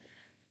you.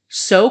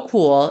 So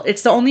cool.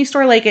 It's the only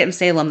store like it in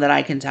Salem that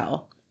I can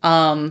tell.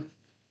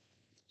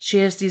 She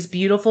has these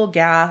beautiful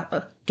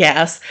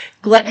glass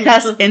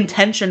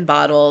intention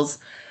bottles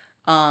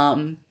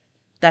that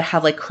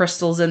have like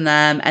crystals in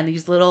them and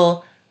these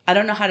little, I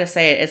don't know how to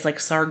say it. It's like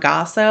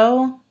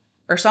Sargasso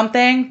or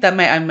something.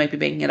 I might be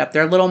making it up.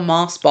 They're little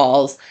moss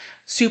balls.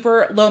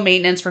 Super low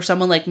maintenance for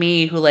someone like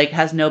me who like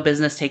has no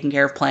business taking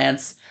care of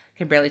plants.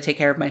 Can barely take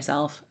care of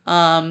myself.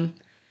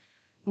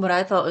 What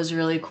I thought was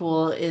really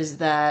cool is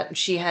that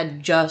she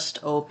had just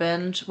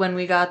opened when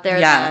we got there.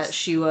 Yes. That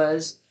she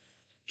was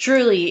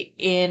truly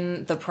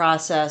in the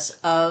process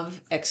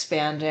of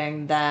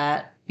expanding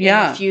that.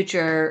 Yeah. In the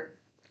future,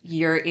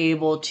 you're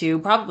able to,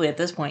 probably at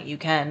this point, you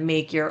can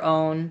make your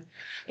own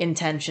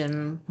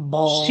intention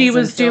balls. She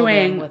was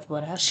doing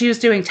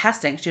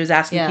testing. She was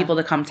asking people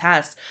to come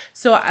test.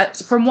 So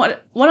from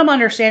what I'm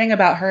understanding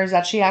about her is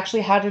that she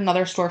actually had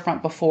another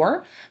storefront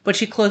before, but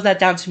she closed that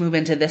down to move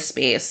into this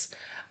space,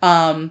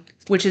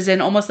 which is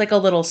in almost like a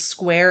little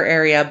square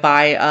area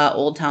by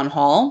Old Town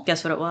Hall.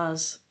 Guess what it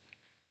was?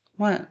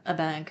 What? A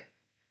bank.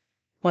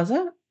 Was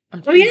it?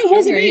 Oh yeah, it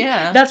was.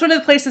 Yeah. That's one of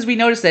the places we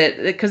noticed it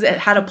because it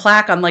had a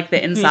plaque on like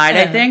the inside.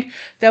 I think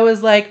that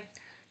was like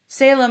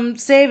Salem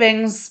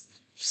Savings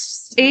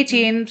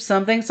 18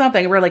 something.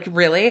 We're like,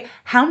 really?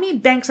 How many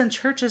banks and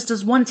churches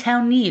does one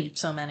town need?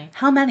 So many.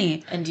 How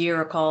many? And do you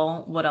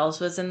recall what else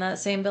was in that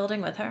same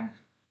building with her?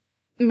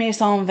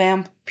 Maison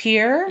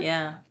Vampire?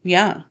 Yeah.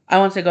 Yeah. I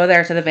want to go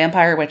there to the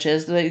Vampire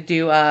Witches. They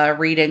do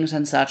readings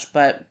and such,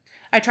 but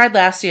I tried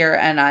last year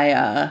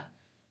and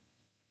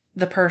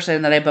the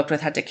person that I booked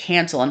with had to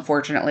cancel,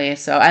 unfortunately.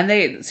 So, and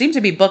they seem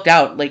to be booked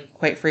out like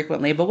quite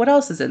frequently. But what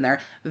else is in there?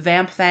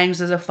 Vamp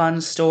Fangs is a fun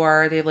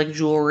store. They have like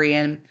jewelry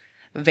and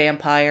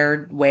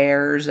vampire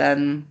wares.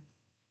 And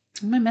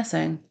what am I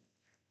missing?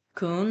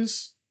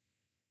 Coons?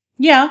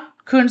 Yeah,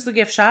 Coons the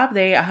gift shop.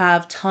 They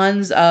have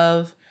tons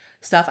of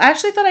stuff. I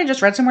actually thought I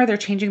just read somewhere they're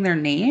changing their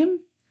name,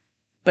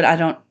 but I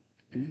don't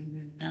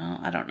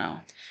know.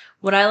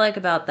 What I like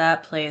about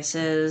that place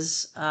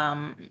is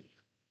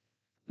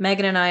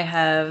Megan and I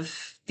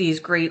have these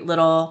great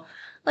little,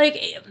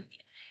 like,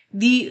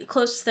 the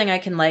closest thing I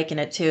can liken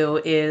it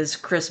to is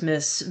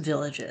Christmas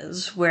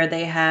villages, where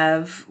they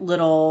have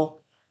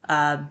little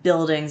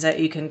buildings that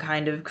you can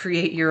kind of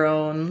create your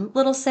own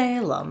little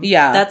Salem.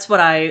 Yeah. That's what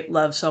I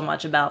love so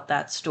much about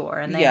that store.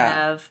 And they Yeah.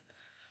 have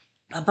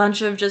a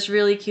bunch of just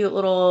really cute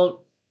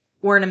little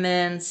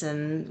ornaments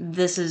and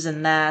thises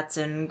and that's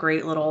and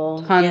great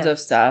little Tons of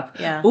stuff.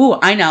 Yeah. Ooh,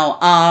 I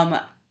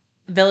know.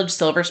 Village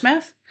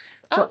Silversmith.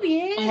 Oh,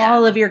 yeah.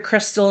 All of your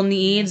crystal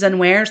needs and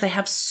wares. They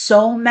have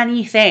so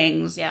many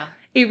things. Yeah.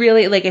 It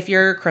really, like, if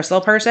you're a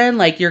crystal person,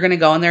 like, you're going to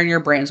go in there and your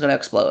brain's going to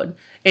explode.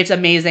 It's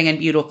amazing and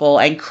beautiful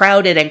and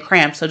crowded and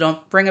cramped. So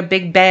don't bring a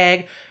big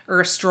bag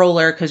or a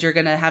stroller because you're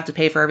going to have to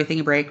pay for everything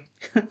you break.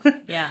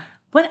 Yeah.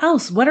 What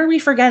else? What are we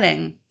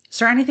forgetting? Is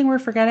there anything we're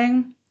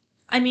forgetting?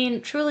 I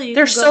mean, truly, you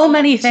There's can so go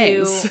many to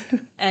things.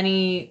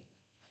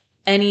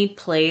 any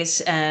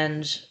place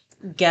and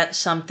get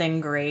something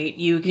great.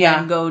 You can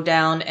Yeah. go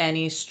down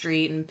any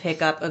street and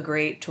pick up a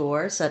great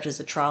tour, such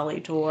as a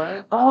trolley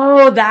tour.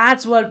 Oh,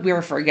 that's what we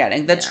were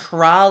forgetting. The Yeah.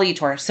 trolley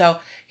tour. So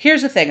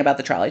here's the thing about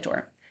the trolley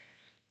tour.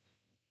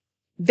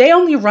 They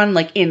only run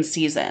like in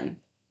season.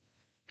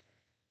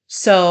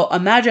 So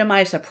imagine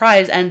my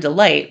surprise and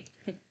delight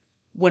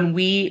when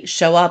we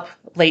show up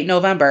late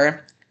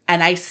November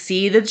and I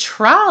see the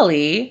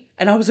trolley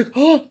and I was like,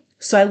 oh,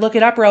 so I look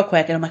it up real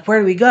quick and I'm like, where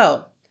do we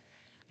go?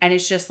 And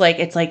it's just like,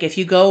 it's like if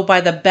you go by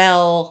the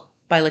bell,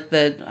 by like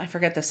I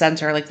forget the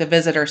center, like the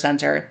visitor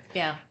center.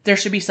 Yeah. There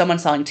should be someone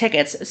selling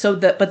tickets. So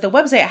but the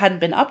website hadn't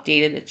been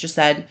updated. It just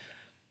said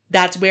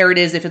that's where it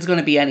is if it's going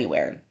to be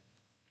anywhere.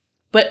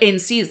 But in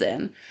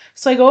season.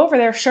 So I go over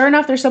there. Sure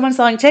enough, there's someone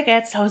selling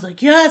tickets. I was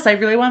like, yes, I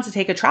really want to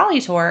take a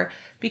trolley tour.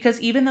 Because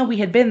even though we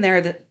had been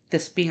there,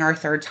 this being our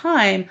third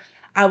time,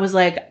 I was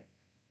like,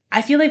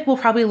 I feel like we'll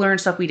probably learn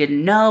stuff we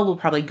didn't know. We'll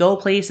probably go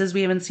places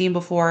we haven't seen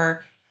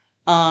before.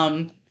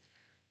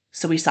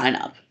 So we sign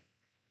up.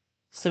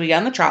 So we get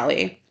on the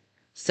trolley.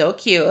 So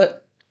cute.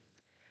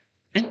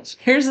 And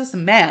here's this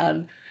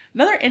man.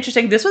 Another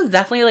interesting, this was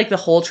definitely like the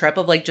whole trip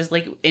of like just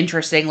like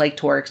interesting like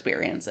tour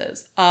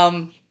experiences.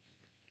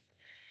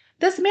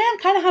 This man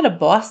kind of had a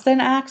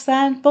Boston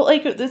accent, but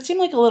like it seemed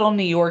like a little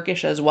New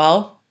Yorkish as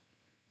well.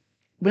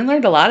 We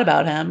learned a lot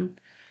about him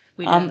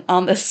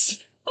on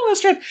this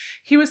trip.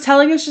 He was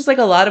telling us just like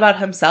a lot about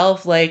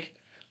himself, like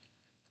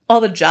all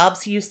the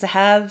jobs he used to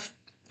have,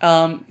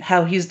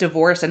 how he's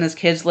divorced and his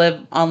kids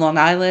live on Long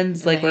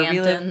Island, like where we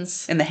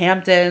live in the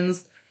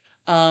Hamptons.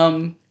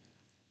 I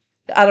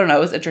don't know, it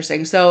was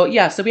interesting. So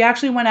yeah, so we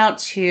actually went out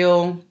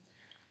to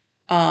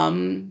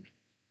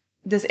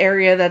this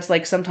area that's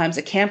like sometimes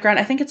a campground.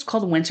 I think it's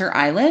called Winter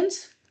Island,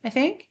 I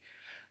think.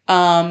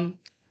 And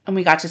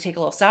we got to take a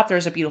little stop.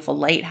 There's a beautiful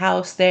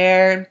lighthouse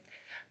there.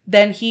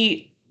 Then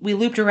we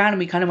looped around and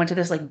we kind of went to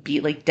this like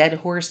Dead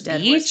Horse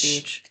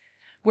Beach,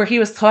 where he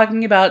was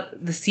talking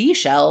about the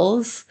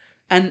seashells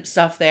and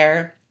stuff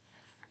there.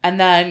 And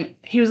then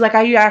he was like,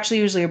 I actually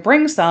usually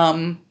bring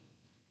some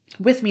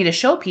with me to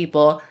show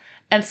people.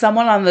 And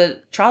someone on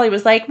the trolley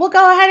was like, well,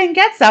 go ahead and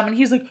get some. And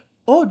he's like,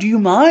 oh, do you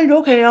mind?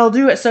 Okay, I'll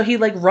do it. So he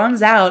like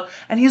runs out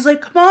and he's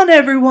like, come on,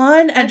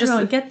 everyone. And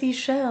just get these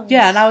shells.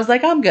 Yeah. And I was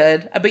like, I'm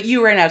good. But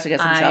you ran out to get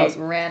some shells. I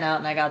ran out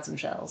and I got some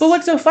shells. But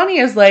what's so funny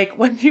is like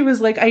when he was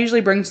like, I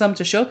usually bring some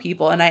to show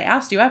people. And I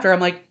asked you after, I'm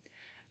like,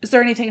 is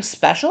there anything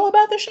special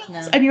about the shells?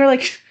 No. And you're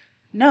like,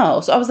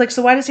 no. So I was like,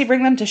 so why does he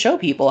bring them to show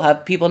people?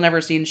 Have people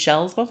never seen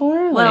shells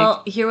before?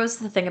 Well, here was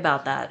the thing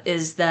about that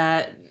is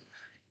that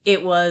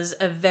it was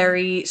a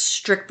very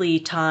strictly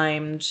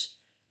timed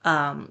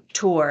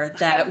tour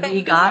that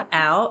we got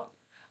out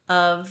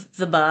of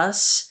the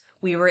bus.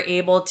 We were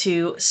able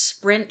to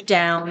sprint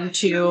down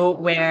to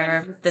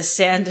where the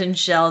sand and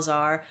shells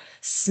are,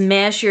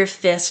 smash your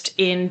fist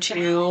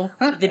into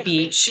the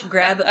beach,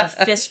 grab a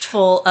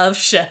fistful of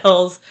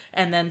shells,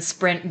 and then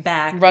sprint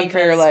back. Run for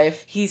your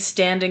life. He's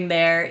standing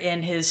there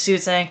in his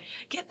suit saying,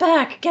 get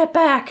back, get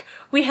back.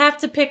 We have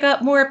to pick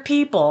up more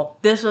people.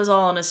 This was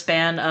all in a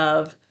span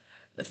of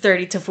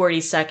 30 to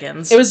 40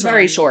 seconds. It was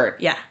very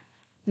short. Yeah.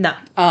 No.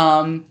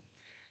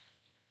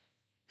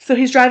 So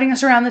he's driving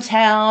us around the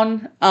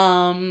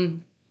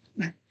town.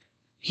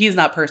 He's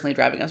not personally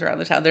driving us around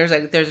the town. There's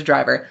a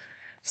driver.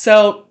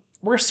 So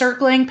we're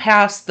circling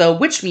past the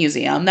Witch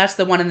Museum. That's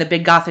the one in the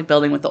big Gothic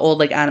building with the old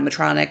like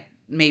animatronic,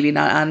 maybe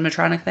not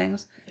animatronic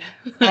things.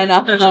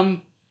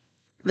 And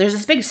there's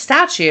this big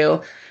statue,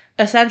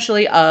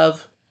 essentially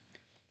of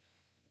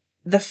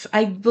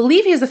I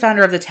believe he's the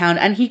founder of the town,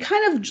 and he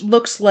kind of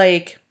looks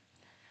like,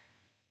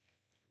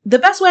 the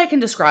best way I can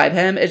describe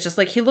him is just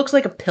like he looks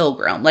like a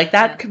pilgrim, like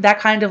that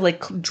kind of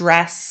like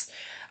dress,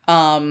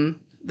 the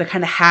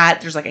kind of hat.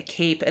 There's like a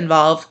cape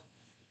involved,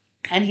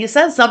 and he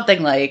says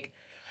something like,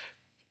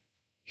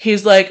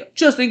 he's like,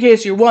 just in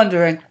case you're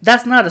wondering,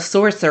 that's not a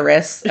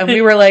sorceress, and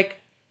we were like,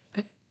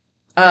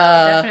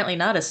 definitely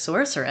not a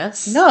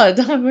sorceress. No, it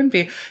wouldn't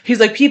be. He's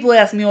like, people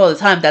ask me all the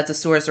time, that's a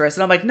sorceress.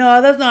 And I'm like,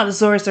 no, that's not a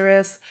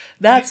sorceress.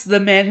 That's the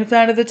man who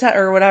founded the town,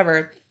 or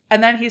whatever.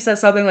 And then he says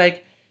something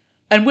like,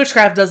 and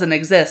witchcraft doesn't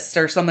exist,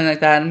 or something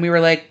like that. And we were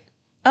like,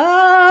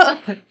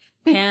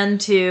 Pan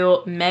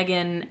to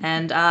Meghan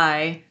and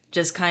I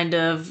just kind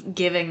of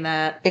giving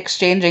that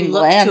Exchanging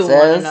look glances to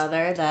one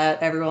another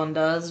that everyone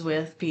does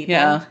with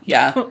people.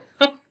 Yeah.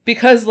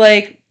 Because,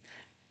 like,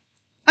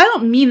 I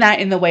don't mean that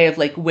in the way of,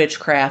 like,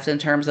 witchcraft in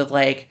terms of,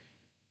 like,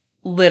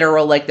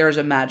 literal, like, there's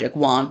a magic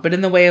wand, but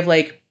in the way of,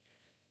 like,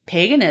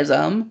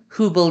 paganism,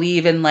 who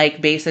believe in,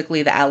 like,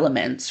 basically the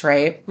elements,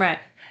 right? Right.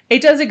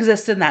 It does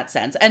exist in that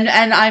sense. And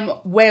I'm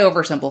way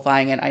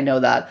oversimplifying it. I know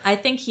that. I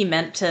think he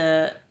meant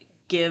to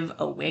give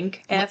a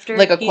wink after.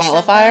 Like a he said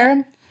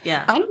qualifier? that.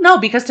 Yeah. I don't know,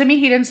 because to me,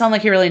 he didn't sound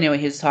like he really knew what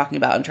he was talking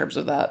about in terms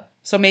of that.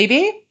 So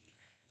maybe,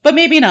 but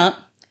maybe not.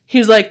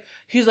 He's like,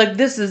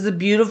 this is a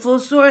beautiful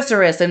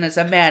sorceress, and it's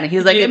a man. And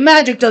he's like,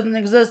 magic doesn't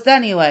exist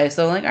anyway.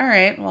 So I'm like, all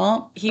right,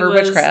 well, He or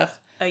was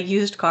witchcraft. a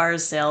used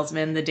cars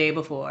salesman the day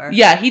before.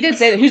 Yeah, he did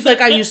say that. He's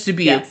like, I used to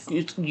be Yes.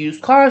 a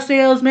used car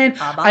salesman.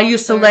 A I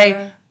used to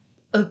lay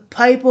a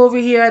pipe over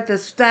here at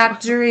this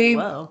factory.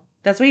 Whoa.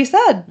 That's what he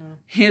said.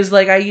 He was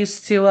like, I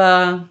used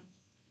to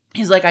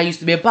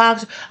be a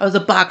boxer. I was a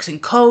boxing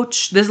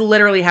coach. This is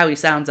literally how he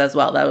sounds as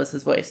well. That was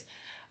his voice.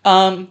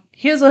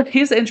 He's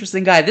an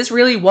interesting guy. This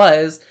really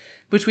was,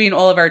 between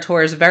all of our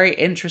tours, very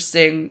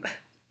interesting.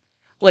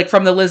 Like,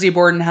 from the Lizzie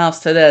Borden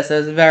house to this,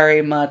 is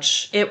very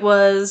much... It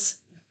was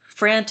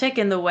frantic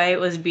in the way it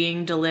was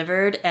being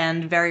delivered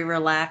and very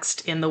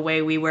relaxed in the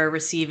way we were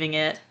receiving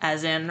it,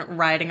 as in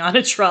riding on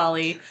a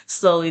trolley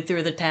slowly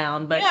through the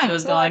town, but he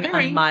was going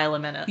a mile a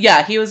minute.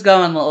 Yeah, he was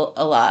going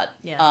a lot.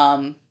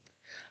 Yeah.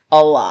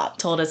 A lot.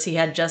 Told us he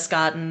had just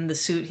gotten the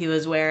suit he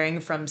was wearing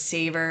from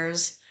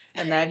Savers,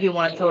 and that he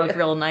wanted to look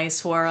real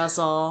nice for us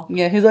all.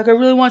 Yeah, he's like, I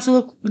really want to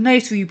look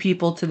nice for you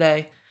people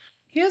today.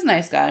 He was a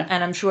nice guy.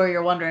 And I'm sure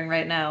you're wondering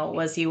right now,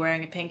 was he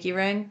wearing a pinky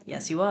ring?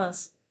 Yes, he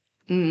was.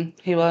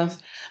 He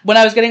was. When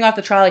I was getting off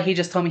the trolley, he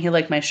just told me he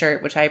liked my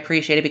shirt, which I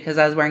appreciated because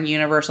I was wearing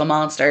Universal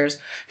Monsters.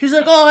 He's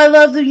like, oh, I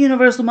love the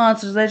Universal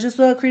Monsters. I just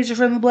saw a Creature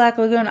from the Black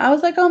Lagoon. I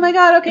was like, oh my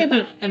god,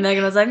 okay. And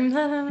Meghan was like,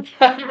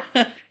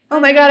 oh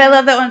my god, I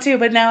love that one too,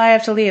 but now I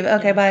have to leave.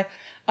 Okay, bye.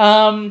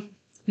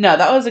 No,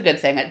 that was a good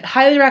thing. I'd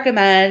highly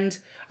recommend.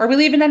 Are we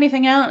leaving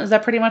anything out? Does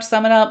that pretty much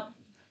sum it up?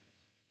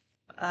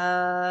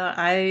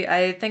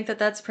 I think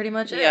that's pretty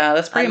much it. Yeah,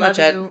 that's pretty much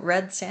it. I love you,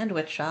 Red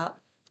Sandwich Shop.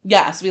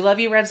 Yes, we love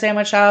you, Red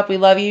Sandwich Shop. We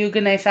love you,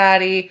 Good Night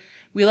Fatty.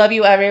 We love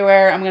you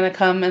everywhere. I'm going to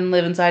come and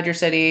live inside your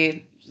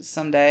city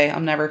someday.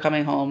 I'm never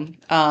coming home.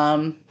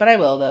 But I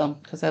will, though,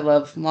 because I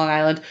love Long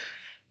Island.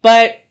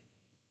 But,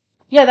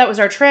 yeah, that was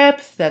our trip.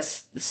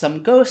 That's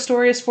some ghost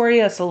stories for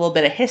you. That's a little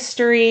bit of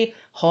history,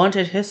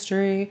 haunted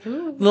history.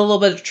 Ooh. A little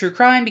bit of true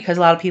crime, because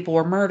a lot of people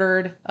were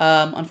murdered,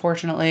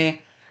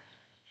 unfortunately.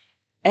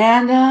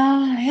 And,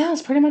 yeah,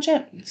 that's pretty much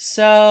it.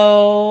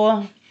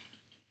 So,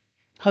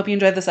 hope you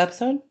enjoyed this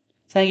episode.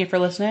 Thank you for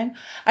listening.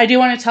 I do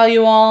want to tell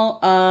you all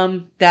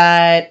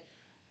that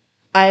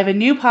I have a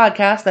new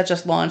podcast that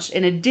just launched.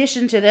 In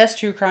addition to this,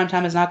 True Crime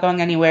Time is not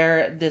going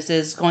anywhere. This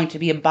is going to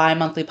be a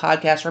bi-monthly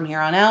podcast from here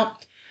on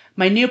out.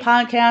 My new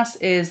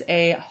podcast is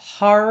a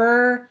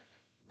horror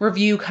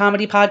review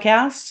comedy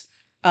podcast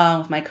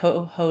with my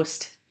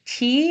co-host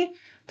T.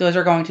 Those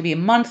are going to be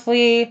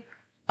monthly.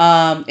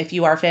 If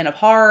you are a fan of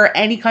horror,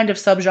 any kind of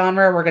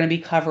subgenre, we're going to be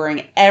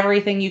covering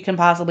everything you can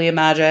possibly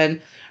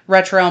imagine.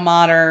 Retro,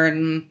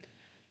 modern,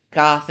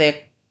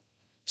 gothic,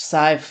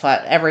 sci-fi,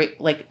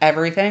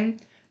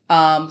 everything.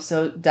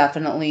 So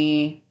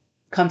definitely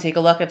come take a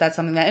look if that's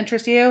something that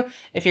interests you.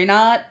 If you're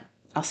not,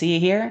 I'll see you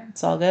here.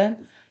 It's all good.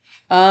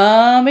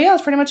 But yeah,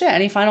 that's pretty much it.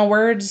 Any final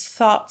words,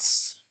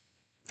 thoughts?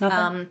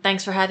 Nothing?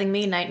 Thanks for having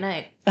me. Night.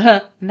 Night.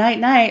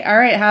 All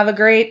right. Have a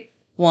great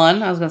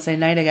one. I was going to say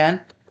night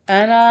again.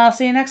 And I'll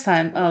see you next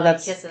time. Oh,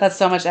 that's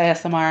so much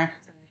ASMR.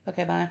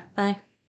 Okay, bye. Bye.